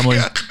with his family.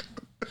 Yeah.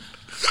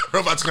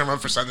 Robot's going to run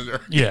for senator.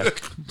 Yeah.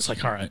 It's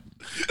like, all right.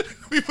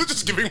 People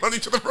just giving money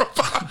to the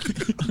robot.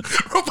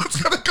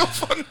 Robot's got to go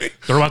fund me.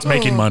 The robot's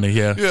making money,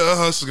 yeah. Yeah,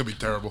 this is going to be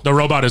terrible. The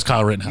robot is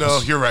Kyle Rittenhouse. No,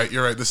 you're right.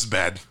 This is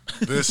bad.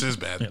 This is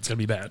bad. Yeah, it's going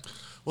to be bad.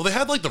 Well, they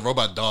had like the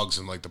robot dogs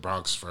in like the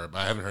Bronx but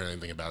I haven't heard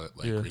anything about it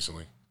Yeah.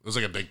 recently. It was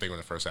like a big thing when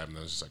it first happened.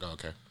 I was just like, oh,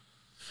 okay.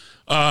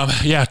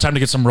 Yeah, time to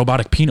get some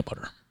robotic peanut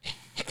butter.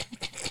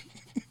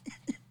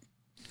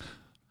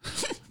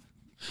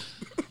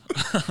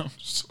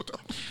 So dumb.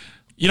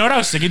 You know what I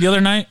was thinking the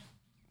other night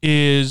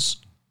is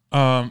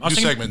I was New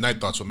thinking segment, Night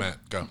Thoughts with Matt.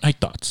 Go. night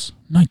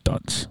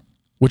thoughts,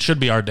 which should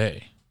be our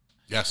day.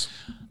 Yes.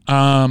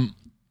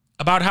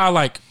 About how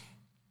like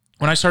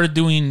when I started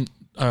doing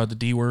the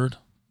D word,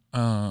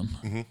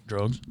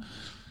 drugs,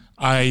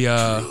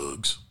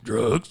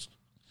 drugs.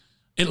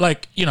 It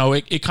like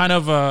it kind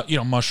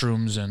of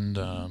mushrooms and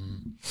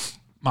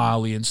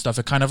Molly and stuff.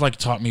 It kind of like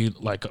taught me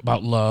like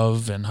about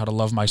love and how to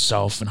love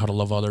myself and how to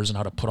love others and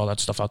how to put all that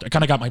stuff out there. It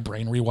kind of got my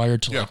brain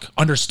rewired to like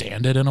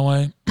understand it in a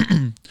way.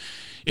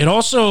 It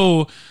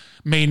also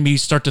made me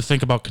start to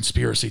think about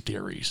conspiracy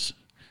theories.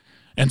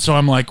 And so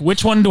I'm like,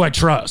 which one do I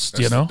trust?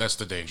 That's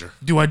the danger.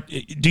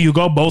 Do you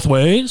go both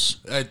ways?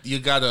 You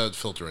gotta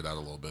filter it out a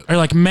little bit. Are you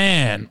like,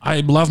 man,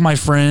 I love my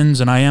friends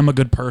and I am a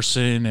good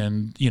person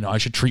and I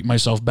should treat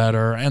myself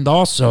better. And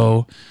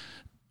also,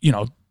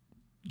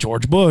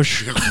 George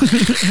Bush.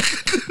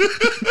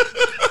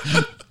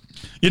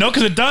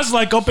 Because it does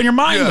like open your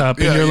mind up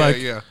and you're like,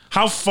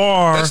 how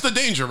far? That's the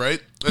danger,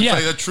 right?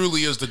 That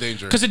truly is the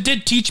danger. Because it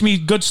did teach me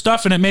good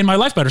stuff and it made my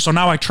life better. So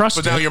now I trust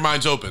it. But now your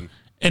mind's open.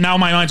 And now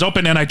my mind's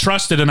open and I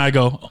trust it and I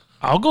go,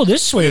 I'll go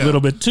this way a little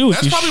bit too.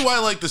 That's probably why,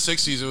 like the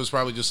 '60s, it was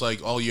probably just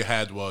like all you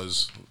had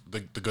was the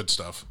good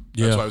stuff.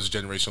 That's why it was a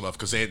generation love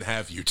because they didn't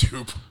have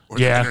YouTube or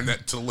the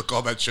internet to look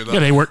all that shit up.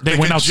 Yeah, they went could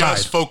outside.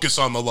 Just focus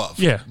on the love.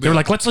 Yeah, they were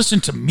like, let's listen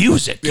to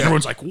music. And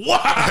everyone's like,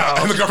 wow.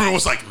 And the government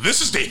was like,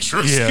 this is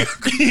dangerous. Yeah,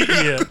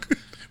 yeah.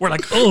 We're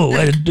like,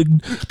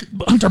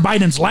 Hunter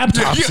Biden's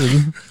laptops.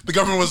 Yeah. The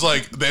government was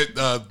like,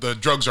 the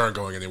drugs aren't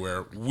going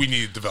anywhere. We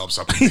need to develop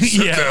something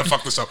to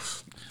fuck this up.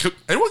 Could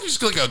anyone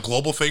just like a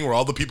global thing where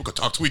all the people could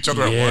talk to each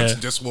other at once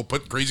and just we'll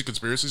put crazy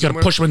conspiracies? You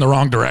gotta push them in the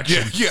wrong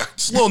direction. Yeah,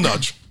 it's a little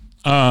nudge.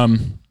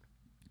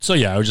 So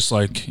yeah, I was just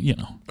like,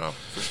 Oh,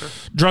 for sure.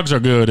 drugs are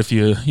good if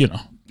you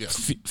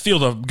feel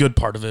the good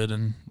part of it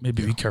and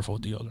maybe be careful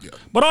with the other. Yeah.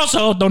 But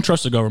also, don't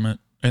trust the government,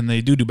 and they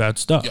do bad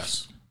stuff.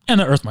 Yes. And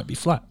the Earth might be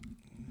flat.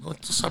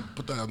 Let's not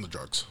put that on the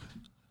drugs.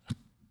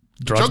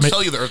 Drugs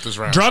Tell you the Earth is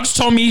round. Drugs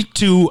told me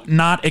to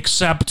not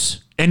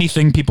accept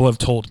anything people have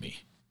told me.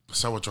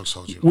 That's not what drugs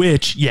told you.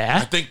 Which, I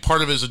think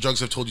part of it is the drugs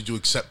have told you to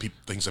accept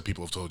things that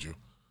people have told you.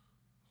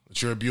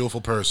 That you're a beautiful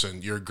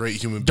person. You're a great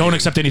human being. Don't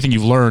accept anything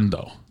you've learned,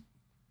 though.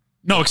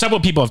 No, accept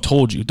what people have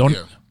told you. Don't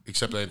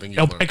accept anything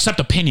you've learned. Accept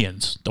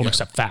opinions. Don't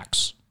accept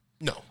facts.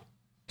 No.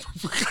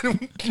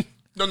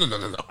 No.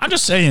 I'm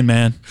just saying,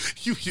 man.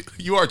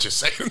 You are just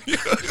saying.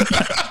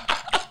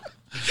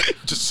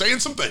 Just saying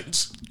some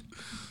things.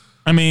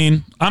 I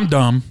mean, I'm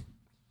dumb.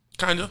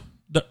 Kind of.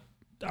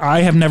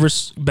 I have never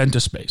been to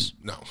space.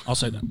 No. I'll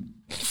say that.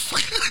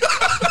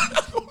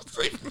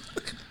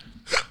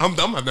 I'm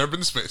dumb. I've never been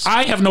to space.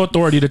 I have no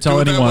authority to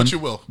tell anyone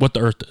what the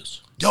Earth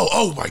is. Yo,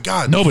 oh my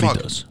God. Nobody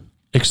does.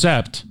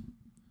 Except,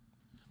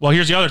 well,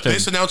 here's the other thing. They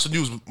just announced a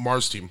new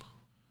Mars team.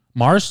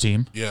 Mars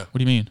team? Yeah. What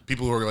do you mean?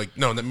 People who are like,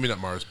 no, maybe not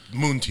Mars.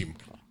 Moon team.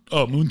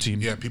 Oh, Moon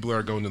team. Yeah, people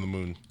are going to the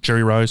moon.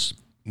 Jerry Rice.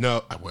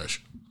 No, I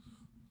wish.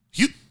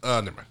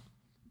 Never mind.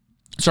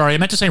 Sorry, I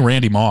meant to say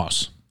Randy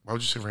Moss. Why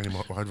would you say Randy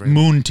Moss?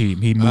 Moon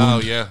team. He mooned. Oh,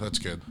 yeah, that's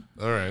good.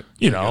 All right.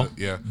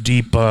 Yeah.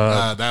 Deep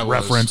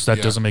reference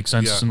that doesn't make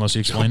sense unless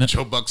you explain it.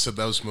 Joe Buck said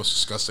that was the most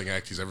disgusting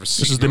act he's ever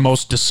seen. This is the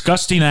most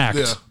disgusting act.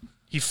 Yeah.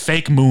 He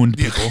fake mooned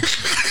people.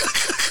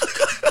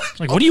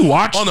 Like, what do you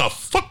watch? On a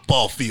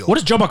football field. What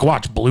does Joe Buck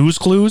watch? Blues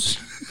Clues?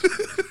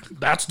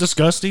 That's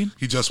disgusting.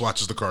 He just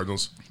watches the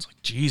Cardinals. It's like,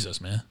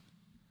 Jesus, man.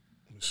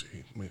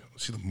 Let me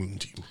see the moon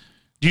team.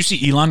 Do you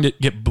see Elon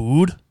get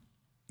booed?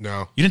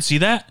 No. You didn't see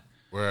that?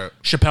 Where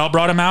at? Chappelle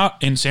brought him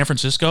out in San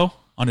Francisco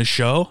on his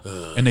show,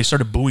 and they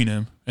started booing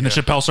him. And then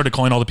Chappelle started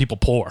calling all the people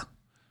poor.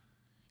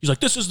 He's like,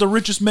 "This is the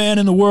richest man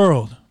in the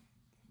world."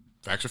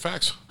 Facts are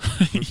facts.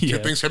 Yeah.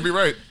 Good things can be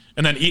right.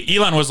 And then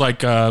Elon was like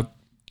kind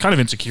of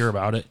insecure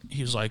about it.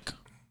 He was like,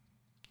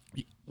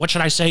 "What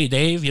should I say,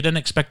 Dave? You didn't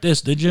expect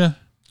this, did you?"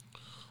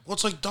 Well,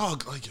 it's like,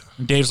 dog. Like,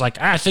 And Dave's like,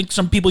 "I think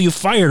some people you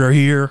fired are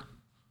here."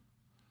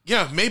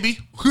 yeah, maybe.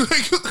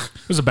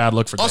 It was a bad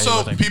look for Dave, I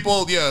Also, think.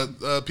 people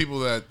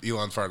that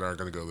Elon fired aren't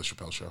going to go to the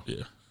Chappelle show.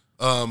 Yeah.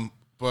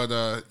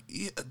 But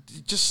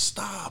just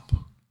stop,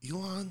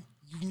 Elon.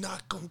 You're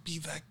not going to be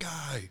that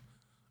guy.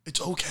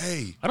 It's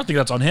okay. I don't think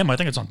that's on him. I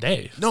think it's on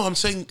Dave. No, I'm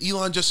saying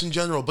Elon just in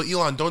general. But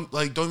Elon, don't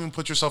even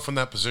put yourself in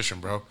that position,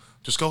 bro.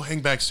 Just go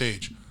hang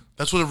backstage.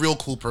 That's what a real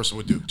cool person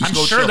would do. Just I'm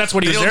go sure chill. that's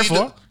what he They was there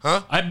don't need for.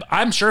 to- huh?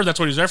 I'm sure that's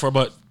what he's there for,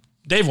 but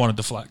Dave wanted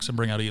to flex and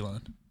bring out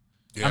Elon.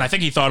 Yeah. And I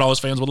think he thought all his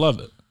fans would love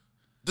it.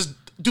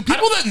 Do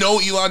people that know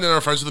Elon and are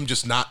friends with him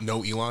just not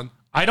know Elon?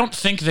 I don't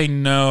think they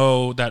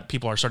know that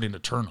people are starting to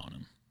turn on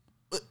him.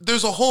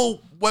 There's a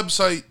whole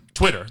website.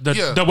 Twitter, the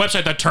Yeah.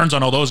 website that turns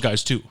on all those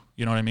guys too.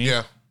 You know what I mean?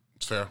 Yeah,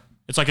 it's fair.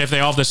 It's like if they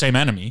all have the same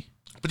enemy,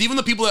 But even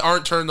the people that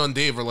aren't turned on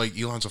Dave are like,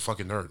 Elon's a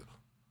fucking nerd.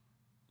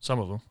 some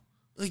of them.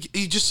 Like,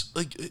 he just,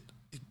 like,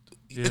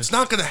 it's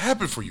not going to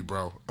happen for you,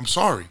 bro. I'm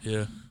sorry.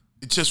 Yeah.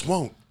 It just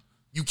won't.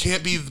 You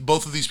can't be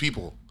both of these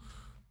people.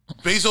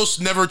 Bezos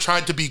never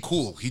tried to be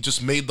cool. He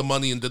just made the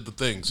money and did the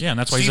things. Yeah, and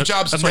that's why Steve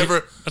Jobs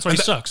never. That's why he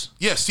sucks.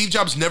 Yeah, Steve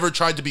Jobs never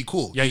tried to be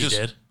cool. Yeah, he you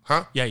just, did.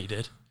 Huh? Yeah, you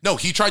did. No,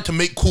 he tried to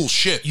make cool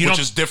shit, which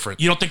is different.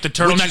 You don't think the Which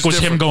turtleneck is was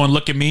him different. going,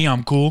 "Look at me,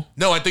 I'm cool"?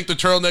 No, I think the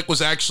turtleneck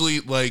was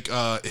actually like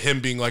him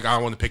being like, I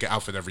want to pick an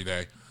outfit every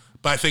day.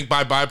 But I think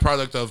by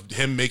byproduct of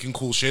him making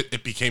cool shit,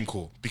 it became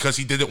cool because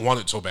he didn't want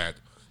it so bad.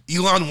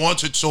 Elon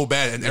wants it so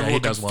bad, and Yeah, everyone he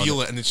can does want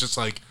feel it, and it's just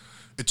like,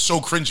 it's so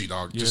cringy,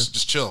 dog.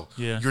 Just chill.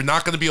 Yeah. You're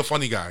not going to be a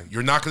funny guy.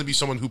 You're not going to be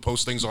someone who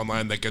posts things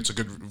online that gets a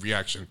good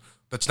reaction.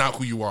 That's not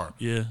who you are.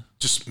 Yeah.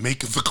 Just make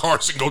the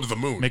cars and go to the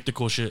moon. Make the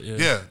cool shit. Yeah.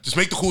 Yeah, just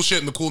make the cool shit,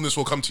 and the coolness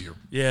will come to you.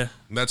 Yeah.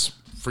 And that's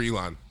for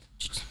Elon.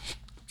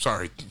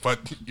 Sorry,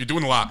 but you're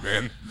doing a lot,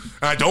 man. And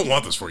I don't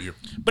want this for you.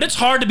 But it's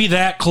hard to be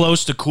that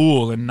close to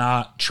cool and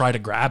not try to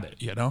grab it,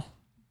 you know?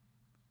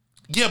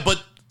 Yeah,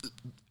 but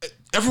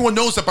everyone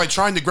knows that by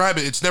trying to grab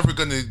it, it's never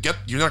going to get.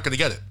 You're not going to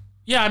get it.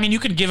 Yeah, I mean, you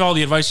can give all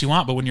the advice you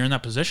want, but when you're in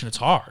that position, it's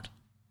hard.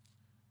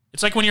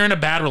 It's like when you're in a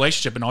bad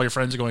relationship and all your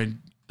friends are going,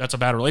 "That's a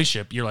bad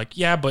relationship." You're like,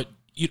 "Yeah, but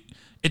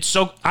it's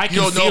so I can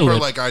You don't feel know her it."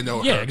 like I know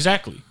her. Yeah,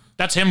 exactly.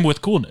 That's him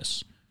with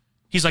coolness.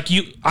 He's like,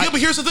 but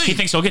here's the thing. He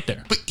thinks he'll get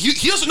there. But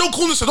he doesn't know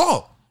coolness at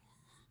all.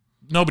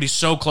 Nobody's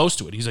so close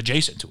to it. He's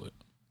adjacent to it.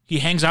 He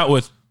hangs out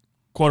with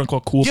quote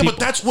unquote cool Yeah, people. but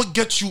that's what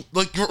gets you.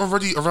 Like, you're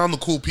already around the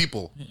cool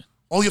people. Yeah.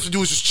 All you have to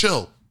do is just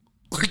chill.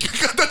 Like,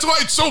 that's why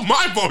it's so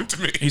mind blowing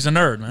to me. He's a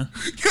nerd, man.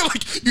 Yeah,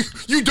 like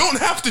you don't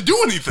have to do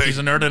anything. He's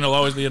a nerd and he'll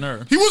always be a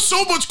nerd. He was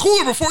so much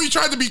cooler before he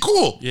tried to be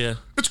cool. Yeah.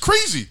 It's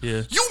crazy.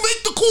 Yeah. You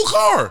make the cool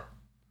car.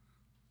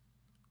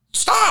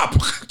 Stop.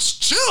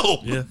 Just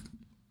chill. Yeah.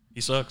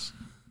 He sucks.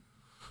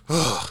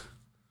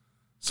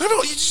 So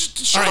you just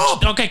shut All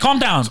up. right, okay, calm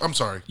down. I'm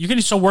sorry. You're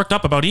getting so worked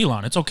up about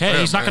Elon. It's okay.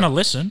 He's not going to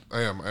listen.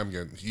 I am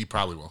good. He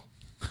probably will.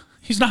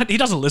 He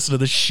doesn't listen to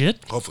this shit.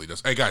 Hopefully he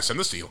does. Hey, guys, send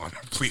this to Elon,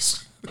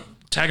 please.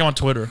 Tag him on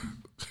Twitter.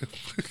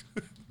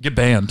 Get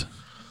banned.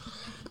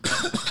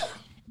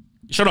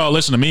 You should have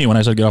listened to me when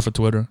I said get off of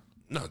Twitter.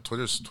 No,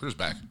 Twitter's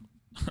back.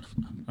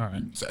 All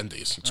right. It's the end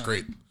days. It's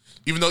great.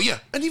 Even though, yeah,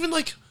 and even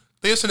like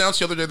they just announced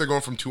the other day they're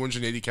going from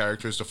 280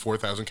 characters to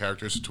 4,000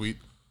 characters a tweet.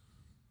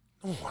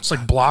 No one wants It's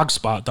like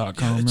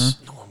blogspot.com, man.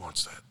 no one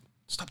wants that.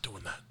 Stop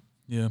doing that.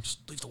 Yeah.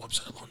 Just leave the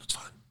website alone. It's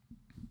fine.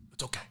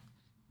 It's okay.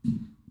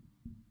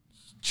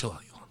 Just chill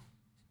out, Elon.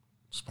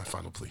 It's my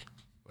final plea.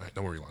 All right,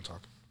 no more Elon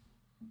talk.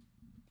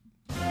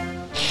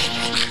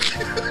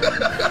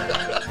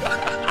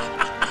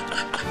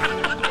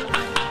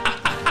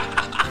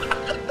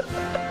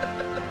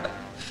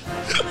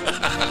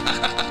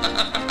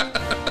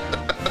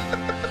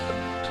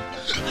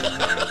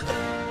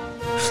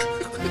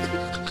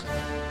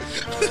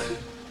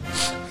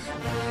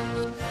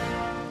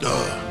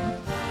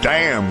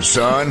 Damn,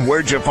 son,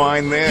 where'd you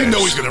find this? You know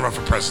he's gonna run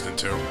for president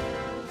too.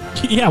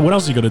 Yeah, what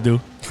else are you going to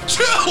do?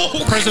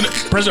 Chill.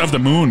 President of the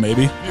moon,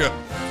 maybe. Yeah.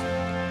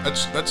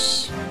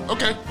 That's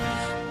okay.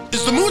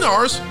 Is the moon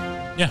ours?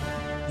 Yeah.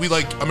 We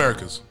like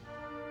America's.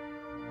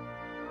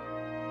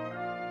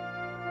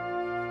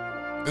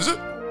 Is it?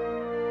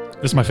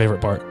 This is my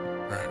favorite part. All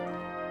right.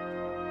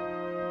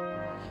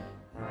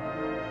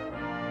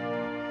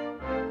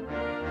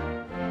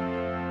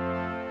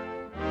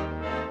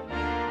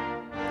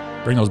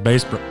 Bring those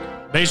bass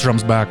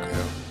drums back.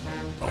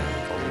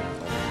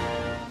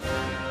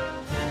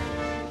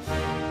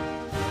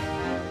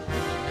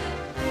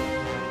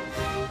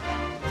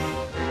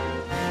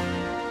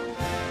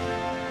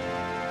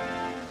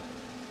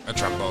 That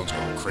trombone's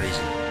going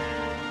crazy.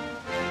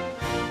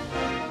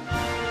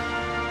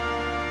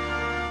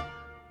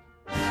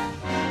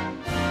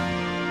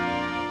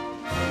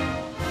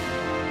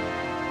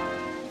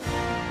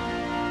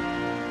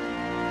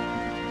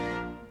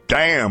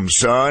 Damn,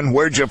 son,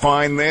 where'd you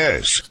find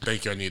this?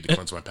 Thank you. I needed to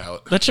cleanse my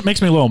palate That shit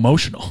makes me a little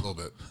emotional. a little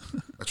bit.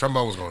 The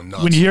trombone was going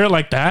nuts. When you hear it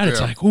like that, it's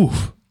Yeah. like,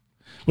 oof.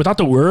 Without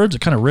the words,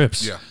 it kind of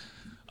rips. Yeah.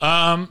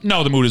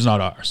 No, the moon is not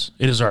ours.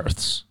 It is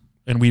Earth's,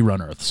 and we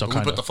run Earth. So We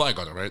kind put of. the flag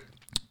on it, right?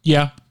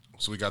 Yeah.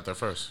 So we got there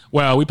first.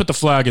 Well, we put the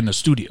flag in the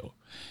studio.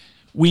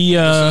 We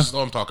This is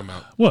what I'm talking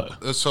about.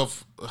 what? So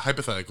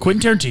hypothetically,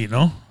 Quentin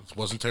Tarantino. it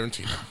wasn't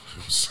Tarantino.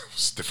 It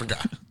was a different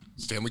guy.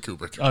 Stanley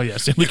Kubrick. Oh yeah,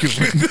 Stanley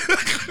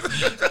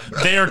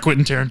Kubrick. They are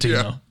Quentin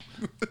Tarantino.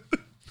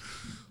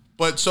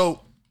 But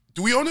so,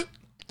 do we own it?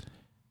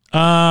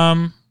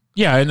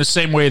 Yeah, in the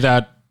same way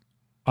that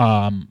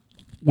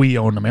we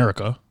own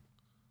America.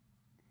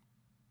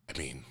 I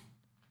mean,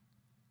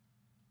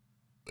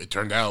 it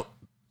turned out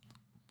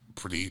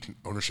pretty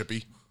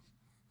ownership-y.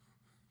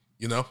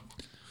 You know?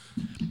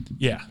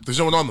 Yeah. There's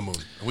no one on the moon.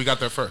 And we got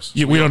there first.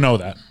 We don't know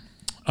that.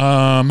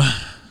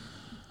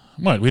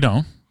 What? We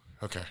don't.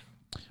 Okay.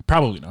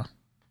 Probably not.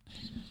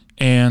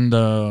 And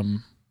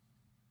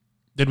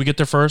did we get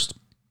there first?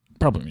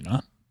 Probably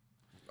not.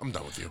 I'm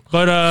done with you.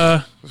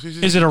 But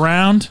is it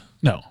around?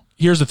 No.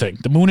 Here's the thing.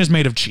 The moon is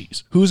made of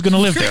cheese. Who's going to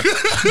live there?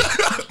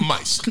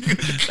 Mice.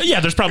 Yeah,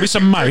 there's probably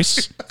some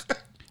mice.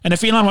 And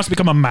if Elon wants to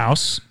become a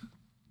mouse,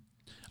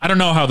 I don't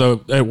know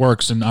how it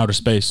works in outer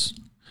space.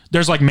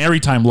 There's like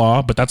maritime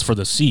law, but that's for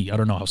the sea. I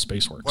don't know how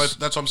space works. Well,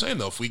 that's what I'm saying,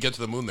 though. If we get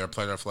to the moon there,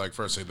 plant our flag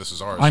first, say this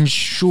is ours. I'm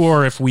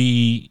sure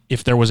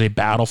if there was a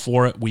battle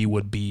for it, we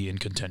would be in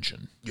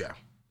contention. Yeah.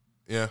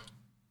 Yeah.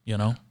 You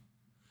know?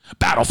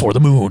 Battle for the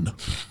moon.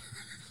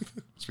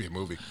 Must be a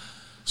movie.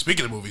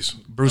 Speaking of movies.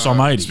 Bruce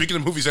Almighty. Speaking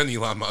of movies and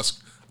Elon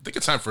Musk, I think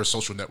it's time for a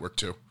social network,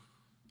 too.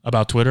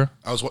 About Twitter?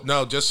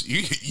 Just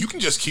you can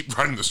just keep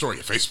running the story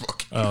at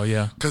Facebook. Oh,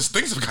 yeah. Because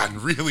things have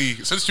gotten really,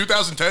 since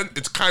 2010,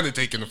 it's kind of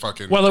taken a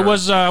fucking Well, it turn.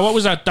 was, what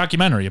was that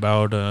documentary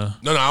about?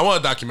 No, I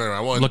want a documentary. I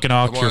want Looking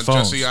out your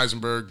phones. Jesse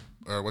Eisenberg,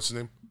 or what's his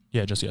name?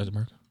 Yeah, Jesse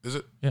Eisenberg. Is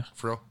it? Yeah.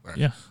 For real? All right.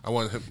 Yeah. I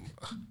want him.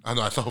 I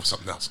know, I thought it was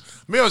something else.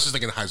 Maybe I was just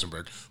thinking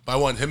Heisenberg, but I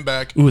want him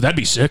back. Ooh, that'd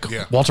be sick.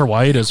 Yeah. Walter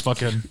White as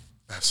fucking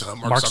That's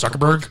Mark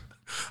Zuckerberg.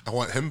 I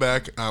want him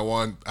back. I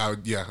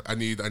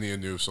need a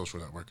new social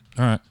network.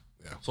 All right.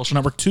 Yeah. Social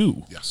Network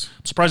 2. Yes.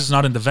 I'm surprised it's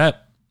not in the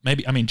vet.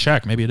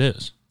 Check. Maybe it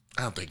is.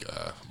 I don't think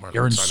Mark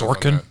Aaron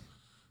Sorkin?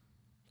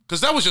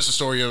 Because that was just a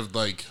story of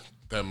like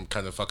them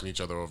kind of fucking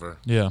each other over.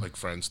 Yeah. Like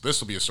friends.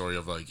 This will be a story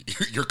of like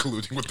you're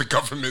colluding with the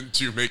government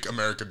to make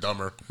America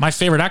dumber. My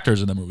favorite actor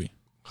is in the movie.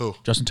 Who?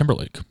 Justin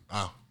Timberlake.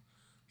 Oh.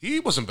 He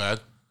wasn't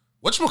bad.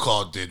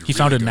 Whatchamacallit did He really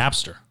founded good.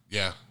 Napster.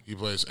 Yeah, he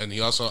plays. And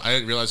he also, I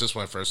didn't realize this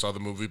when I first saw the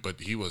movie,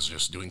 but he was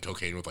just doing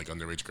cocaine with like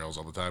underage girls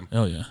all the time.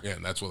 Oh, yeah. Yeah,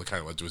 and that's what kind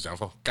of led to his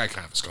downfall. Guy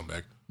kind of a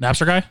scumbag.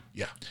 Napster guy?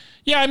 Yeah.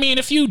 Yeah, I mean,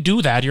 if you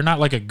do that, you're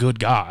not like a good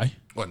guy.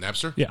 What,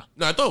 Napster? Yeah.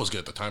 No, I thought it was good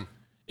at the time.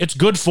 It's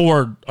good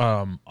for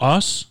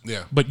us.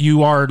 Yeah. But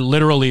you are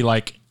literally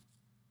like,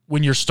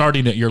 when you're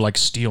starting it, you're like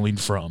stealing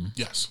from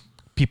Yes.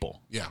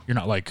 people. Yeah. You're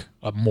not like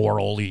a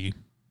morally.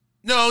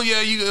 No,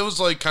 yeah, it was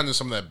like kind of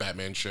some of that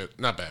Batman shit.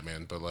 Not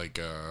Batman, but like,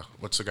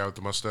 what's the guy with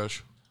the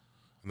mustache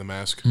and the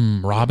mask?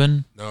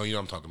 Robin? No, you know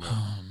what I'm talking about.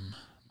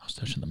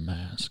 Mustache and the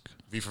mask.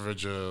 V for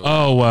Vigil.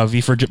 Oh, V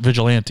for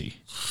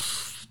Vigilante.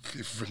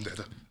 V for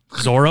Vendetta.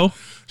 Zorro?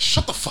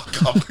 Shut the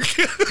fuck up.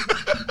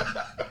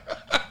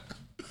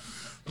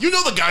 You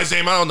know the guy's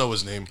name. I don't know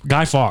his name.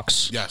 Guy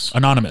Fawkes. Yes.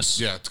 Anonymous.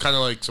 Yeah, it's kind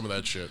of like some of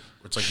that shit.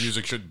 It's like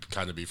music should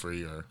kind of be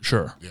free or...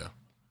 Sure. Yeah.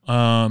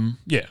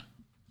 Yeah.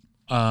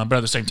 But at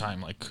the same time,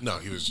 like, No,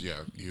 he was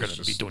gonna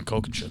just... be doing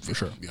coke and shit for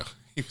sure. Yeah.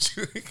 He was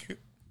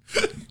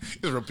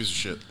a real piece of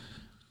shit.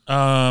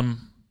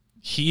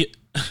 He.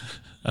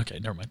 Okay,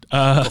 never mind.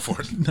 Go for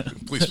it.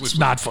 Please, It's please.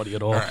 not funny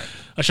at all. right.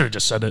 I should have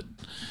just said it.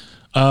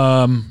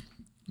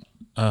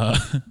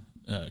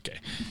 Okay.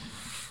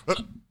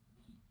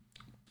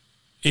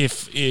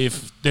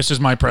 If this is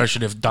my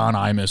impression, if Don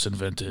Imus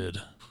invented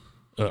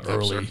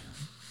early,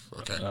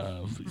 Okay.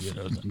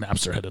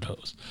 Napster headed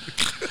hose.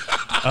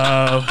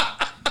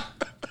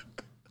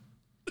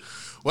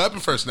 What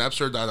happened first,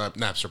 Napster or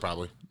Napster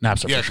probably?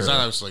 Napster Yeah, for sure. because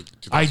I was like...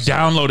 I 2007.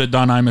 downloaded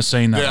Don Imus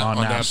saying that Yeah, on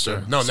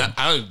Napster. No, So-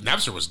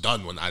 Napster was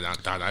done when Don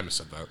Imus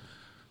said that.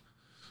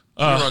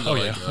 We were on the,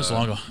 yeah, that's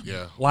long ago.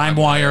 Yeah.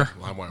 LimeWire,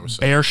 LimeWire was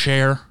set.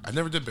 BearShare, I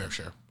never did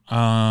BearShare.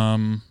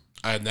 um,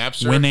 I had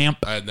Napster. Winamp.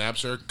 I had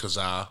Napster,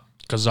 Kazaa.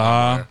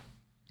 Kazaa.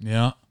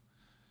 Yeah.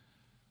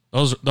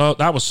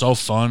 That was so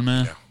fun,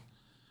 man. Yeah.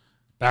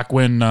 Back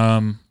when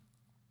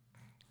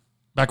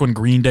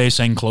Green Day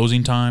sang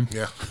Closing Time,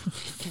 Yeah.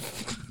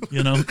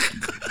 you know?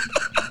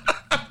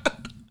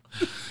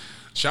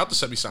 Shout out to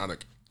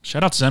Semisonic.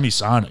 Shout out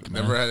Semisonic,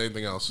 man. Never had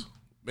anything else.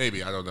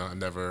 Maybe, I don't know. I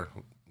never.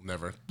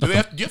 Do you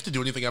have to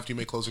do anything after you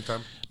make Closing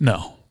Time?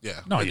 No. Yeah.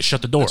 No, you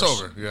shut the doors. It's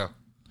over, yeah.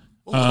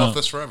 We'll live off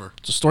this forever.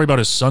 It's a story about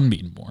his son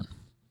being born.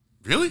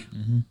 Really?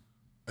 Mm-hmm.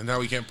 And now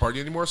he can't party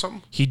anymore or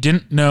something? He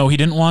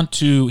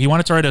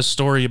wanted to write a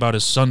story about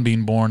his son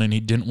being born, and he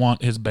didn't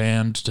want his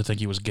band to think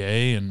he was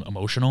gay and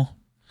emotional.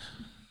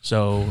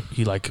 So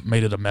he like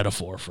made it a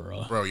metaphor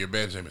for Bro, your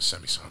band's name is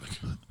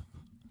Semisonic.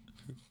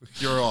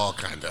 You're all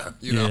kind of,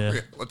 you know.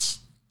 Yeah.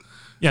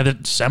 Yeah. Yeah, the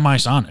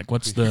semi-sonic.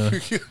 What's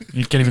the...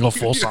 You can't even go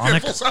full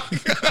sonic? Full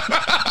Sonic.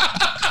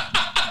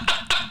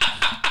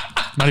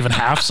 Not even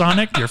half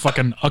sonic? You're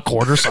fucking a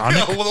quarter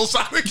sonic? A little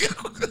Sonic.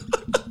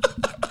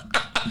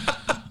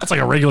 That's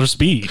like a regular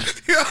speed.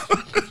 Yeah.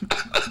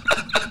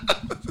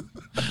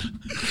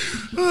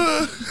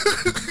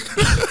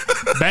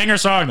 Banger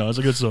song, though. It's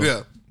a good song.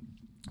 Yeah.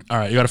 All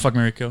right, you got to fuck,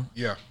 marry, kill?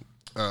 Yeah.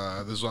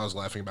 This is what I was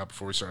laughing about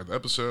before we started the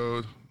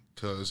episode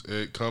because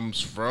it comes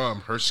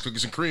from Hershey's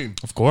Cookies and Cream.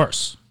 Of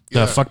course.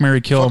 Yeah. The fuck,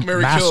 marry, kill Fuck,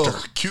 Marry, master.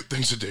 Kill Cute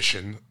Things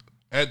Edition.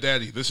 Ed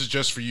Daddy, this is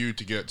just for you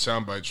to get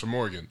sound bites from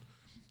Morgan.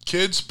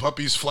 Kids,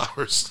 puppies,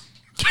 flowers.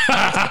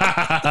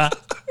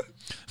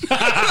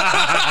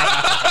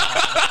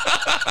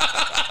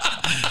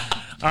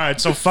 All right,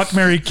 so fuck,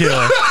 marry,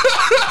 kill.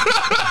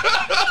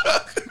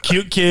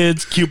 Cute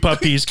kids, cute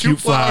puppies, cute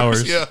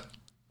flowers. Yeah.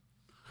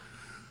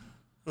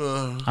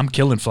 I'm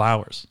killing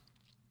flowers.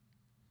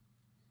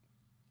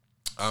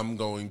 I'm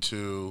going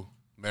to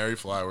marry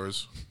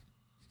flowers.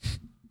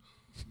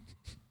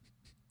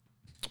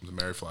 I'm to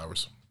marry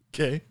flowers.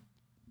 Okay.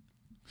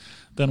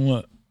 Then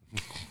what?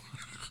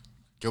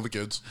 Kill the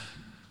kids.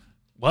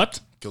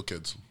 What? Kill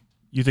kids.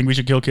 You think we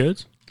should kill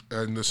kids?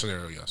 In this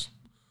scenario, yes.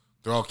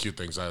 They're all cute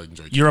things. I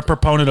enjoy cute You're a things.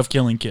 proponent of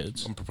killing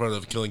kids. I'm a proponent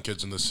of killing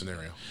kids in this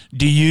scenario.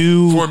 Do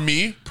you... For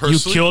me, You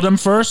personally... kill them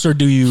first, or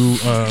do you...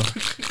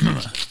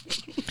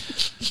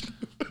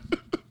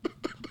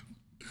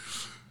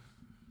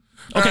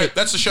 All Okay. right,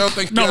 that's the show.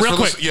 Thank you No, guys real for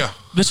quick. listening. Yeah.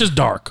 This is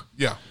dark.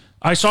 Yeah.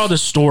 I saw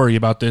this story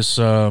about this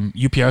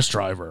UPS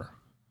driver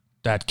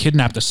that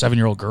kidnapped a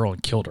 7-year-old girl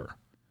and killed her.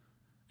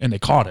 And they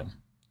caught him,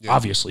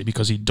 obviously,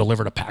 because he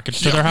delivered a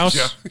package to their house.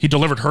 Yeah. He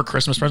delivered her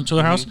Christmas present to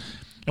their house.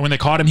 And when they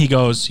caught him,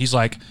 he's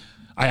like,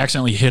 I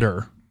accidentally hit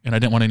her, and I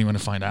didn't want anyone to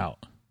find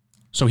out.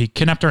 So he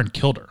kidnapped her and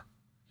killed her.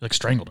 He, like,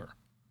 strangled her.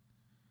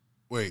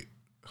 Wait.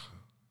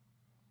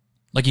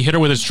 Like, he hit her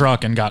with his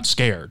truck and got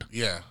scared.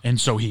 Yeah. And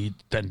so he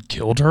then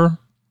killed her?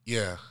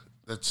 Yeah.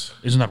 That's...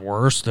 Isn't that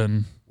worse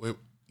than... Wait.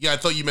 Yeah, I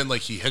thought you meant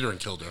like he hit her and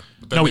killed her.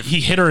 But then No, if-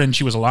 he hit her and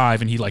she was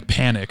alive, and he, like,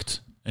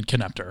 panicked and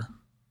kidnapped her.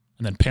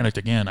 And then panicked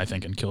again, I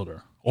think, and killed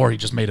her. Or he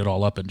just made it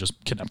all up and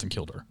just kidnapped and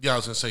killed her. Yeah, I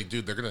was going to say,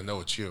 dude, they're going to know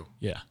it's you.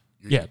 Yeah.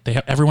 Yeah,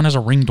 everyone has a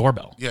Ring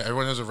doorbell. Yeah,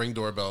 everyone has a Ring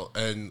doorbell,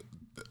 and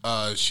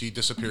she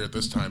disappeared at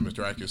this time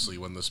miraculously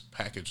when this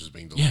package was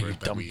being Yeah,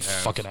 delivered. you dumb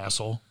fucking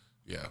asshole.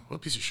 Yeah, what a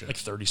piece of shit. Like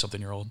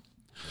 30-something-year-old.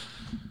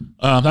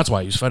 That's why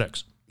I use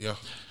FedEx. Yeah.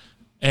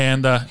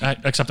 And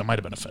except it might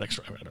have been a FedEx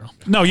driver. I don't know.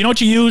 No, you know what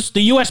you use?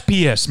 The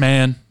USPS,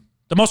 man.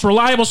 The most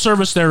reliable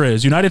service there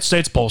is. United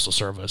States Postal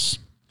Service.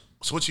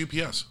 So what's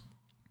UPS?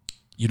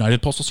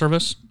 United Postal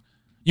Service?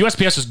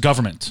 USPS is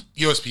government.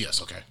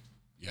 USPS, okay.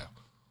 Yeah.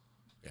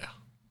 Yeah.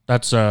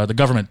 That's the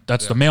government.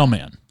 That's the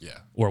mailman. Yeah.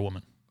 Or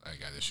woman. I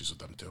got issues with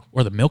them too.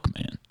 Or the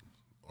milkman.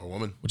 Or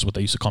woman. Which is what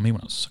they used to call me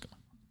when I was sick.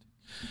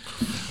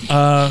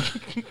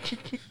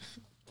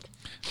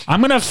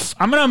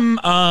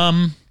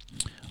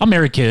 I'll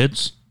marry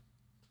kids.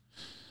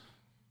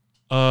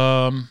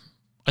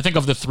 I think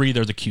of the three,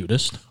 they're the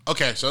cutest.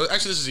 Okay, so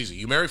actually this is easy.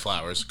 You marry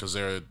flowers because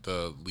they're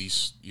the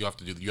least you have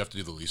to do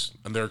the least,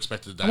 and they're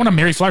expected to die. I want to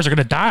marry flowers. They're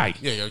gonna die.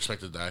 Yeah, you're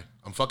expected to die.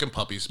 I'm fucking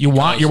puppies. You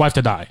want your wife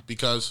to die.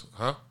 Because,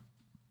 huh?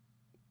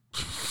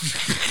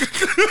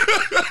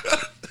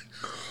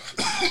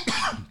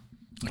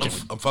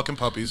 I'm fucking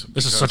puppies.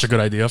 This is such a good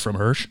idea from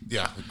Hirsch.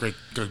 Yeah,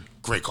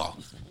 great call.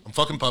 I'm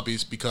fucking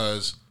puppies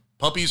because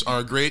puppies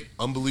are great,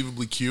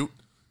 unbelievably cute,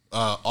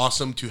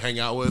 awesome to hang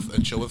out with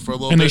and chill with for a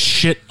little And bit. they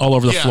shit all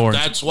over the floor.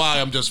 That's why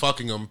I'm just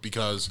fucking them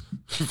because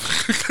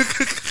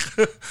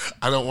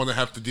I don't want to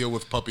have to deal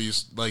with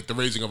puppies, like the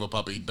raising of a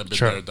puppy. I've been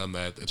there, done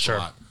that. It's a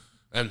lot.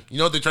 And you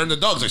know, they turn into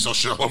dogs. They still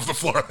shit all over the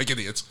floor like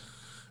idiots.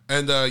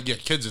 And yeah,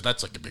 kids,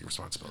 that's like a big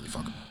responsibility.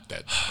 Fuck them.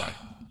 Dead. Bye.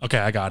 Okay,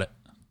 I got it.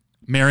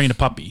 Marrying a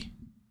puppy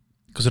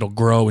because it'll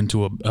grow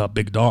into a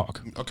big dog.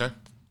 Okay.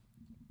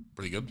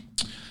 Pretty good.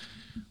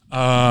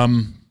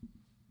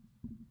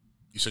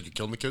 You said you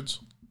killed the kids?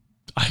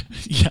 I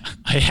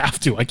have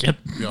to. I can't.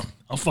 Yeah.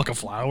 I'll fuck a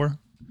flower.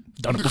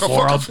 Done it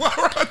before. I'll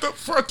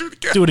do it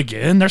again. do it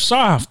again. They're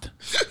soft.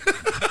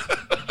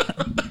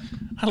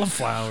 I love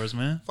flowers,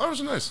 man. Flowers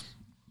are nice.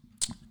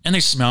 And they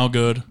smell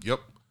good. Yep.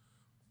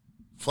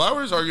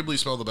 Flowers arguably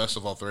smell the best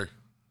of all three.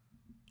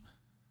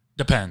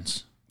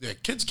 Depends. Yeah,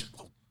 kids get a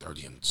little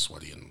dirty and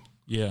sweaty and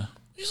Yeah.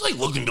 he's like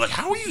looking and be like,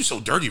 how are you so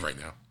dirty right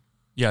now?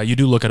 Yeah, you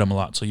do look at them a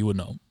lot, so you would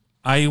know.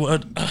 I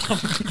would.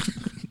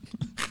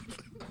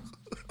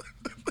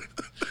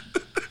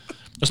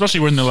 Especially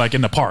when they're like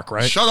in the park,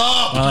 right? Shut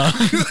up!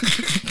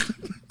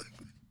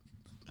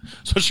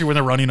 Especially when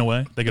they're running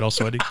away. They get all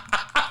sweaty.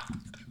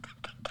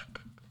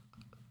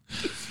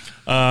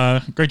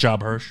 Great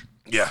job, Hirsch.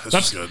 Yeah, this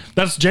That's is good.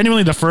 That's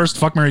genuinely the first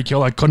fuck, marry,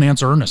 kill I couldn't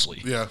answer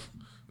earnestly. Yeah.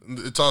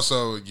 It's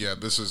also, yeah,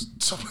 this is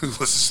someone who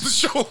listens to the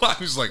show a lot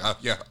who's like,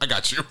 yeah, I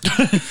got you.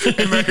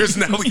 And then here's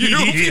now you.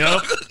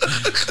 Yep.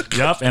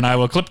 Yep, and I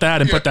will clip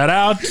that and put that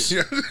out.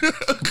 Yeah.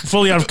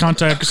 Fully out of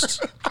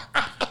context.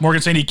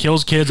 Morgan saying he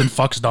kills kids and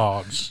fucks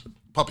dogs.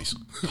 Puppies.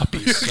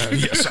 Puppies.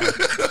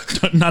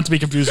 Yes. Not to be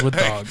confused with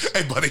dogs.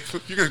 Hey, buddy, if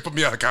you're going to put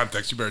me out of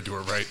context, you better do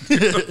it right.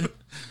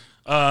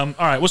 All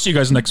right, we'll see you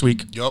guys next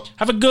week. Yup.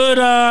 Have a good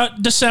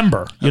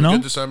December.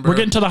 Good December. We're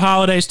getting to the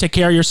holidays. Take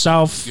care of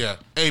yourself. Yeah.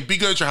 Hey, be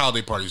good at your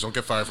holiday parties. Don't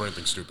get fired for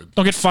anything stupid.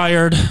 Don't get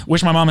fired.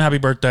 Wish my mom a happy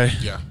birthday.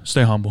 Yeah.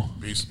 Stay humble.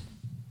 Peace.